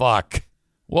the fuck?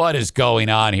 What is going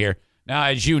on here? Now,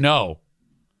 as you know,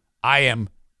 I am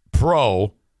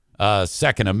pro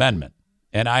Second Amendment,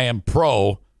 and I am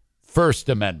pro First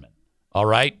Amendment, all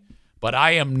right? But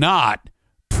I am not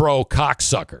pro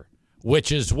cocksucker,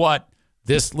 which is what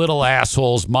this little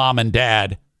asshole's mom and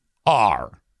dad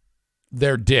are.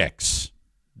 They're dicks.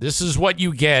 This is what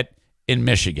you get in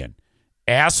Michigan.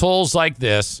 Assholes like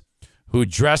this who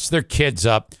dress their kids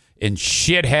up in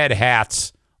shithead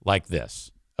hats like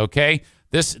this, okay?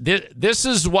 This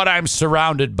is what I'm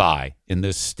surrounded by in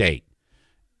this state.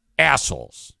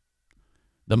 Assholes.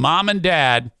 The mom and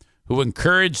dad who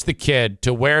encourage the kid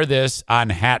to wear this on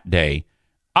hat day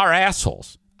are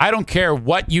assholes. I don't care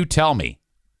what you tell me.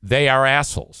 They are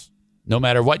assholes, no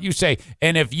matter what you say.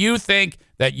 And if you think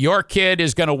that your kid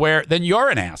is going to wear, then you're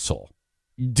an asshole.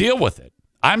 Deal with it.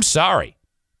 I'm sorry,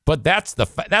 but that's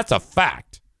a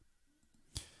fact.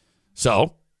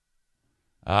 So,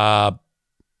 now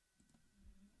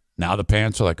the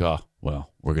parents are like, oh,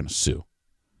 well, we're going to sue.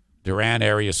 Durand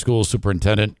Area School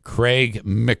Superintendent Craig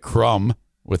McCrum,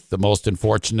 with the most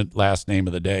unfortunate last name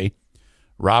of the day,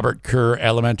 Robert Kerr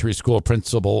Elementary School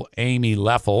Principal Amy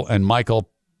Leffel, and Michael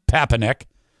Papanek,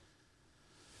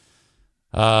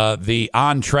 the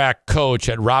on-track coach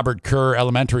at Robert Kerr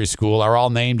Elementary School, are all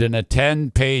named in a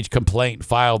 10-page complaint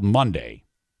filed Monday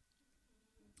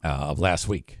of last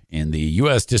week in the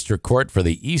U.S. District Court for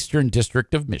the Eastern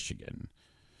District of Michigan.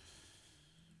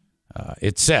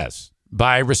 It says,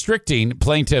 by restricting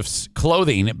plaintiffs'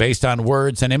 clothing based on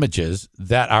words and images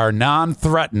that are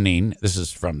non-threatening, this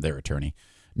is from their attorney,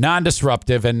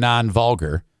 non-disruptive and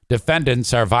non-vulgar,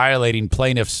 defendants are violating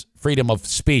plaintiffs' freedom of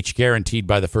speech guaranteed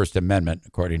by the First Amendment,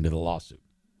 according to the lawsuit.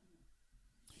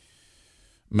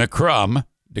 McCrum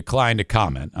declined to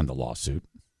comment on the lawsuit.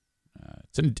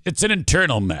 It's an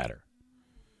internal matter.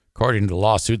 According to the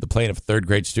lawsuit, the plaintiff, a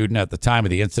third-grade student at the time of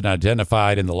the incident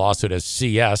identified in the lawsuit as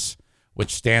CS,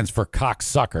 which stands for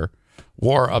cocksucker,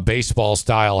 wore a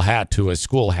baseball-style hat to a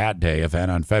school hat day event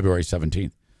on February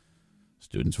 17th.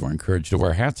 Students were encouraged to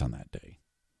wear hats on that day.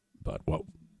 But what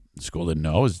the school didn't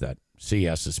know is that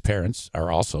CS's parents are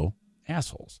also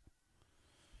assholes.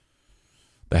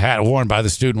 The hat worn by the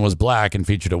student was black and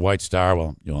featured a white star.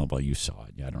 Well, you saw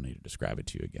it. Yeah, I don't need to describe it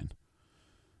to you again.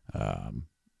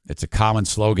 It's a common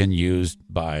slogan used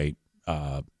by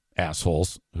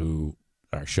assholes who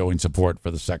are showing support for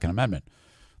the Second Amendment.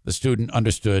 The student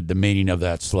understood the meaning of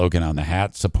that slogan on the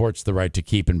hat, supports the right to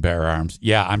keep and bear arms.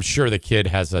 Yeah, I'm sure the kid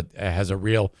has a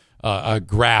real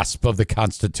grasp of the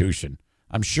Constitution.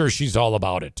 I'm sure she's all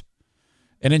about it.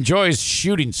 And enjoys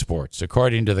shooting sports,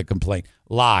 according to the complaint.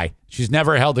 Lie. She's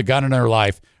never held a gun in her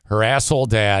life. Her asshole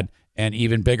dad and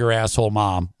even bigger asshole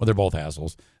mom, well, they're both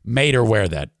assholes, made her wear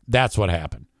that. That's what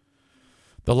happened.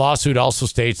 The lawsuit also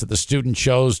states that the student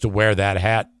chose to wear that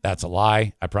hat. That's a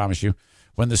lie, I promise you.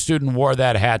 When the student wore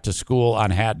that hat to school on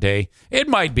hat day, it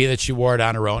might be that she wore it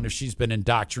on her own if she's been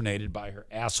indoctrinated by her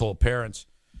asshole parents.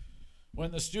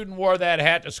 When the student wore that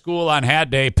hat to school on hat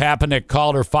day, Papanek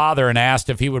called her father and asked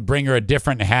if he would bring her a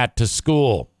different hat to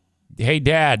school. Hey,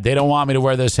 Dad, they don't want me to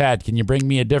wear this hat. Can you bring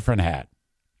me a different hat?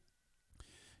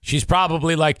 She's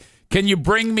probably like, can you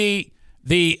bring me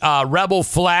the rebel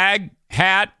flag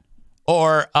hat?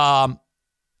 Or,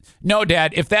 no,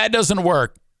 Dad, if that doesn't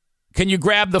work, can you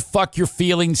grab the fuck your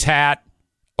feelings hat?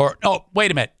 Or, no, wait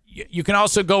a minute. You can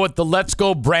also go with the Let's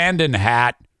Go Brandon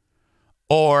hat.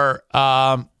 Or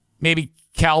maybe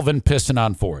Calvin pissing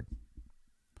on Ford.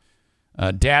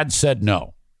 Dad said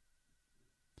no.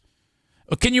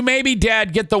 Can you maybe,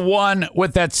 Dad, get the one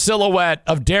with that silhouette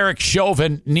of Derek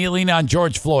Chauvin kneeling on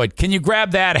George Floyd? Can you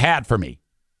grab that hat for me?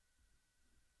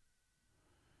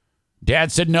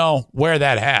 Dad said no, wear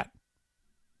that hat.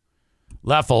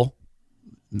 Leffel,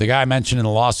 the guy mentioned in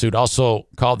the lawsuit, also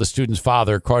called the student's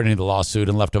father, according to the lawsuit,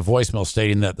 and left a voicemail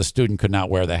stating that the student could not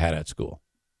wear the hat at school.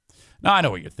 Now, I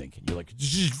know what you're thinking. You're like,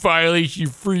 this is violation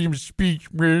of freedom of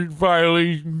speech, man.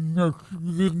 Violation.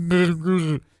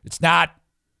 It's not.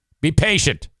 Be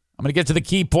patient. I'm going to get to the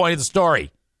key point of the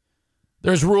story.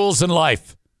 There's rules in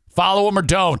life. Follow them or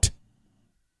don't.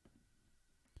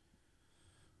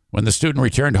 When the student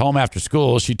returned home after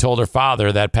school, she told her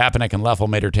father that Papanek and Leffel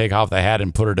made her take off the hat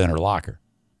and put it in her locker.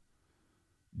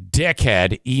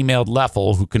 Dickhead emailed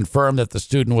Leffel, who confirmed that the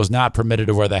student was not permitted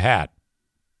to wear the hat.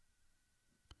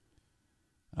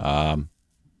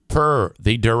 Per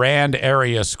the Durand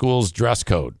Area School's dress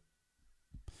code,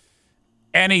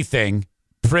 anything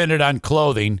printed on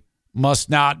clothing must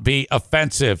not be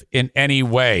offensive in any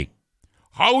way.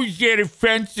 How is that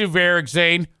offensive, Eric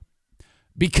Zane?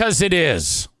 Because it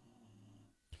is.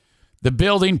 The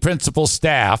building principal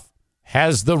staff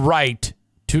has the right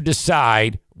to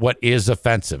decide what is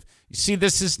offensive. You see,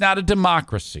 this is not a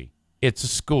democracy. It's a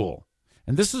school.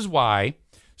 And this is why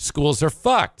schools are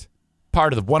fucked.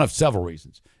 One of several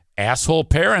reasons. Asshole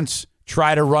parents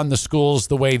try to run the schools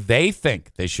the way they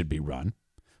think they should be run,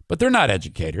 but they're not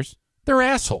educators. They're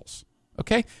assholes.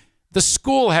 Okay? The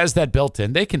school has that built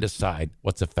in. They can decide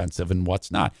what's offensive and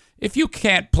what's not. If you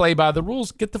can't play by the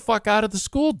rules, get the fuck out of the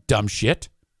school, dumb shit.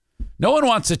 No one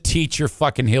wants to teach your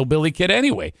fucking hillbilly kid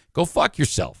anyway. Go fuck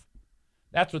yourself.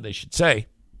 That's what they should say.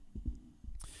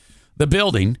 The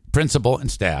building, principal, and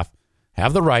staff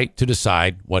have the right to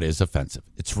decide what is offensive.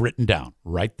 It's written down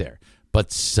right there.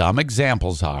 But some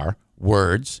examples are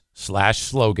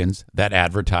words/slogans that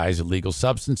advertise illegal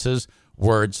substances,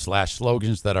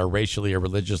 words/slogans that are racially or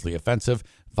religiously offensive,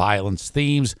 violence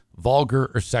themes,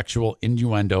 vulgar or sexual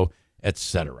innuendo,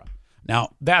 etc.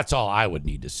 Now, that's all I would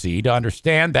need to see to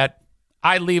understand that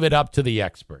I leave it up to the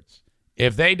experts.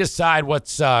 If they decide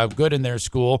what's good in their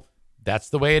school, that's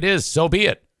the way it is. So be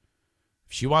it.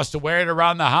 If she wants to wear it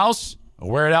around the house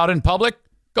or wear it out in public,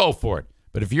 go for it.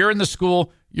 But if you're in the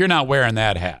school, you're not wearing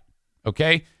that hat,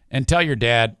 okay? And tell your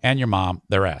dad and your mom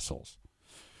they're assholes.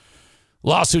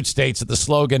 Lawsuit states that the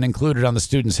slogan included on the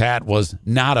student's hat was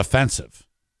not offensive.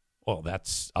 Well,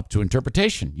 that's up to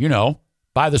interpretation,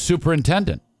 by the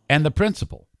superintendent and the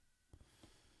principal.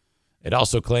 It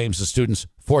also claims the student's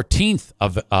 14th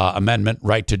Amendment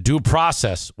right to due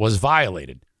process was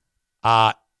violated.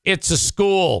 It's a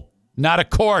school, not a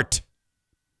court.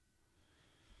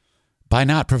 By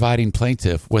not providing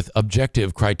plaintiff with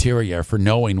objective criteria for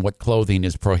knowing what clothing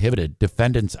is prohibited,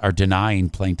 defendants are denying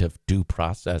plaintiff due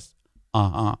process.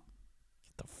 Get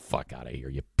the fuck out of here,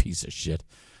 you piece of shit.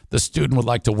 The student would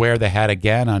like to wear the hat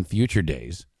again on future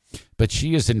days, but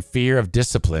she is in fear of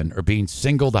discipline or being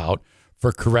singled out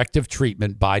for corrective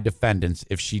treatment by defendants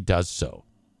if she does so,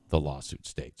 the lawsuit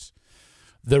states.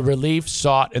 The relief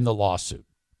sought in the lawsuit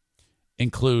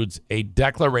includes a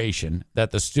declaration that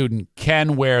the student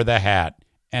can wear the hat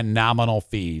and nominal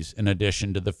fees in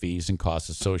addition to the fees and costs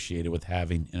associated with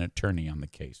having an attorney on the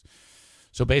case.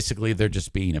 So basically, they're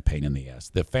just being a pain in the ass.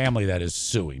 The family that is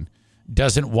suing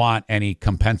doesn't want any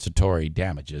compensatory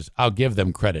damages. I'll give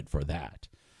them credit for that.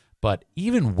 But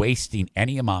even wasting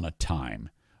any amount of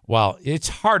time, well, it's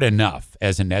hard enough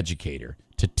as an educator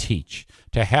to teach,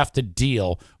 to have to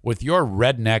deal with your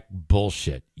redneck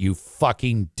bullshit, you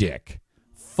fucking dick.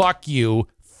 Fuck you,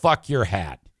 fuck your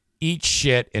hat. Eat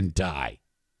shit and die.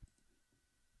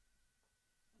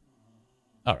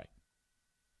 All right.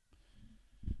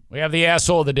 We have the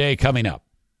asshole of the day coming up.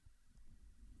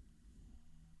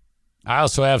 I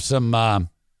also have some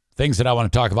things that I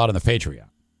want to talk about in the Patreon.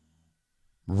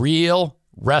 Real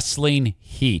wrestling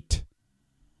heat.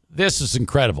 This is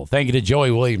incredible. Thank you to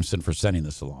Joey Williamson for sending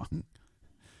this along.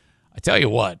 I tell you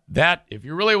what, that if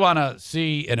you really want to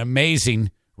see an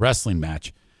amazing wrestling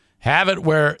match, have it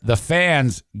where the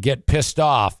fans get pissed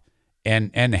off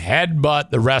and headbutt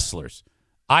the wrestlers.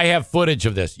 I have footage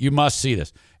of this. You must see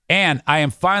this. And I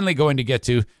am finally going to get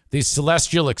to the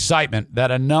celestial excitement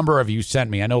that a number of you sent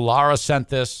me. I know Laura sent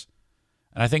this,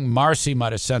 and I think Marcy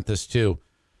might have sent this too.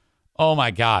 Oh,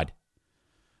 my God.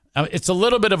 It's a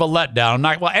little bit of a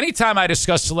letdown. Anytime I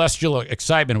discuss celestial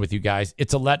excitement with you guys,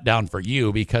 it's a letdown for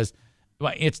you because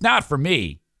it's not for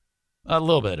me. A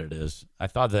little bit it is. I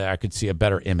thought that I could see a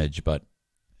better image, but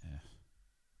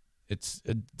it's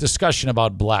a discussion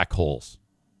about black holes.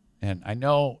 And I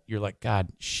know you're like,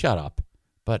 God, shut up.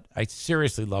 But I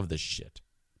seriously love this shit.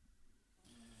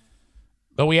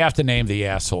 But we have to name the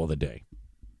asshole of the day.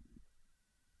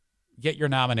 Get your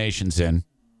nominations in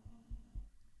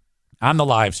on the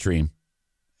live stream,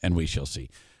 and we shall see.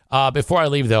 Before I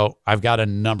leave, though, I've got a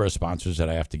number of sponsors that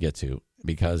I have to get to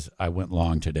because I went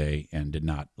long today and did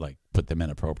not put them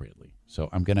in appropriately. So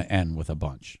I'm going to end with a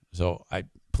bunch. So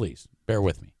please bear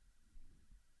with me.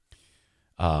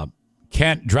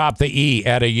 Can't drop the E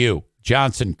at a U.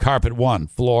 Johnson Carpet One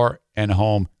Floor and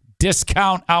Home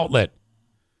Discount Outlet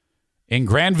in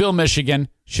Granville, Michigan,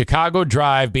 Chicago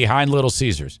Drive behind Little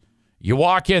Caesars. You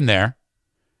walk in there,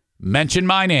 mention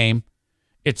my name.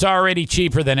 It's already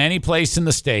cheaper than any place in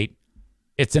the state.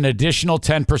 It's an additional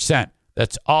 10%.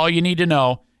 That's all you need to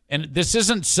know. And this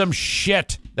isn't some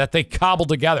shit that they cobble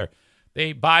together.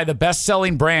 They buy the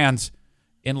best-selling brands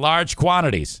in large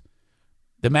quantities.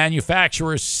 The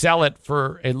manufacturers sell it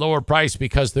for a lower price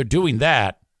because they're doing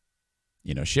that.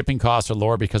 Shipping costs are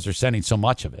lower because they're sending so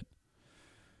much of it.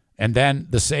 And then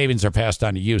the savings are passed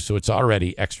on to you, so it's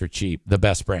already extra cheap. The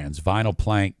best brands, vinyl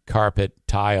plank, carpet,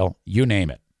 tile, you name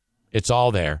it. It's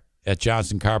all there at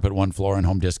Johnson Carpet One Floor and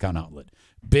Home Discount Outlet.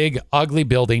 Big, ugly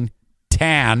building,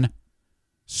 tan,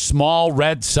 small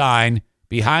red sign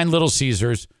behind Little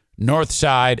Caesars, north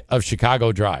side of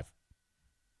Chicago Drive.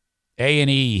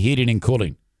 A&E Heating and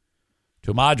Cooling.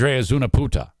 Tu Madre es una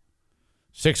puta.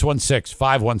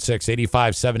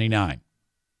 616-516-8579.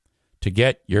 To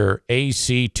get your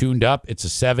AC tuned up, it's a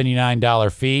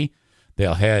 $79 fee.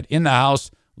 They'll head in the house,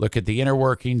 look at the inner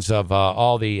workings of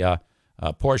all the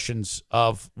portions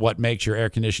of what makes your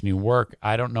air conditioning work.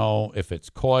 I don't know if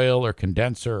it's coil or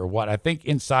condenser or what. I think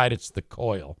inside it's the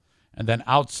coil, and then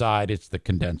outside it's the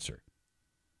condenser,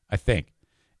 I think.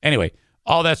 Anyway,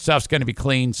 all that stuff's going to be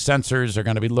clean. Sensors are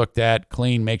going to be looked at,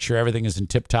 clean, make sure everything is in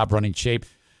tip-top running shape.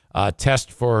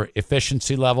 Test for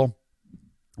efficiency level.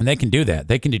 And they can do that.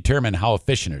 They can determine how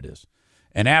efficient it is.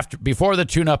 And before the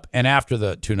tune-up and after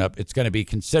the tune-up, it's going to be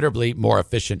considerably more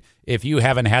efficient if you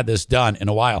haven't had this done in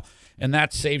a while. And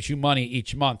that saves you money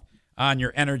each month on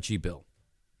your energy bill.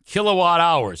 Kilowatt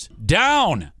hours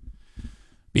down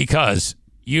because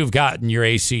you've gotten your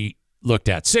AC looked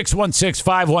at.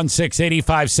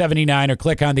 616-516-8579 or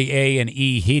click on the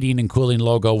A&E Heating and Cooling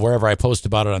logo wherever I post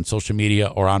about it on social media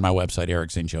or on my website,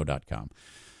 ericzaneshow.com.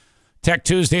 Tech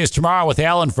Tuesday is tomorrow with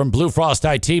Alan from Blue Frost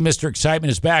IT. Mr. Excitement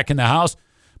is back in the house.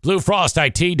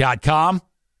 BlueFrostIT.com.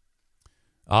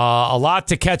 A lot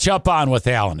to catch up on with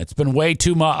Alan. It's been way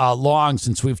too long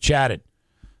since we've chatted.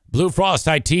 Blue Frost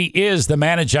IT is the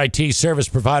managed IT service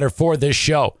provider for this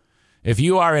show. If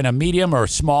you are in a medium or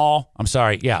small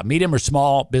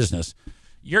business,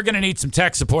 you're going to need some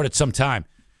tech support at some time.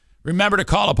 Remember to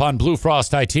call upon Blue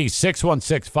Frost IT,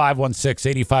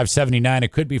 616-516-8579.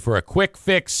 It could be for a quick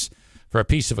fix for a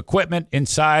piece of equipment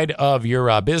inside of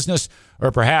your business,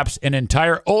 or perhaps an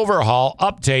entire overhaul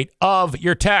update of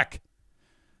your tech.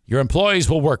 Your employees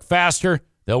will work faster,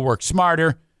 they'll work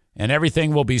smarter, and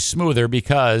everything will be smoother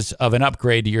because of an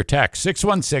upgrade to your tech.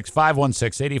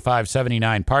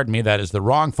 616-516-8579. Pardon me, that is the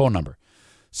wrong phone number.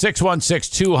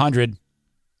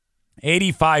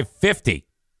 616-200-8550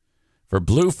 for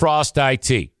Blue Frost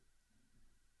IT.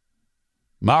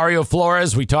 Mario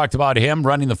Flores, we talked about him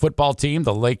running the football team,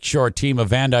 the Lakeshore team of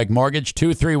Van Dyke Mortgage,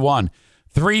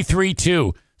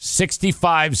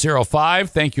 231-332-6505.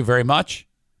 Thank you very much.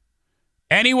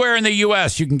 Anywhere in the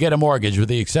U.S. you can get a mortgage with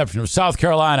the exception of South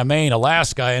Carolina, Maine,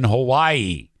 Alaska, and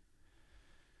Hawaii.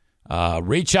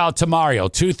 Reach out to Mario,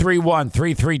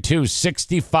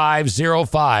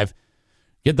 231-332-6505.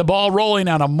 Get the ball rolling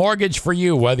on a mortgage for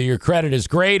you. Whether your credit is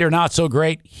great or not so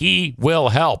great, he will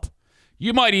help.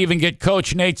 You might even get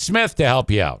Coach Nate Smith to help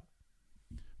you out.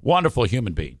 Wonderful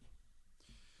human being.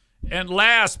 And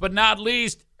last but not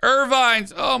least,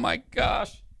 Irvine's. Oh, my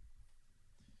gosh.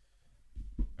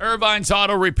 Irvine's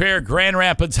Auto Repair, Grand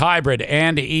Rapids Hybrid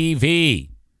and EV.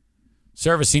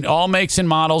 Servicing all makes and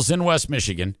models in West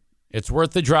Michigan. It's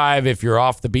worth the drive if you're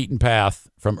off the beaten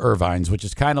path from Irvine's, which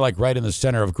is kind of like right in the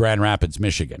center of Grand Rapids,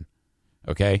 Michigan.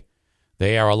 Okay?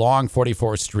 They are along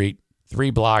 44th Street,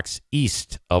 3 blocks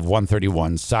east of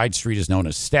 131. Side street is known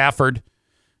as Stafford.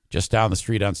 Just down the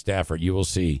street on Stafford, you will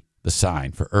see the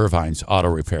sign for Irvine's Auto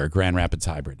Repair, Grand Rapids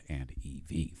Hybrid and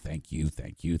EV. Thank you,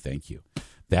 thank you, thank you.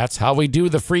 That's how we do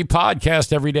the free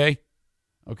podcast every day.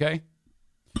 Okay?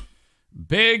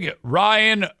 Big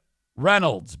Ryan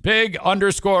Reynolds.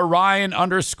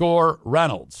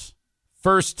 Big_Ryan_Reynolds.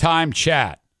 First time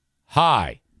chat.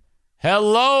 Hi.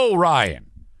 Hello, Ryan.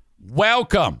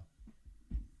 Welcome.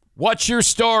 What's your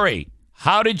story?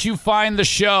 How did you find the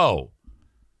show?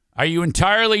 Are you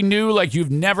entirely new, like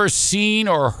you've never seen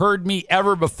or heard me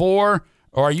ever before?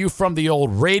 Or are you from the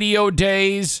old radio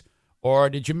days?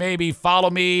 Or did you maybe follow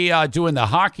me doing the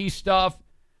hockey stuff?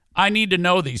 I need to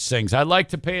know these things. I like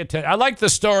to pay attention. I like the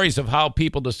stories of how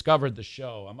people discovered the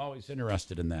show. I'm always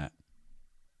interested in that.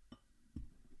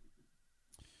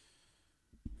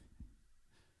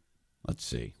 Let's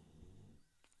see.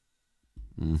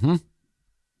 A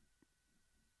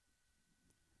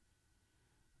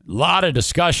lot of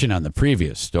discussion on the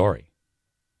previous story.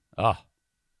 I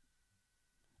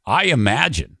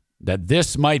imagine that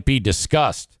this might be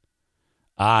discussed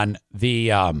on the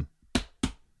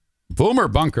Boomer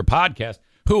Bunker podcast,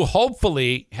 who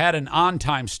hopefully had an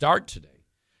on-time start today.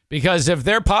 Because if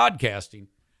they're podcasting,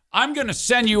 I'm going to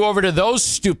send you over to those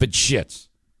stupid shits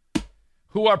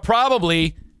who are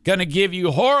probably going to give you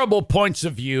horrible points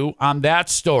of view on that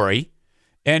story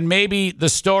and maybe the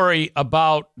story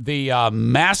about the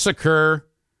massacres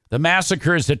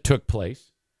that took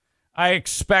place. I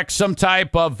expect some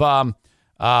type of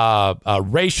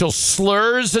racial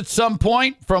slurs at some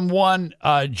point from one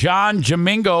John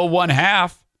Jamingo, one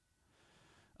half.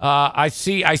 I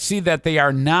see that they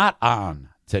are not on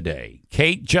today.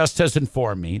 Kate just has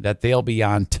informed me that they'll be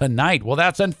on tonight. Well,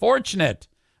 that's unfortunate.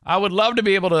 I would love to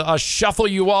be able to shuffle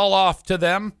you all off to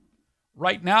them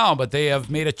right now, but they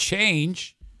have made a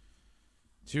change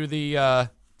to the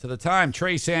time.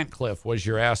 Trey Santcliffe was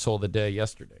your asshole of the day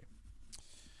yesterday.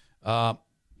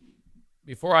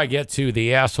 Before I get to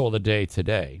the asshole of the day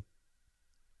today,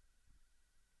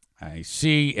 I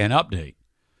see an update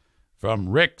from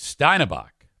Rick Steinebach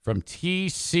from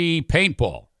TC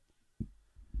Paintball.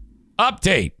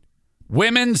 Update.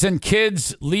 Women's and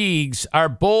kids leagues are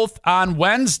both on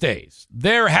Wednesdays.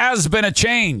 There has been a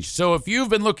change. So if you've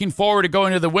been looking forward to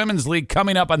going to the women's league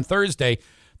coming up on Thursday,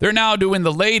 they're now doing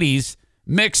the ladies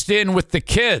mixed in with the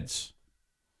kids.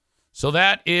 So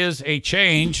that is a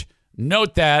change.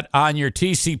 Note that on your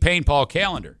TC Paintball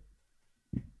calendar.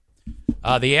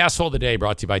 The asshole of the day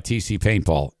brought to you by TC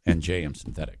Paintball and JM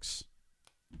Synthetics.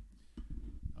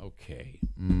 Okay.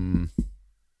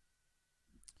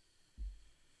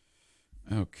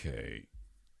 Okay.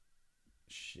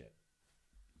 Shit.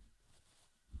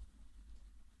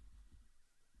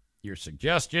 your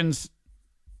suggestions.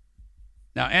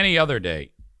 Now, any other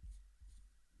day,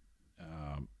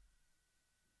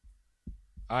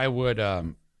 I would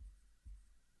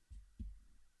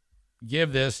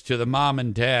give this to the mom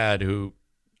and dad who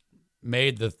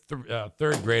made the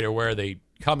third grader wear the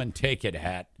come and take it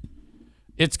hat.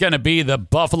 It's going to be the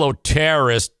Buffalo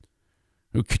terrorist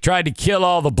who tried to kill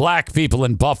all the black people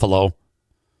in Buffalo.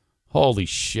 Holy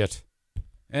shit.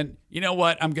 And you know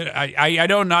what? I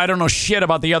don't know shit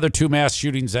about the other two mass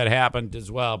shootings that happened as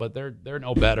well, but they're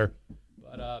no better.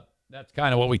 But that's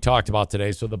kind of what we talked about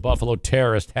today. So the Buffalo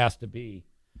terrorist has to be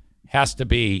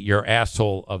your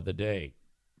asshole of the day.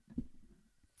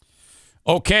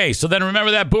 Okay, so then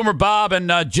remember that Boomer Bob and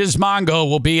Jizmongo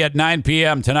will be at 9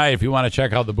 p.m. tonight if you want to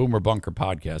check out the Boomer Bunker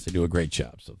podcast. They do a great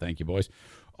job, so thank you, boys.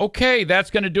 Okay,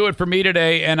 that's going to do it for me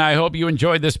today, and I hope you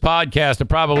enjoyed this podcast. It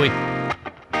probably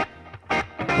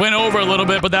went over a little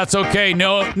bit, but that's okay.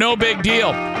 No big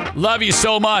deal. Love you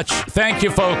so much. Thank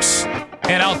you, folks,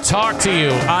 and I'll talk to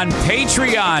you on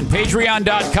Patreon,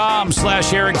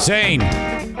 patreon.com/Eric Zane,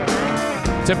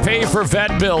 to pay for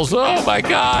vet bills. Oh, my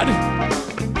God.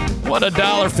 What a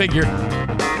dollar figure.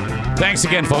 Thanks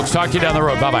again, folks. Talk to you down the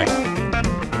road. Bye-bye.